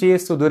 Api che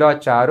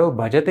suduracharo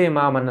bhajate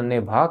ma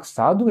manane bhak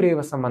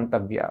sadhureva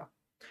samantavya.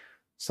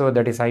 So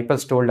the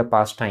disciples told a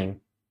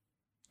pastime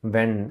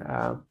when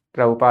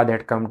Prabhupada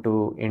had come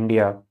to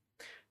India,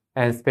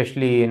 and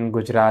especially in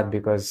Gujarat,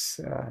 because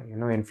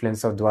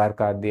influence of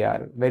Dwarka, they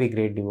are very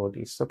great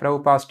devotees. So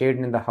Prabhupada stayed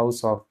in the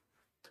house of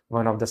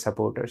one of the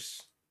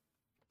supporters.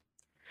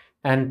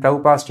 And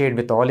Prabhupada stayed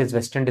with all his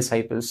Western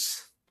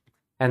disciples.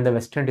 And the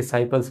Western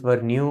disciples were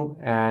new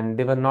and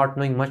they were not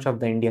knowing much of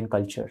the Indian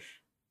culture.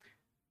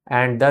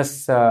 And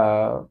thus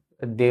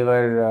they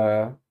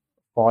were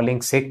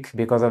falling sick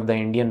because of the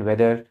Indian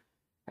weather,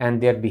 and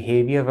their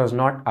behavior was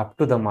not up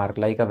to the mark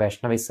like a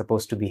Vaishnava is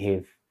supposed to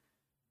behave.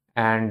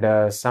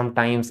 And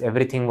sometimes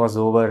everything was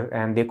over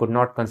and they could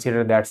not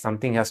consider that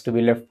something has to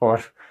be left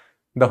for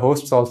the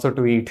hosts also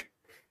to eat.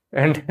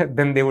 And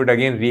then they would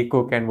again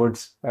recook and would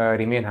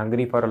remain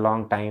hungry for a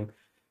long time.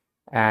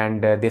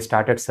 And they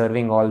started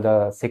serving all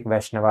the sick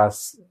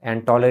Vaishnavas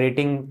and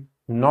tolerating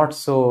not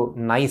so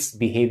nice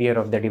behavior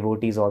of the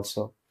devotees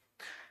also.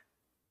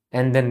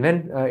 And then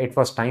when it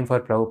was time for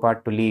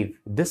Prabhupada to leave,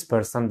 this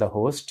person, the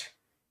host,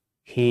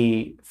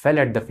 he fell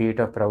at the feet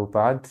of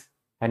Prabhupada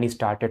and he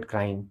started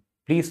crying.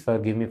 Please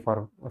forgive me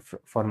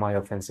for my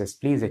offenses.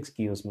 Please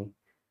excuse me.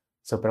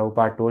 So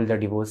Prabhupada told the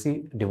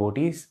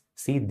devotees,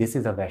 see, this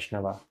is a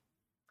Vaishnava.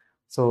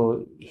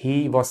 So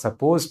he was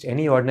supposed,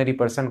 any ordinary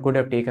person could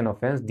have taken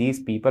offense.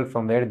 These people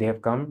from where they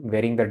have come,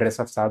 wearing the dress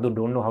of sadhu,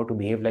 don't know how to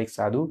behave like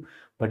sadhu.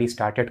 But he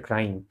started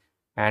crying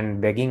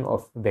and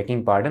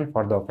begging pardon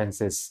for the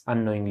offenses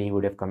unknowingly he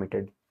would have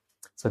committed.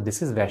 So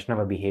this is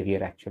Vaishnava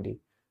behavior actually.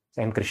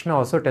 And Krishna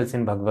also tells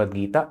in Bhagavad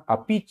Gita,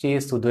 Api che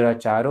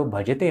suduracharo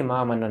bhajate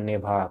ma manane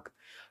bhak.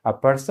 A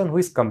person who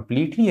is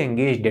completely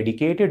engaged,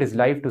 dedicated his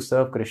life to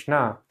serve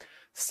Krishna,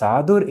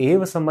 sadhur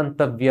eva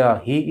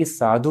samantavya, he is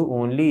sadhu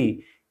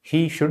only.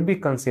 He should be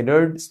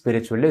considered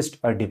spiritualist,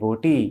 a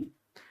devotee,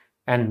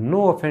 and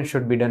no offense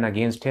should be done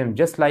against him.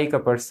 Just like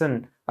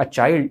a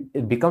child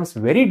becomes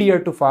very dear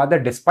to father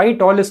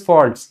despite all his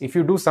faults. If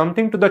you do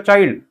something to the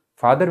child,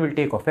 father will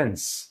take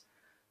offense.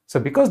 So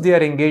because they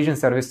are engaged in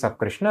service of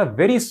Krishna,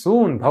 very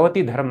soon,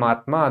 bhavati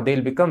dharmatma,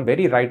 they'll become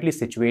very rightly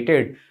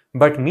situated.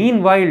 But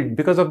meanwhile,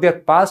 because of their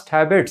past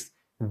habits,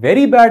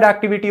 very bad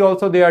activity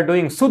also they are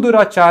doing.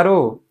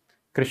 Suduracharo.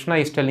 Krishna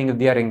is telling, if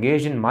they are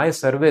engaged in my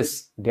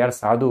service, they are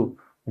sadhu.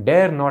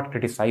 Dare not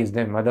criticize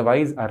them,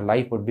 otherwise our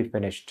life would be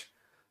finished.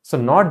 So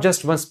not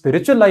just one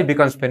spiritual life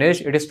becomes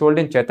finished. It is told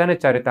in Chaitanya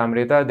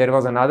Charitamrita, there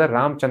was another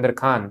Ramchandra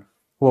Khan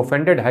who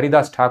offended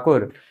Haridas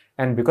Thakur,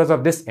 and because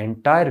of this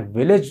entire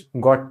village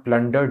got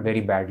plundered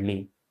very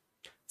badly.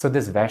 So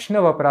this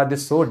Vaishnava aparadh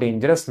is so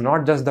dangerous,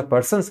 not just the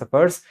person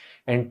suffers,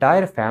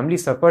 entire family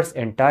suffers,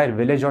 entire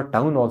village or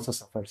town also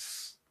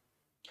suffers.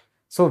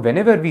 So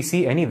whenever we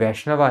see any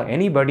Vaishnava,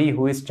 anybody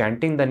who is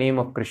chanting the name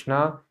of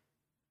Krishna,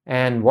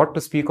 and what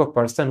to speak of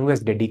person who has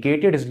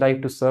dedicated his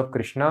life to serve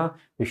Krishna,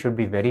 we should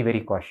be very,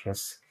 very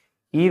cautious.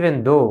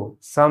 Even though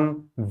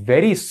some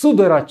very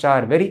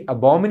sudurachar, very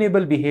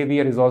abominable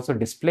behavior is also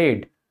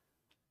displayed,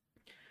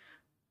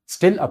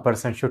 still a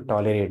person should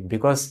tolerate,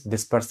 because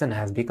this person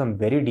has become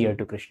very dear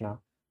to Krishna.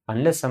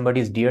 Unless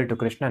somebody is dear to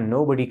Krishna,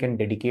 nobody can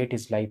dedicate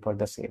his life for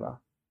the seva.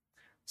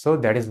 So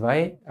that is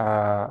why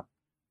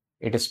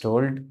it is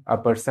told a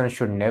person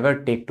should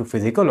never take to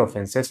physical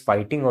offenses,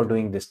 fighting or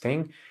doing this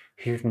thing.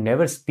 he should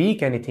never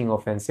speak anything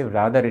offensive.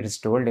 Rather, it is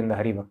told in the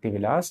Hari Bhakti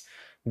Vilas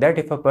that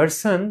if a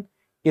person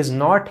is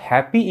not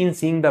happy in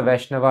seeing the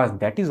Vaishnavas,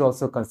 that is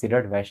also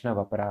considered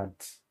Vaishnava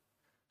Aparadh.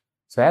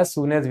 So as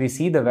soon as we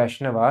see the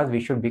Vaishnavas, we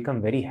should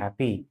become very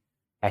happy.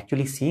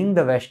 Actually, seeing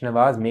the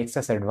Vaishnavas makes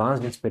us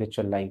advanced in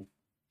spiritual life.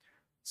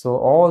 So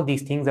all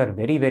these things are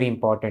very, very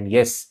important.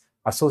 Yes,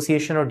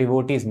 association of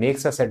devotees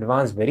makes us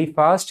advance very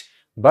fast,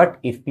 but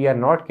if we are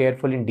not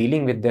careful in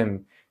dealing with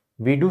them,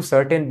 we do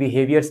certain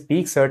behavior,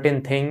 speak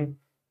certain thing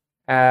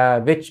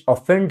which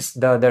offends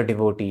the other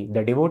devotee.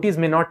 The devotees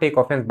may not take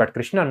offense, but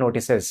Krishna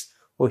notices,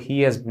 oh, he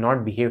has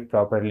not behaved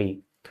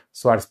properly.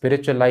 So our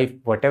spiritual life,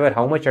 whatever,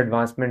 how much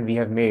advancement we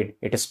have made,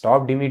 it is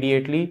stopped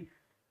immediately,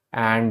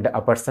 and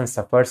a person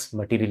suffers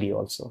materially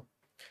also.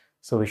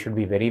 So we should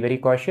be very, very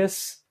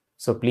cautious.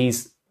 So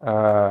please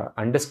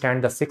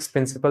understand the 6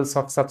 principles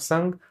of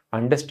satsang,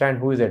 understand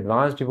who is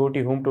advanced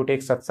devotee, whom to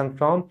take satsang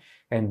from,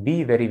 and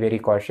be very, very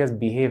cautious.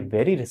 Behave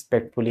very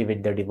respectfully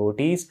with the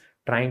devotees,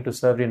 trying to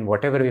serve in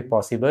whatever way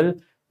possible.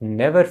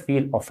 Never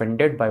feel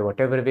offended by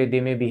whatever way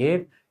they may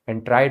behave,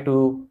 and try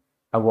to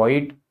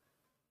avoid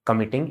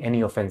committing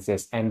any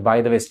offenses. And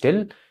by the way,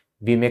 still,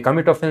 we may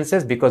commit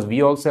offenses because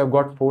we also have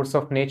got force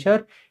of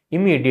nature.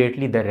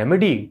 Immediately, the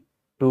remedy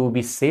to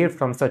be saved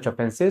from such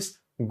offenses,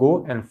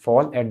 go and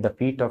fall at the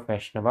feet of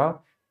Vaishnava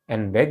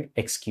and beg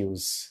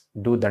excuse.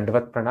 Do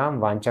Dandavat Pranam,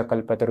 Vancha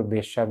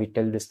Kalpatarubhesha. We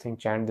tell this thing,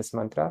 chant this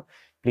mantra.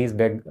 Please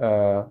beg,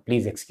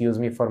 please excuse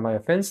me for my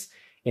offense.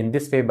 In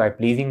this way, by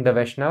pleasing the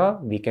Vaishnava,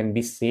 we can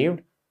be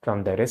saved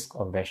from the risk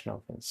of Vaishnava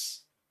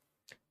offense.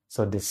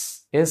 So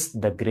this is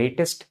the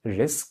greatest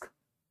risk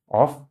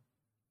of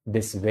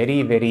this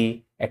very,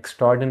 very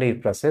extraordinary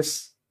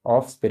process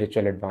of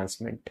spiritual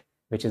advancement,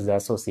 which is the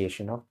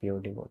association of pure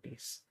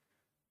devotees.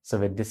 So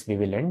with this, we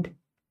will end.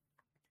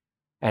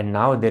 And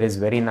now there is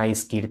very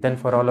nice kirtan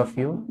for all of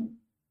you.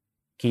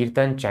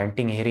 Kirtan,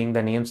 chanting, hearing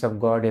the names of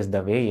God is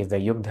the way, is the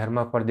yug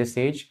dharma for this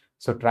age.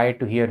 So try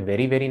to hear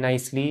very, very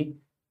nicely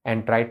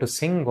and try to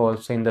sing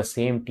also in the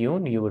same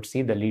tune. You would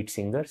see the lead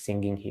singer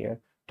singing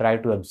here. Try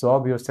to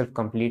absorb yourself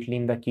completely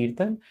in the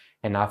kirtan,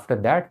 and after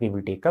that we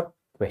will take up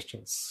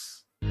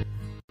questions.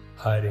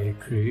 Hare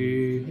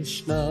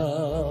Krishna,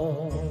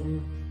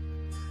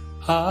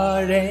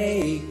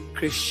 Hare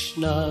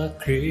Krishna,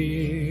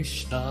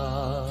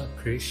 Krishna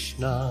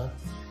Krishna,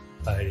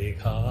 Hare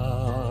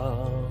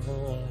Hare,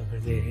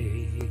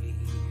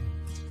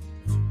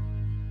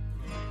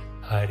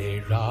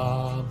 Hare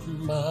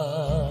Rama,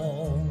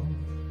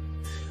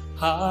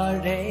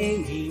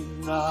 Hare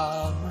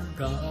Rama,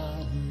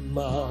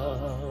 Rama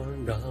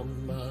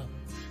Rama,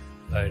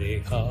 Hare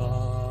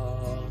Hare,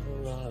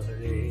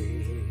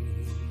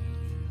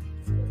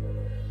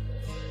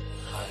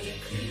 Hare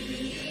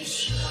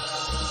Krishna,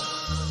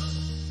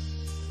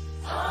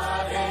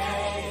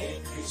 Hare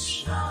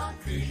Krishna,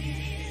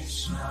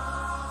 Krishna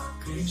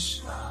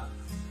Krishna,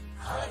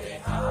 Hare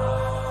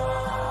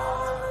Hare,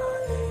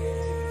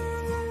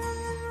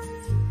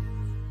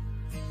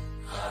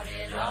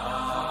 Hare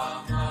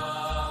Rama,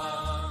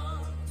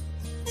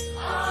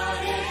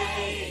 Hare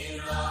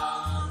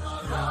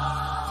Rama, Rama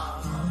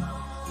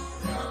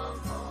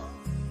Rama,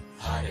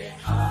 Hare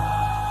Hare,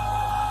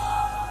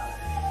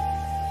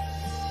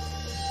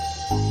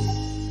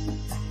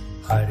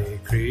 Hare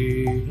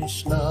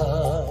Krishna,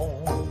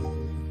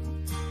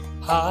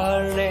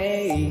 Hare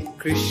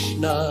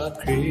Krishna,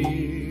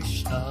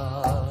 Krishna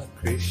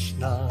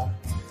Krishna,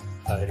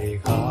 Hare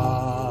Hare,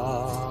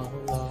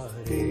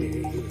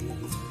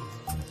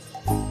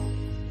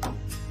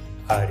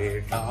 Hare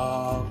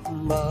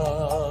Rama,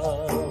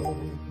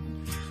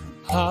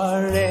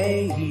 Hare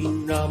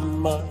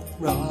Rama,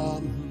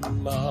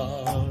 Rama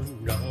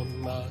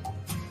Rama,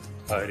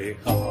 Hare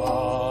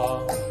Hare,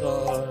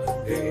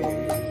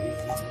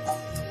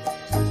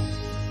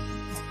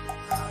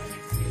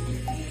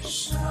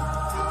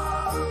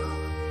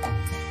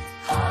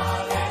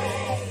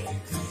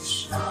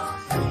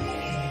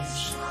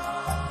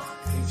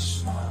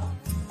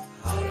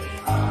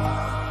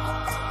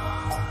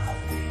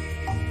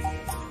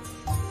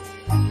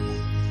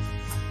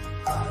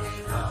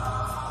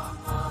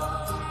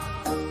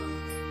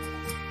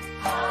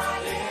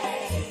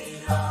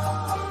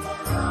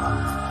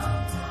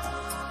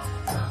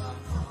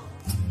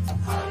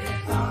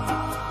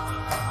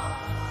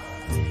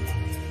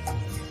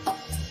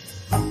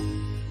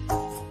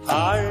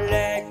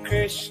 Hare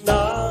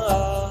Krishna,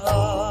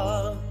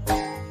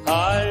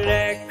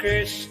 Hare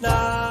Krishna,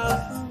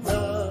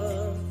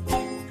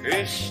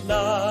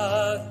 Krishna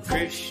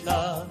Krishna,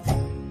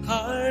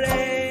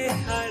 Hare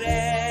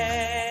Hare,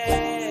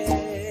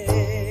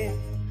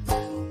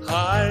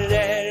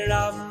 Hare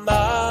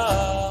Rama,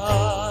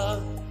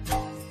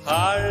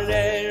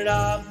 Hare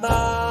Rama,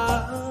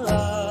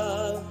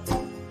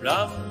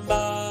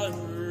 Rama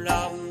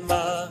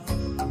Rama,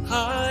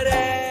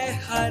 Hare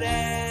Hare,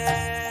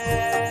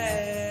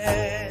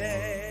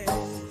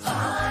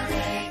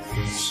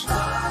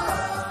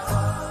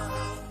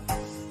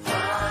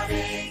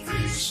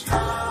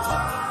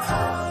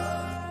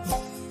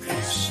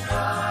 Krishna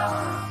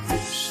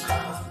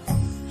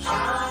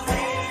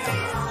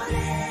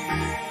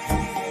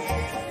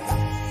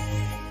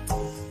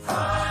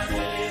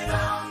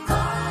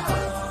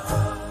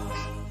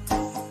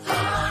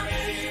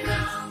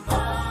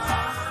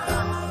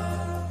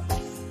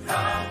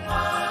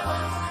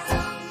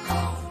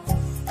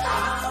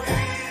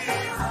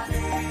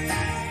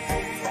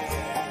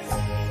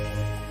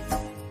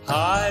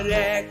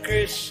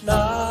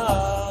Krishna,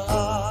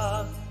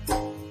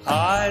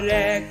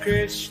 Hare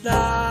Krishna,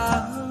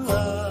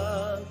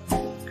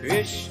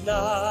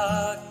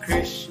 Krishna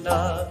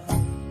Krishna,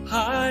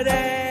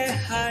 Hare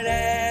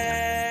Hare,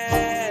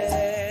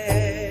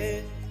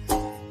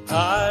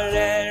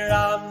 Hare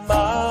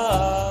Rama,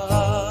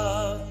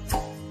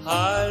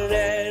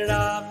 Hare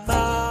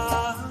Rama,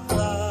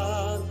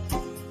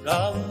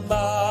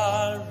 Rama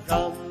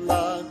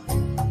Rama,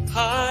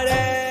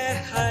 Hare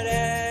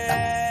Hare,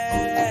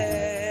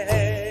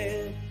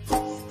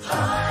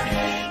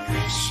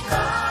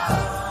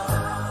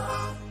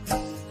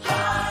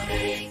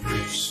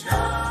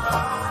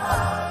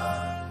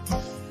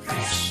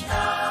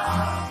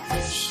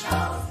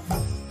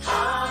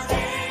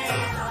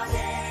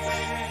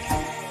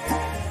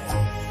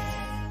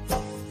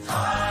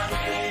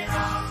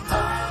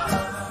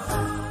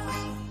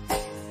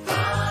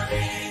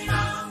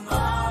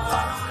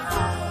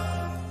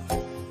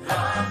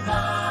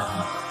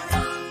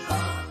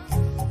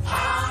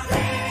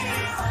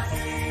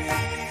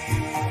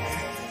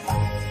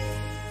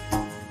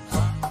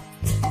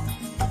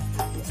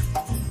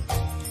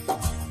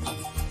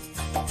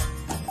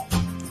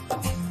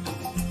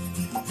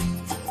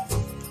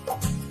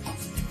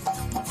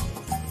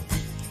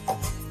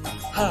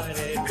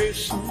 Hare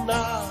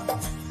Krishna,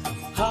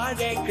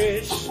 Hare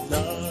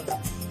Krishna,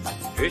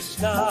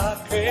 Krishna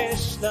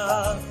Krishna,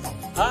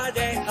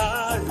 Hare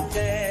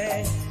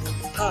Hare,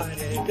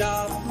 Hare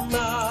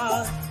Rama,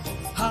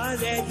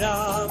 Hare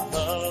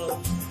Rama,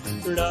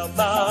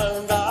 Rama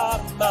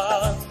Rama,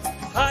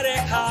 Hare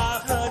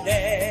Hare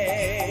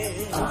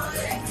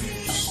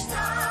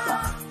Krishna,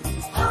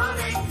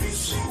 Hare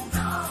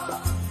Krishna,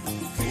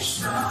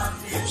 Krishna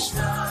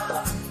Krishna,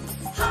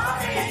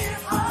 Hare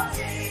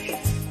Hare,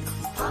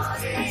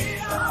 Hare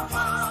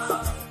Rama,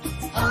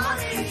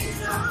 Hare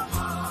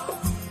Rama,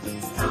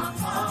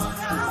 Rama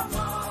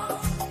Rama,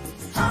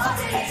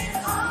 Hare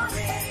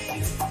Hare.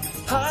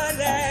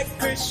 Hare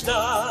Krishna,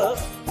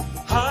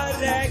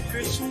 Hare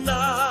Krishna,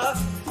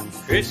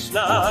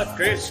 Krishna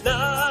Krishna,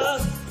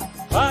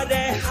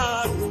 Hare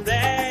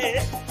Hare,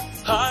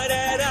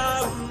 Hare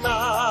Rama,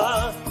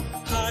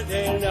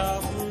 Hare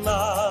Rama,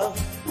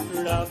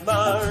 Rama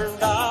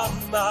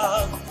Rama,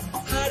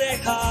 Hare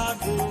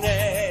Hare.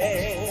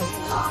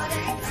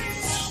 Hare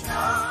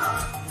Krishna,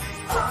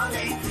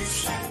 Hare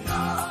Krishna,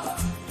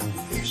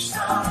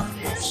 Krishna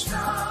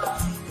Krishna,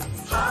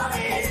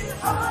 Hare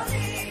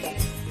Hare,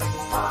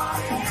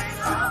 Hare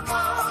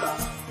Rama,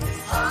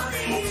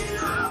 Hare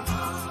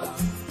Rama,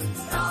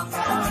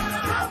 Rama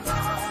Rama,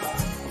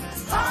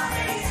 Hare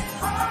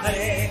Hare.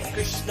 Hare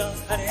Krishna,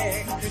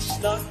 Hare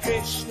Krishna,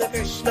 Krishna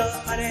Krishna,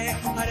 Hare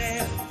Hare,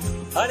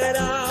 Hare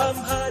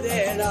Rama,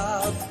 Hare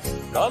Rama,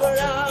 Rama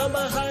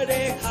Rama,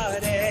 Hare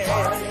Hare.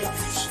 Hare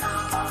Krishna,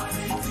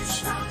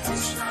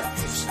 Krishna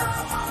Krishna,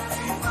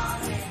 Hare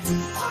Hare,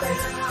 Hare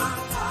Ram,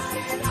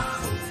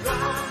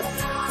 Rama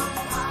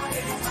Rama,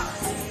 Hare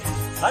Hare.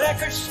 Hare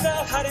Krishna,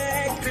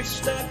 Krishna Krishna, Hare Hare, Hare Rama, Rama Rama, Hare Hare. Hare Krishna,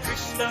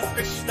 Krishna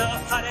Krishna,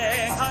 Hare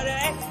Hare,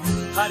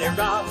 Hare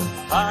Ram,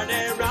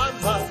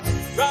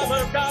 Rama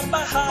Rama,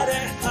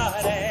 Hare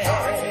Hare.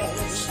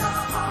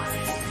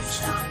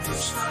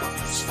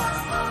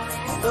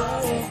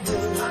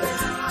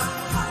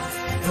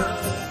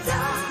 Krishna,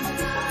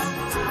 Krishna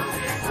Krishna,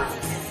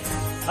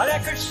 Hare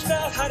Hare, Hare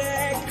Rama,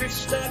 Hare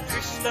Krishna,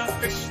 Krishna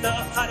Krishna,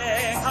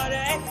 Hare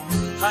Hare,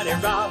 Hare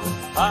Ram,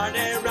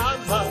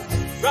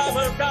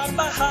 Rama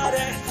Rama,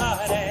 Hare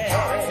Hare.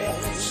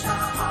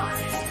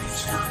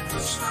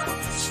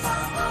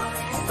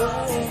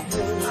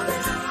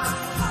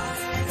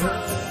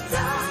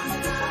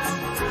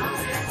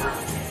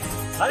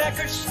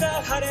 Krishna, Krishna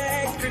Krishna, Hare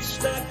Hare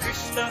Krishna,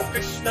 Krishna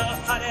Krishna,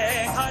 Hare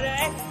Hare,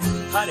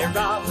 Hare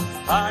Ram,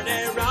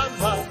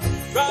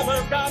 Rama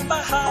Rama,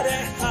 Hare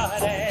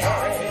Hare.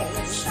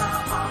 Krishna,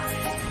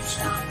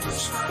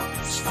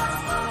 Krishna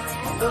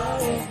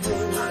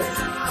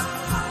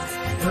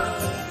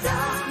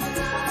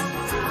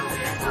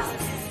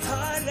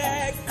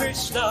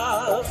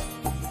Krishna,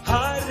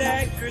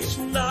 Hare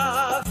Krishna,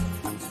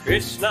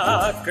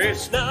 Krishna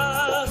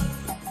Krishna,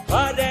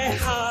 Hare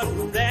Hare,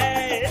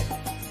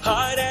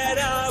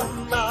 Hare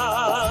Rama,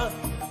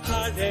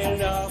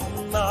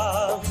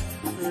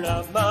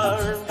 Rama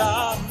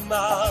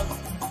Rama,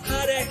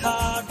 Hare Hare.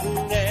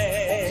 Hare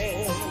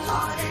Krishna,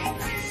 Hare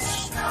Krishna,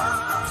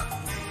 Krishna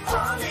Krishna,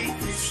 Hare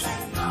Hare,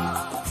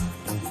 Hare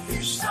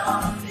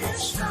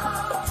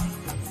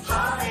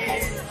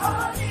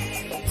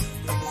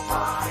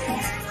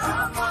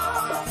Rama,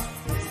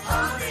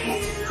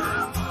 Hare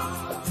Rama,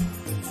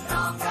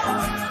 Rama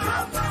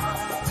Rama,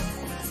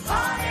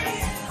 Hare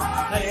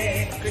Hare.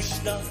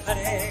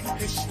 Hare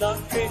Krishna,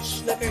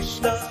 Krishna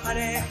Krishna,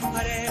 Hare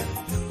Hare,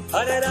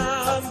 Hare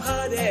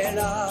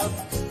Ram,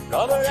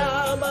 Rama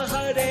Rama,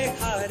 Hare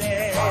Hare.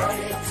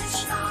 Hare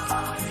Krishna,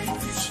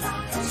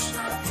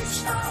 Krishna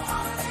Krishna,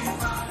 Hare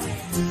Hare,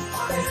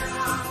 Hare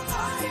Rama,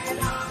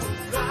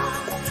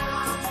 Rama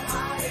Rama,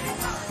 Hare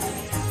Hare.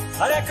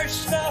 Hare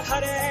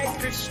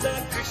Krishna,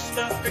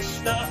 Krishna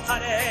Krishna,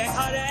 Hare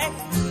Hare,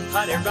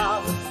 Hare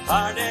Ram,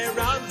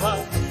 Rama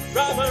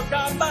Rama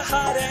Rama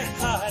Hare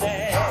Hare.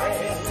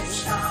 Hare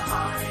Krishna,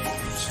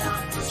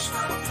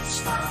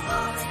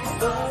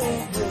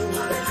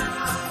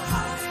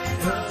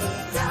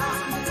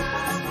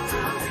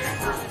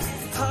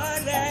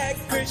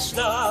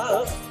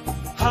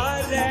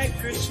 Hare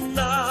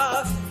Krishna,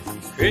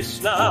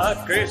 Krishna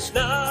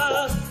Krishna,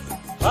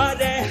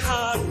 Hare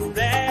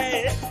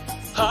Hare,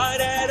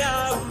 Hare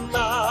Rama,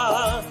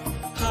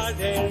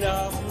 Hare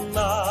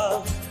Rama,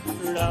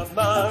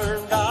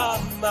 Rama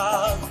Rama,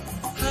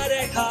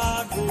 Hare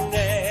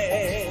Hare.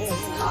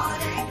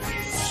 Hare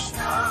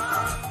Krishna,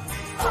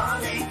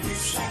 Hare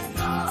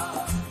Krishna,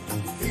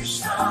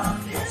 Krishna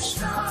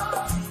Krishna,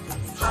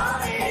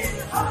 Hare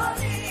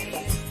Hare,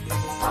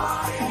 Hare Rama,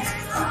 Hare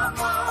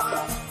Rama,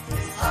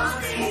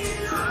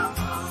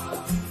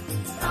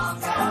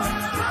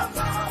 Rama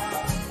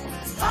Rama,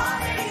 Hare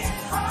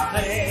Hare.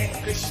 Hare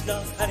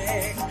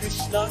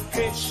Krishna,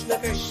 Krishna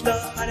Krishna,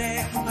 Hare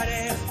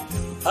Hare,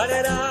 Hare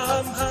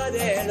Ram,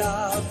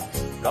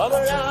 Rama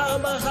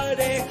Rama,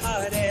 Hare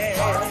Hare.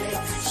 Hare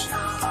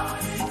Krishna,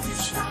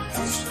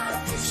 Krishna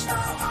Krishna,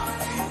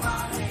 Hare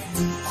Hare,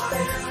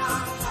 Hare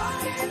Ram, Ram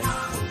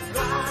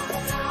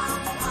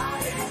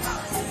Hare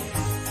Hare.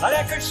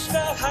 Hare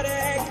Krishna,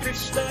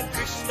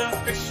 Krishna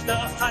Krishna,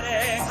 Hare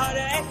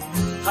Hare,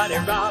 Hare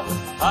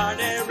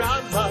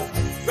Rama,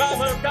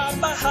 Rama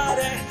Rama,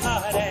 Hare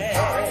Hare.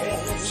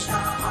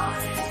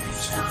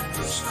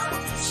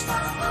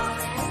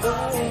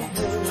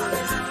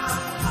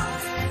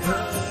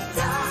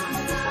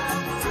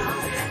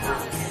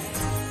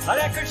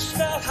 Hare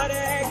Krishna,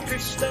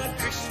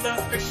 Krishna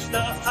Krishna, Hare Hare, Hare Krishna,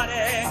 Krishna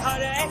Hare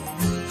Hare,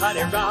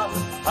 Hare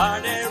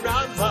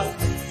Rama,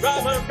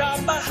 Rama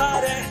Rama,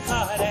 Hare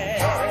Hare.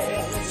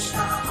 Hare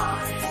Krishna,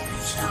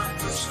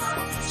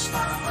 Krishna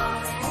Krishna,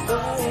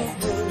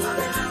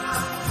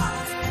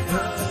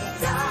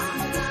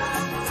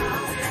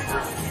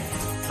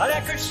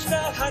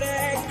 Hare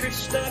Hare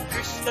Krishna,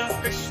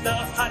 Krishna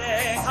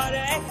Hare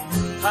Hare,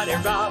 Hare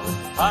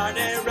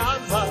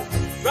Rama,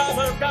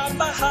 Rama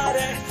Rama,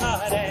 Hare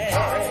Hare.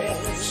 Hare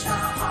Krishna,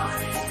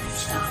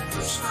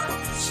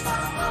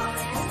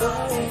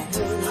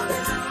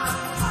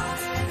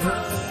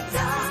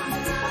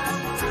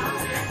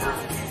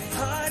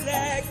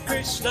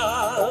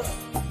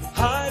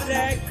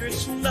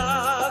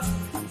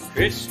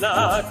 Krishna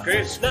Krishna, Hare Krishna, Krishna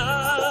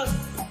Krishna,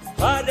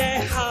 Hare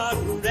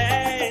Hare,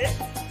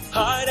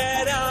 Hare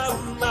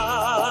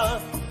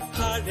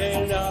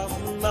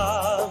Rama,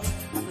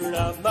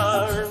 Rama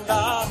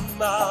Rama,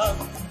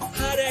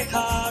 Hare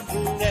Hare.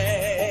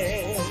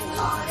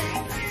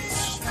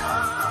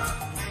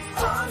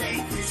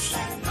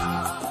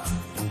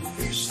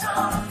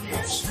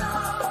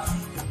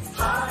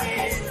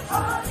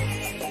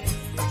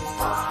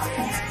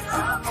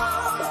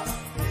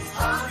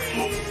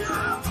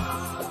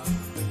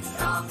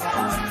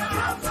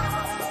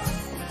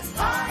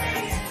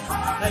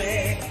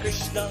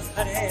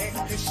 Hare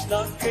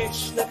Krishna,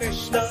 Krishna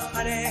Krishna,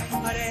 Hare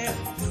Hare,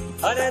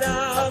 Hare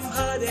Rama,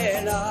 Hare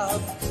Rama,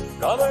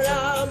 Rama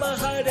Rama,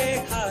 Hare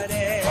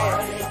Hare.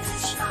 Hare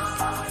Krishna,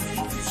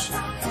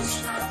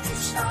 Krishna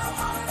Krishna,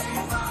 Hare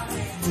Hare,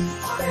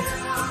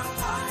 Hare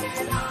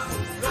Ram,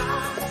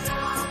 Rama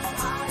Rama,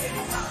 Hare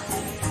Hare.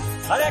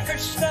 Hare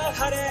Krishna,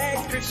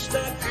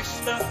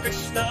 Krishna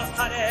Krishna,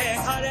 Hare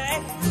Hare,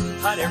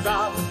 Hare Ram, Ram Hare Hare. Hare Krishna, Krishna Hare Hare, Hare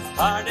Ram,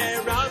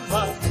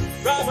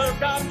 Rama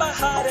Rama,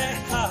 Hare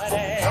Hare.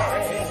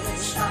 Hare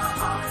Krishna,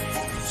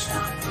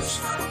 Krishna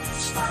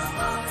Krishna,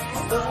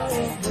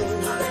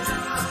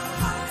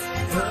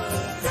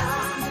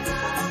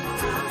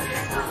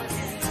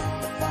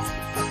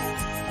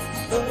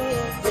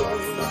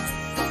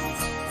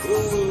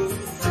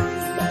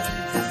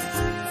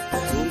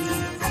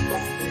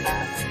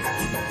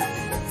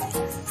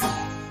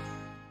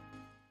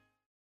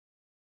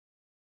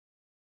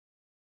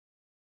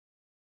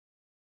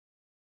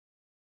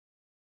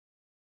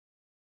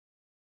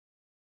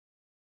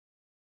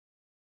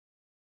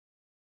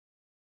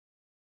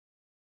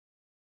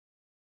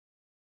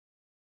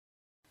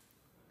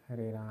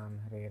 Hare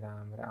Hare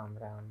Ram, Ram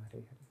Ram,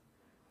 Hare Hare.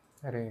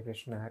 Hare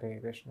Krishna,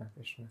 Krishna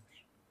Krishna.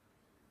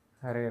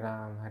 Hare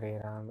Ram,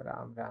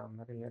 Ram Ram,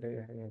 Hare Hare.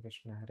 Hare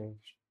Krishna,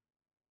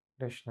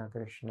 Krishna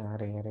Krishna,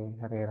 Hare Hare.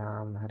 Hare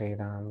Ram,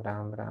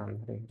 Ram Ram,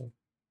 Hare Hare.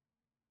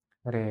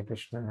 Hare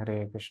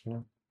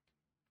Krishna,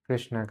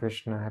 Krishna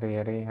Krishna,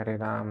 Hare Hare. Hare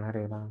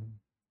Ram,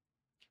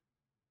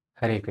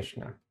 Hare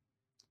Krishna.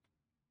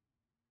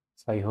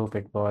 So I hope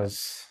it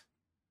was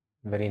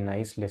very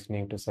nice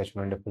listening to such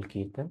wonderful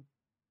kirtan.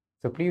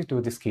 So please do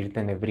this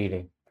kirtan every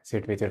day.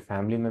 Sit with your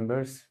family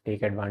members,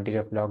 take advantage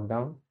of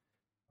lockdown.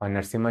 On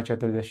Narsimha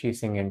Chaturdashi,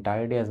 sing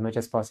entire day as much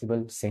as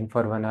possible. Sing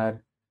for 1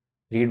 hour,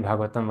 read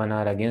Bhagavatam 1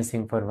 hour, again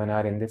sing for 1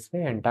 hour. In this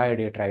way, entire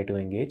day try to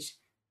engage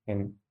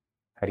in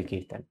Hari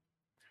Kirtan.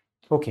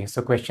 Okay,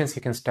 so questions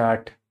you can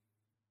start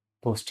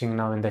posting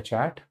now in the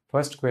chat.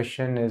 First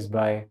question is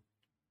by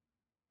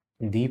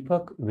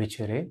Deepak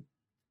Vichare.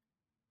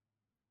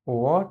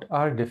 What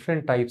are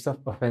different types of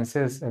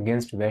offenses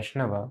against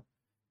Vaishnava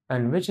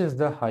and which is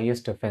the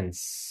highest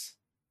offense?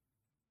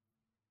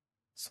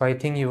 So I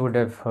think you would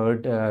have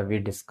heard we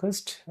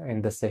discussed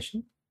in the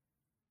session.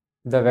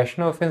 The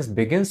Vaishnava offense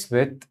begins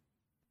with,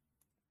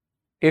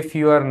 if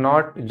you are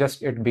not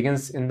just, it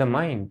begins in the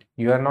mind.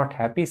 You are not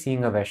happy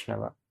seeing a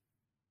Vaishnava.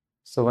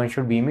 So one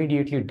should be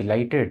immediately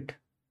delighted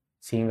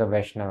seeing a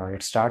Vaishnava.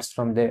 It starts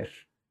from there.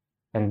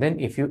 And then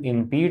if you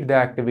impede the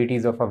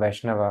activities of a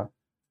Vaishnava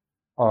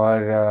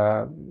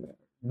or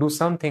do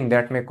something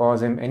that may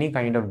cause him any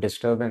kind of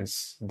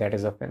disturbance, that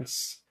is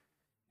offense.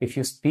 If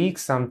you speak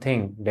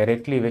something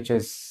directly which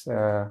is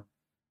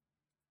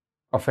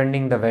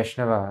offending the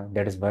Vaishnava,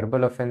 that is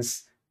verbal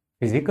offense.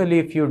 Physically,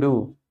 if you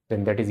do,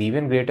 then that is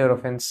even greater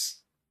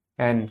offense.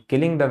 And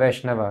killing the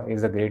Vaishnava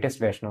is the greatest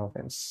Vaishnava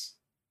offense.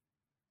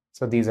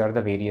 So these are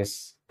the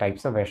various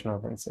types of Vaishnava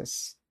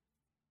offenses.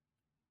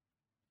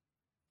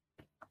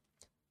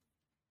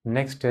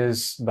 Next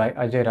is by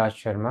Ajay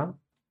Raj Sharma.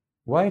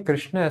 Why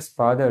Krishna as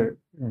father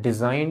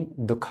designed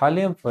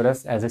Dukhalayam for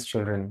us as his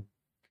children?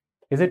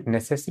 Is it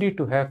necessary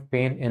to have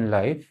pain in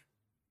life?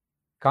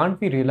 Can't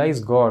we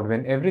realize God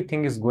when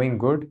everything is going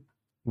good?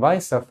 Why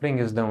suffering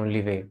is the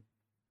only way?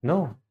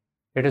 No,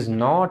 it is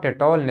not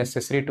at all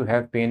necessary to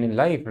have pain in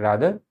life.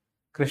 Rather,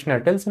 Krishna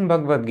tells in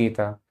Bhagavad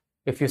Gita,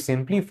 if you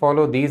simply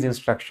follow these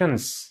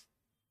instructions,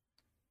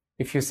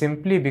 if you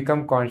simply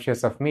become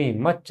conscious of me,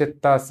 mat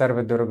chitta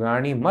sarva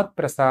durgani, mat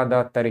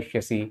prasada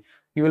tarishyasi,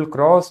 you will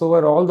cross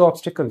over all the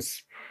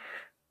obstacles.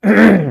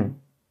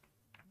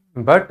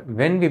 But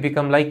when we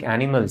become like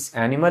animals,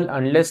 animal,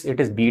 unless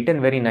it is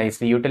beaten very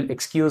nicely, you tell,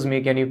 excuse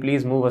me, can you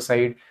please move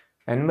aside?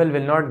 Animal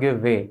will not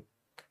give way.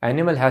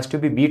 Animal has to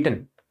be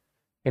beaten.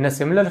 In a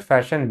similar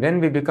fashion, when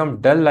we become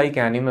dull like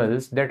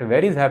animals, that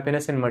where is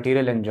happiness in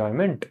material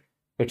enjoyment?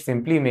 It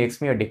simply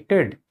makes me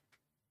addicted.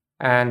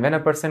 And when a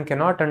person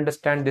cannot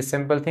understand this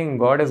simple thing,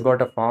 God has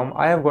got a form,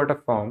 I have got a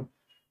form,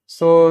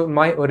 so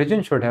my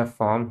origin should have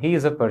form, he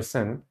is a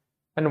person.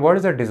 And what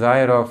is the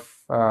desire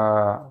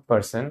of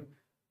person?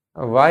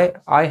 Why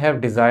I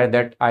have desire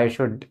that I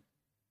should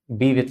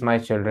be with my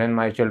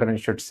children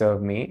should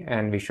serve me,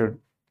 and we should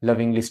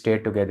lovingly stay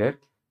together.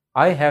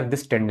 I have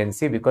this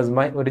tendency because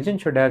my origin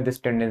should have this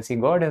tendency.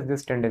 God has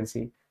this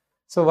tendency.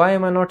 So why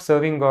am I not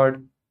serving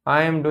God?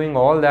 I am doing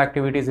all the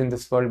activities in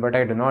this world, but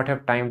I do not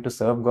have time to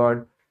serve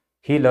God.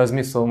 He loves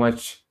me so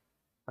much.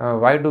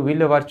 Why do we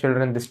love our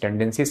children? This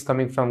tendency is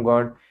coming from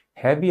God.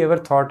 Have you ever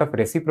thought of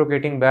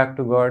reciprocating back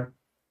to God?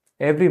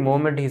 Every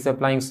moment He is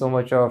applying so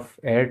much of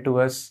air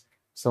to us,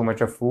 so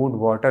much of food,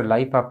 water,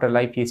 life after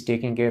life He is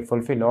taking care,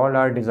 fulfill all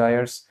our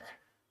desires.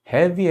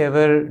 Have we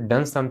ever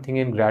done something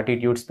in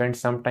gratitude, spent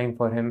some time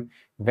for Him?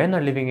 When a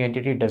living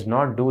entity does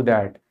not do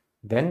that,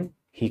 then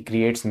he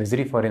creates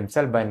misery for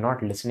himself by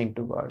not listening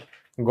to God.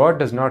 God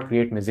does not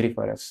create misery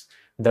for us.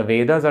 The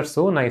Vedas are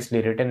so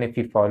nicely written. If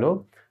we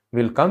follow,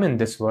 we'll come in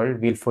this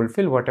world, we'll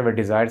fulfill whatever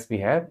desires we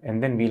have,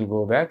 and then we'll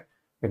go back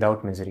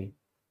without misery.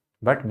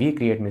 But we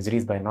create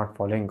miseries by not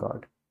following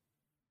God.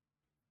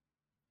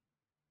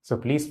 So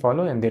please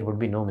follow and there would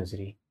be no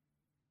misery.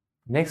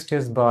 Next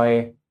is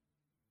by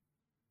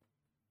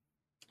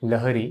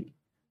Lahari.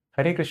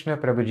 Hare Krishna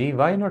Prabhuji,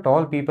 why not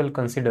all people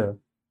consider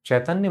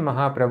Chaitanya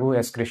Mahaprabhu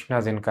as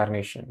Krishna's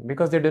incarnation?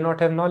 Because they do not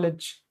have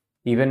knowledge.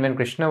 Even when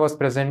Krishna was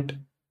present,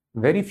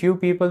 very few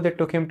people they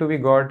took him to be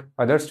God.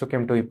 Others took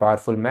him to be a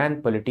powerful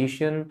man,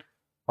 politician,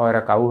 or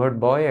a cowherd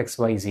boy,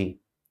 XYZ.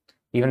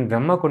 Even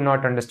Brahma could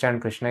not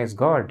understand Krishna is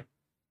God.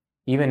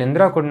 Even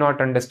Indra could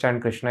not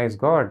understand Krishna is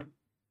God.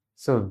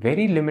 So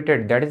very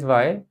limited. That is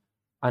why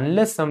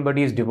unless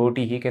somebody is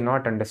devotee, he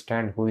cannot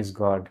understand who is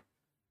God.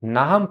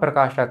 Naham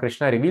Prakasha,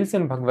 Krishna reveals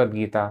in Bhagavad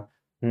Gita,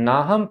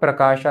 Naham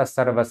Prakasha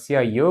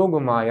Sarvasya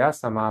Yogamaya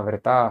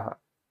Samavritaha.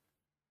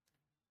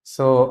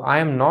 So I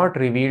am not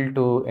revealed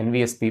to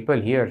envious people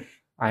here.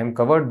 I am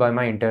covered by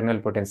my internal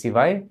potency.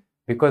 Why?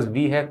 Because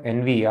we have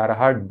envy. Our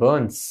heart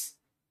burns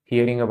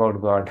hearing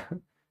about God.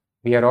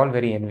 We are all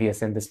very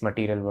envious in this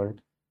material world.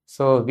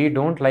 So we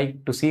don't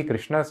like to see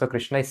Krishna. So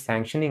Krishna is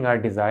sanctioning our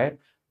desire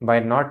by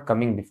not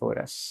coming before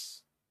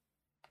us.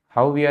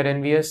 How we are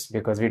envious?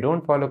 Because we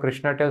don't follow.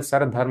 Krishna tells,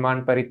 Sarv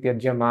dharman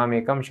parityajya mam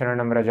ekam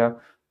sharanam raja.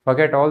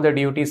 Forget all the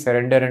duties,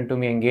 surrender unto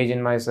me, engage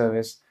in my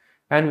service.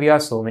 And we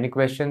ask so many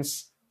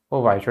questions.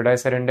 Oh, why should I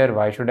surrender?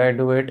 Why should I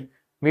do it?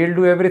 We'll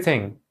do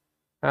everything.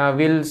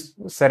 We'll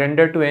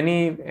surrender to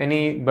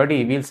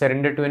anybody. We'll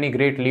surrender to any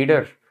great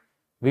leader.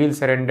 We'll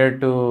surrender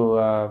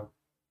to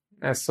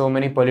so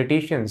many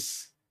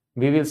politicians.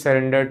 We will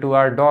surrender to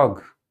our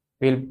dog.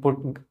 We'll put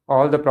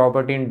all the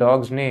property in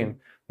dog's name.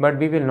 But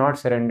we will not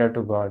surrender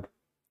to God.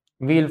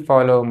 We'll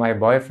follow my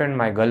boyfriend,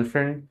 my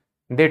girlfriend.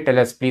 They tell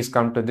us, please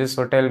come to this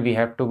hotel. We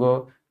have to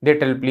go. They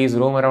tell, please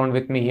roam around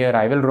with me here.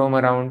 I will roam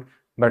around.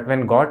 But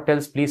when God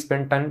tells, please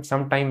spend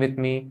some time with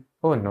me,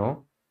 oh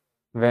no.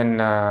 When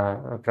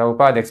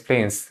Prabhupada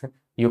explains,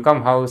 you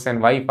come house and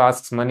wife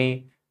asks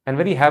money, and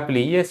very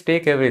happily, yes,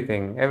 take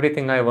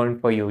everything I want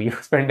for you, you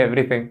spend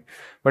everything.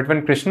 But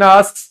when Krishna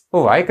asks,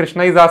 oh, why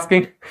Krishna is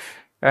asking,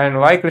 and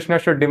why Krishna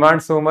should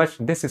demand so much,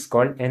 this is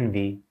called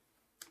envy.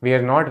 We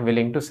are not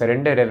willing to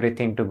surrender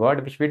everything to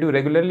God, which we do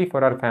regularly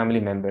for our family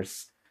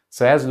members.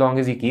 So as long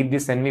as you keep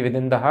this envy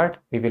within the heart,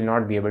 we will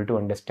not be able to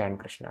understand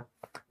Krishna.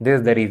 This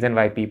is the reason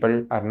why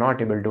people are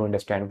not able to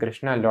understand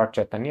Krishna, Lord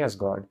Chaitanya as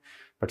God.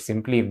 But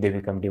simply if they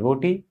become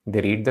devotee,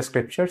 they read the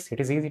scriptures, it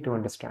is easy to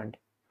understand.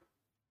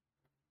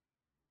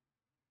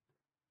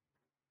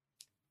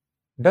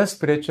 This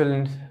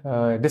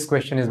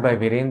question is by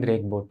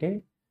Virendra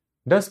Ekbote.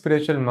 Does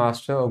spiritual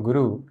master or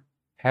guru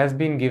has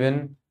been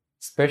given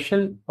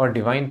special or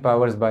divine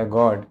powers by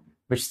God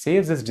which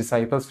saves his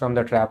disciples from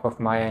the trap of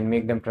Maya and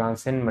make them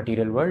transcend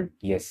material world?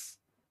 Yes.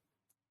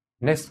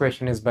 Next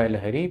question is by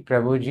Lahari.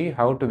 Prabhuji,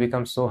 how to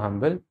become so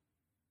humble?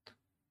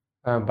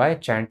 By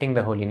chanting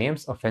the holy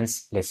names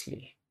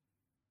offenselessly.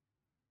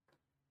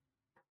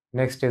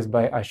 Next is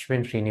by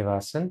Ashwin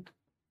Srinivasan.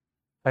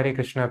 Hare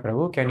Krishna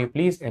Prabhu, can you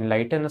please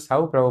enlighten us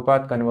how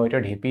Prabhupada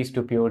converted hippies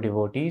to pure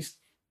devotees,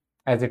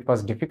 as it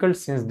was difficult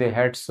since they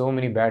had so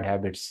many bad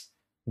habits?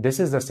 This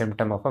is the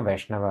symptom of a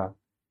Vaishnava.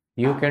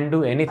 You can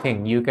do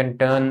anything. You can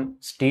turn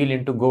steel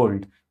into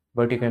gold,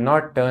 but you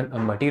cannot turn a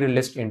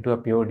materialist into a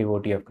pure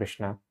devotee of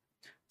Krishna.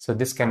 So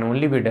this can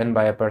only be done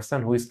by a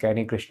person who is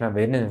carrying Krishna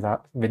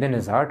within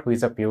his heart, who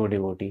is a pure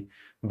devotee.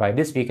 By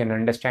this we can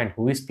understand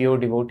who is pure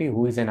devotee,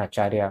 who is an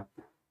acharya.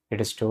 It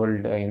is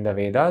told in the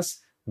Vedas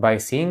by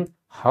seeing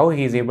how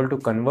he is able to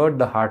convert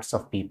the hearts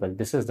of people.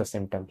 This is the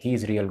symptom. He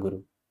is real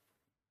guru.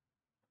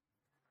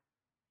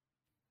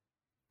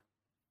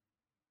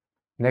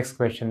 Next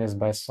question is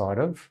by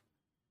Saurav.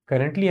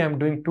 Currently I am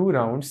doing 2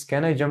 rounds.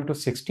 Can I jump to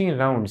 16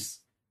 rounds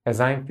as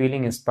I am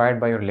feeling inspired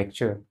by your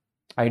lecture?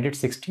 I did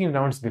 16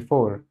 rounds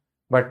before,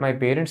 but my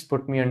parents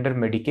put me under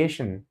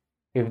medication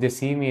if they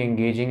see me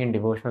engaging in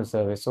devotional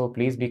service. So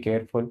please be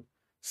careful.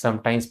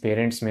 Sometimes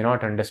parents may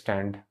not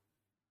understand.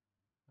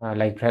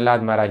 Like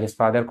Prahlad Maharaj's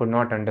father could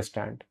not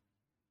understand.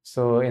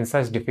 So in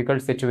such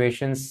difficult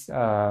situations,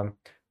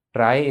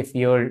 try if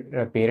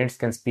your parents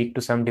can speak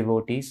to some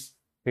devotees,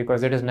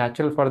 because it is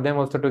natural for them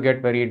also to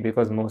get worried,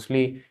 because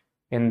mostly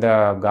in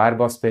the garb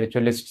of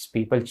spiritualists,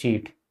 people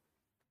cheat,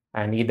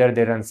 and either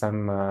they run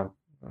some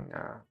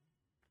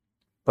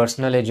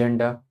personal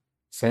agenda,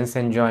 sense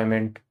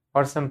enjoyment,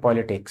 or some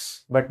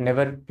politics, but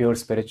never pure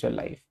spiritual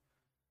life.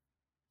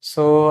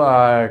 So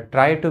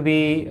try to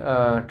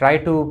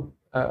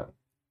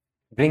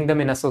bring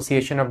them in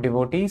association of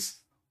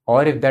devotees,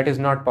 or if that is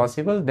not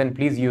possible, then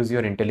please use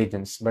your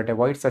intelligence, but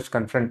avoid such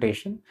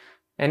confrontation.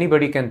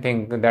 Anybody can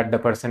think that the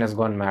person has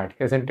gone mad,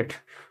 isn't it?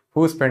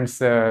 Who spends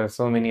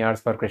so many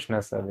hours for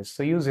Krishna's service?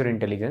 So use your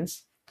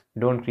intelligence.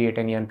 Don't create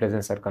any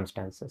unpleasant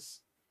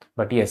circumstances.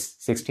 But yes,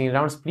 16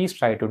 rounds, please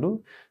try to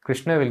do.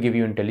 Krishna will give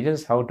you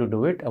intelligence how to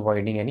do it,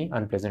 avoiding any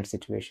unpleasant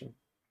situation.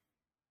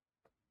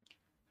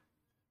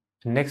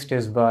 Next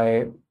is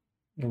by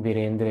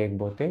Virendra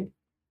Ekbote.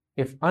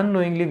 If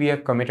unknowingly we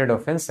have committed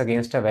offense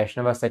against a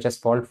Vaishnava such as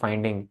fault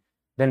finding,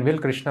 then will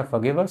Krishna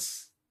forgive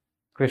us?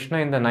 Krishna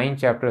in the 9th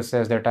chapter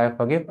says that I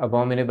forgive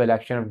abominable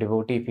action of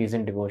devotee if he is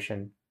in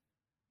devotion.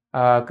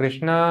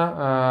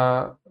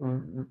 Krishna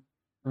will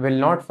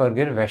not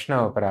forgive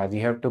Vaishnava aparadh.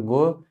 You have to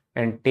go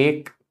and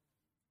take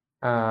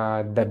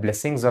the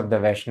blessings of the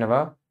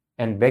Vaishnava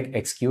and beg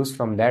excuse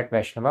from that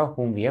Vaishnava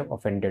whom we have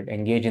offended.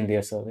 Engage in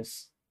their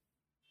service.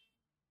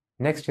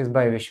 Next is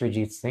by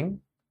Vishwajit Singh.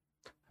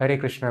 Hare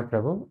Krishna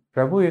Prabhu.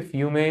 Prabhu, if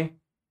you may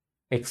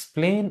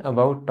explain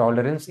about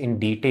tolerance in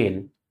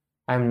detail.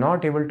 I am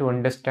not able to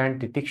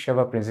understand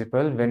Titikshava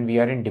principle when we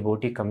are in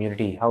devotee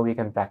community, how we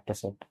can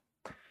practice it.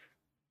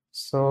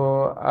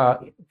 So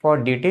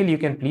for detail, you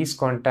can please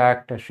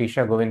contact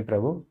Shrisha Govind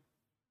Prabhu.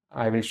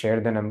 I will share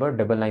the number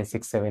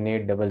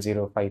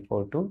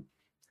 9967800542.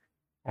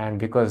 And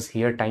because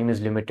here time is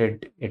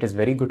limited, it is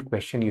very good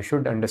question. You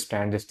should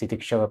understand this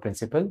Titikshava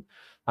principle.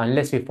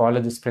 Unless we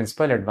follow this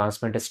principle,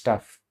 advancement is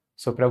tough.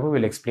 So Prabhu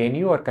will explain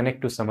you or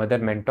connect to some other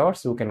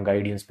mentors who can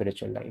guide you in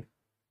spiritual life.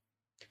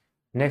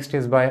 Next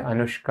is by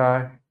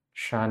Anushka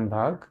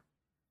Shanbhag.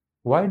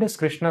 Why does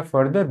Krishna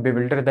further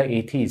bewilder the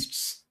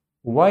atheists?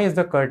 Why is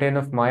the curtain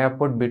of Maya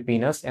put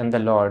between us and the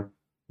Lord?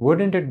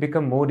 Wouldn't it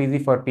become more easy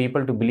for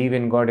people to believe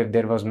in God if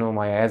there was no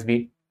Maya, as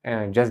we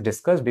just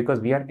discussed, because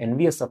we are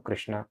envious of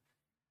Krishna.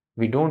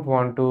 We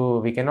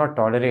cannot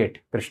tolerate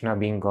Krishna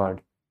being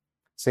God.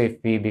 So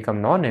if we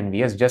become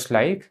non-envious, just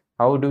like,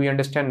 how do we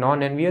understand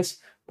non-envious?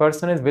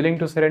 Person is willing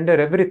to surrender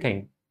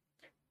everything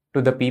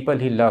to the people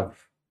he loves.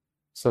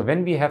 So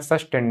when we have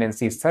such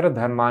tendencies,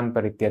 Sarvadharman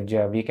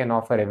Parityajya, we can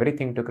offer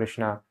everything to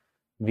Krishna.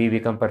 We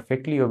become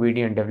perfectly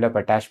obedient, develop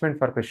attachment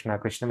for Krishna.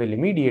 Krishna will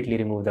immediately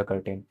remove the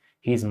curtain.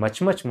 He is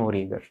much, much more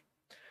eager.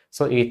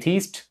 So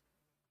atheist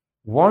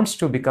wants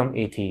to become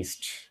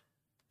atheist.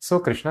 So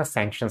Krishna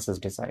sanctions his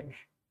desire.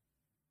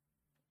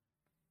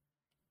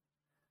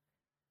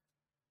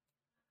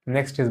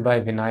 Next is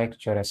by Vinayak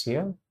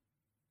Chaurasia.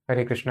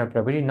 Hare Krishna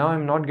Prabhuji, now I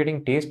am not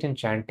getting taste in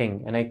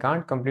chanting and I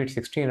can't complete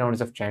 16 rounds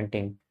of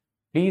chanting.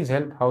 Please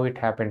help how it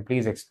happened.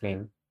 Please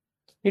explain.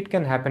 It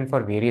can happen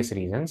for various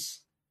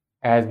reasons.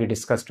 As we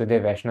discussed today,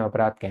 Vaishnava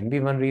aparadh can be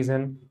one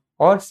reason,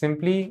 or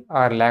simply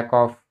our lack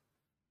of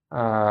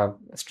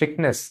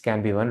strictness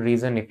can be one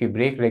reason. If we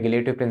break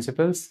regulative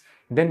principles,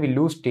 then we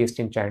lose taste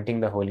in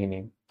chanting the holy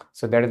name.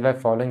 So that is why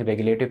following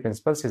regulative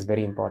principles is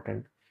very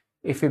important.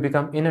 If we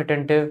become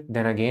inattentive,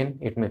 then again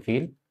it may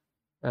feel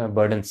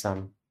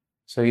burdensome.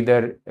 So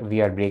either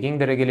we are breaking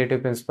the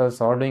regulative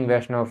principles or doing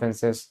Vaishnava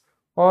offenses,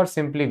 or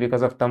simply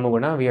because of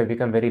tamoguna we have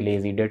become very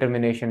lazy.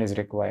 Determination is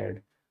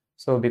required.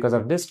 So because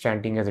of this,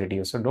 chanting has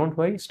reduced. So don't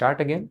worry, start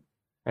again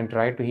and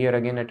try to hear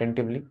again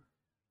attentively.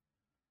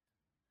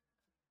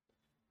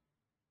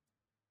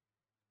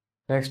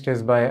 Next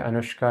is by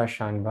Anushka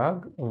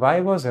Shanbag.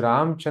 Why was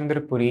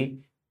Ramchandra Puri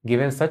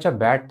given such a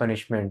bad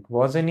punishment?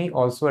 Wasn't he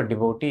also a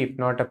devotee, if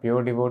not a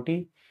pure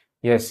devotee?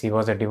 Yes, he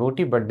was a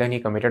devotee, but then he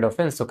committed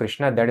offense. So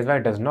Krishna, that is why,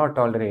 does not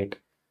tolerate.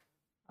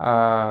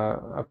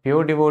 A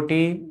pure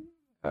devotee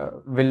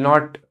will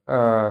not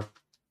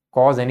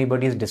cause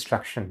anybody's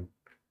destruction.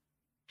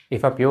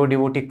 If a pure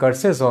devotee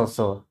curses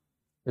also,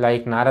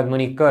 like Narad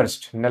Muni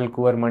cursed, Nal,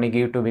 Kuvar, Mani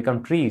gave to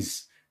become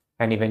trees,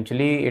 and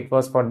eventually it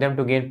was for them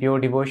to gain pure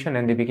devotion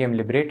and they became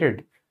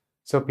liberated.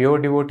 So pure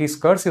devotee's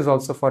curse is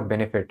also for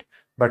benefit.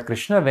 But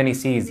Krishna, when he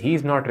sees he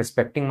is not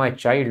respecting my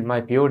child,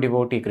 my pure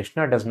devotee,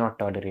 Krishna does not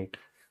tolerate.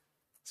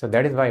 So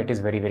that is why it is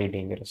very, very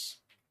dangerous.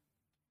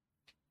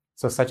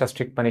 So such a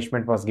strict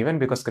punishment was given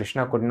because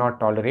Krishna could not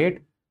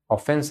tolerate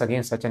offense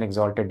against such an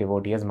exalted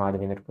devotee as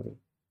Madhavendra Puri.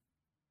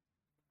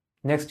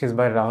 Next is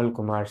by Rahul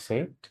Kumar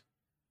Seth.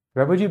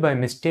 Prabhuji, by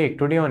mistake,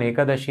 today on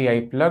Ekadashi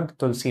I plugged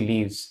tulsi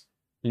leaves.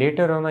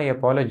 Later on I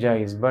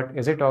apologize, but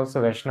is it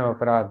also Vaishnava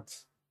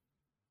aparadh?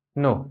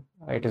 No,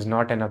 it is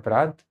not an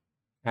aparadh.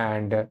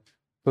 And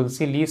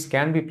tulsi leaves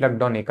can be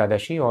plugged on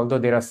Ekadashi, although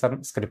there are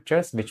some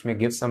scriptures which may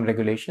give some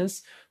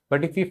regulations.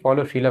 But if we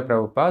follow Srila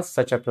Prabhupada,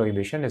 such a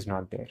prohibition is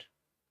not there.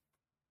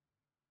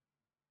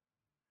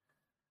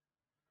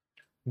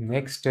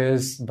 Next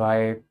is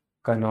by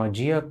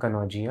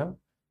Kanojia.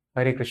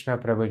 Hare Krishna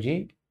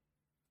Prabhuji.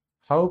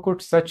 How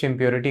could such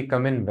impurity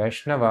come in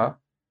Vaishnava,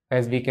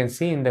 as we can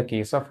see in the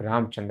case of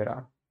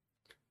Ramchandra?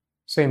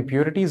 So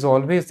impurity is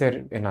always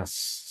there in us.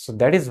 So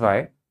that is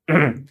why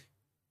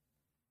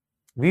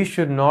we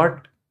should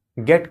not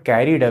get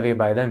carried away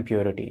by the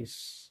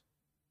impurities.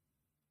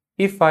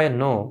 If I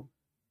know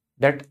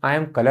that I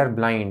am color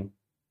blind,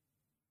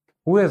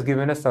 who has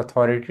given us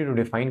authority to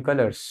define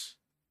colors?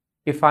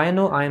 If I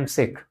know I am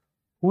sick,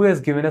 who has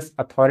given us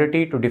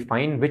authority to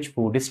define which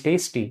food is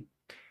tasty?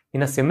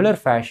 In a similar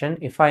fashion,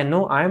 if I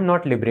know I am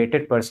not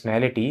liberated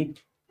personality,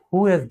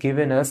 who has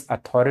given us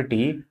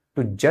authority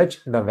to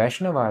judge the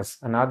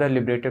Vaishnavas, another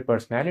liberated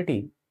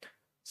personality?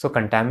 So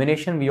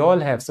contamination we all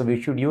have, so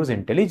we should use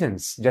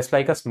intelligence, just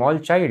like a small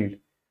child.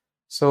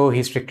 So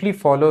he strictly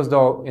follows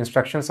the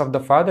instructions of the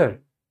father.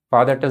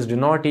 Father tells, do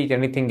not eat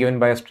anything given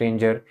by a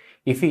stranger.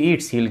 If he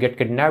eats, he'll get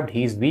kidnapped.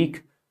 He is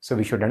weak. So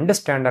we should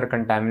understand our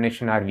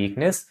contamination, our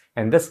weakness,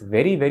 and thus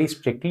very, very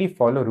strictly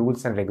follow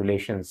rules and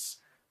regulations.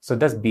 So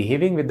thus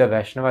behaving with the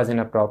Vaishnavas in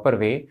a proper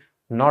way,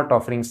 not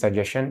offering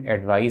suggestion,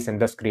 advice,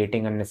 and thus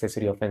creating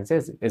unnecessary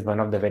offenses is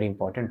one of the very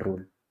important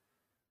rules.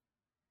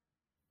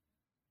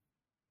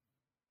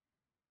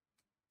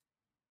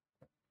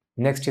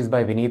 Next is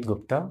by Vineet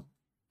Gupta.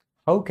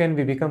 How can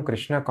we become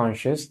Krishna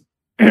conscious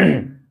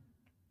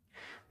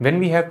when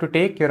we have to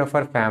take care of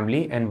our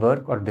family and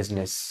work or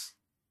business?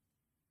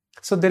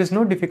 So there is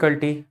no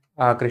difficulty.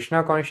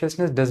 Krishna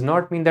consciousness does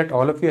not mean that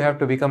all of you have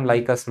to become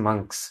like us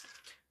monks.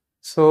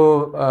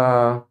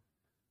 So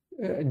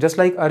just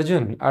like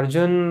Arjun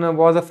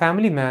was a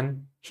family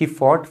man. He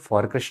fought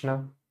for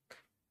Krishna.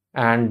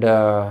 And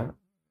Srila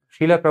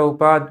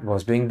Prabhupada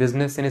was doing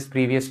business in his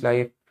previous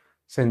life.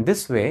 So in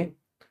this way,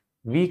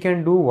 we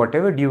can do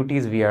whatever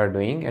duties we are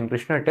doing. And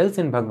Krishna tells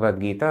in Bhagavad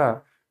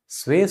Gita,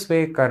 Sve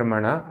Sve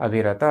Karmana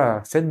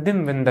Abhirata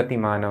Siddhim Vindati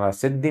Manava.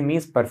 Siddhi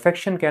means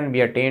perfection can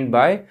be attained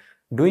by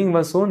doing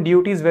one's own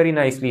duties very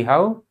nicely.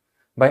 How?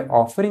 By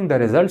offering the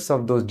results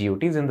of those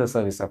duties in the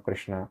service of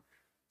Krishna.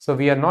 So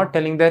we are not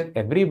telling that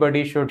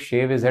everybody should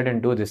shave his head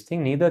and do this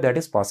thing. Neither that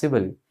is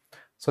possible.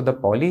 So the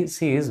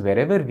policy is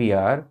wherever we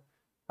are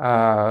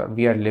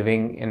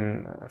living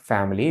in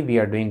family, we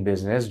are doing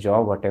business,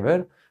 job,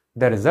 whatever,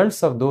 the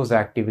results of those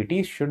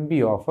activities should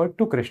be offered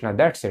to Krishna.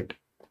 That's it.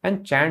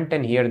 And chant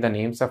and hear the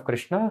names of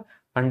Krishna,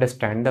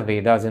 understand the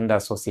Vedas in the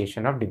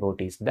association of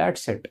devotees.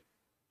 That's it.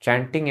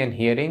 Chanting and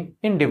hearing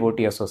in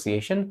devotee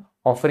association,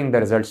 offering the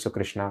results to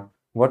Krishna.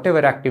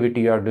 Whatever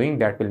activity you are doing,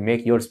 that will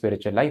make your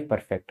spiritual life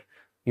perfect.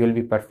 You will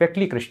be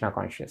perfectly Krishna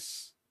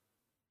conscious.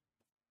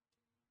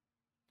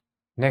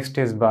 Next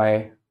is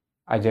by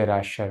Ajay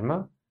Raj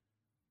Sharma.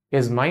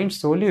 Is mind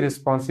solely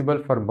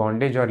responsible for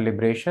bondage or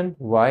liberation?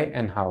 Why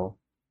and how?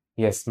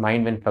 Yes,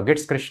 mind when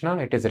forgets Krishna,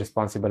 it is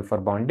responsible for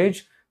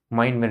bondage.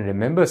 Mind when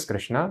remembers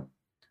Krishna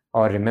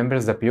or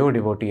remembers the pure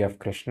devotee of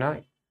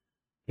Krishna,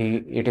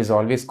 it is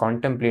always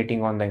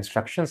contemplating on the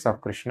instructions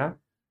of Krishna,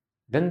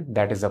 then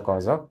that is the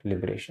cause of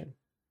liberation.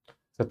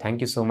 So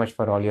thank you so much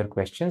for all your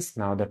questions.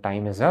 Now the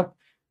time is up.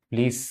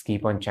 Please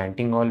keep on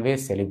chanting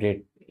always.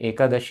 Celebrate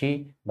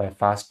Ekadashi by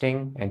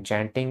fasting and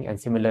chanting,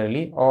 and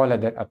similarly all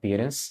other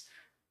appearance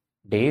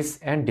days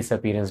and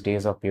disappearance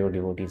days of pure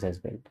devotees as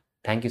well.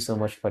 Thank you so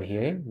much for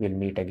hearing. We'll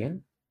meet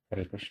again.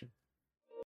 Hare Krishna.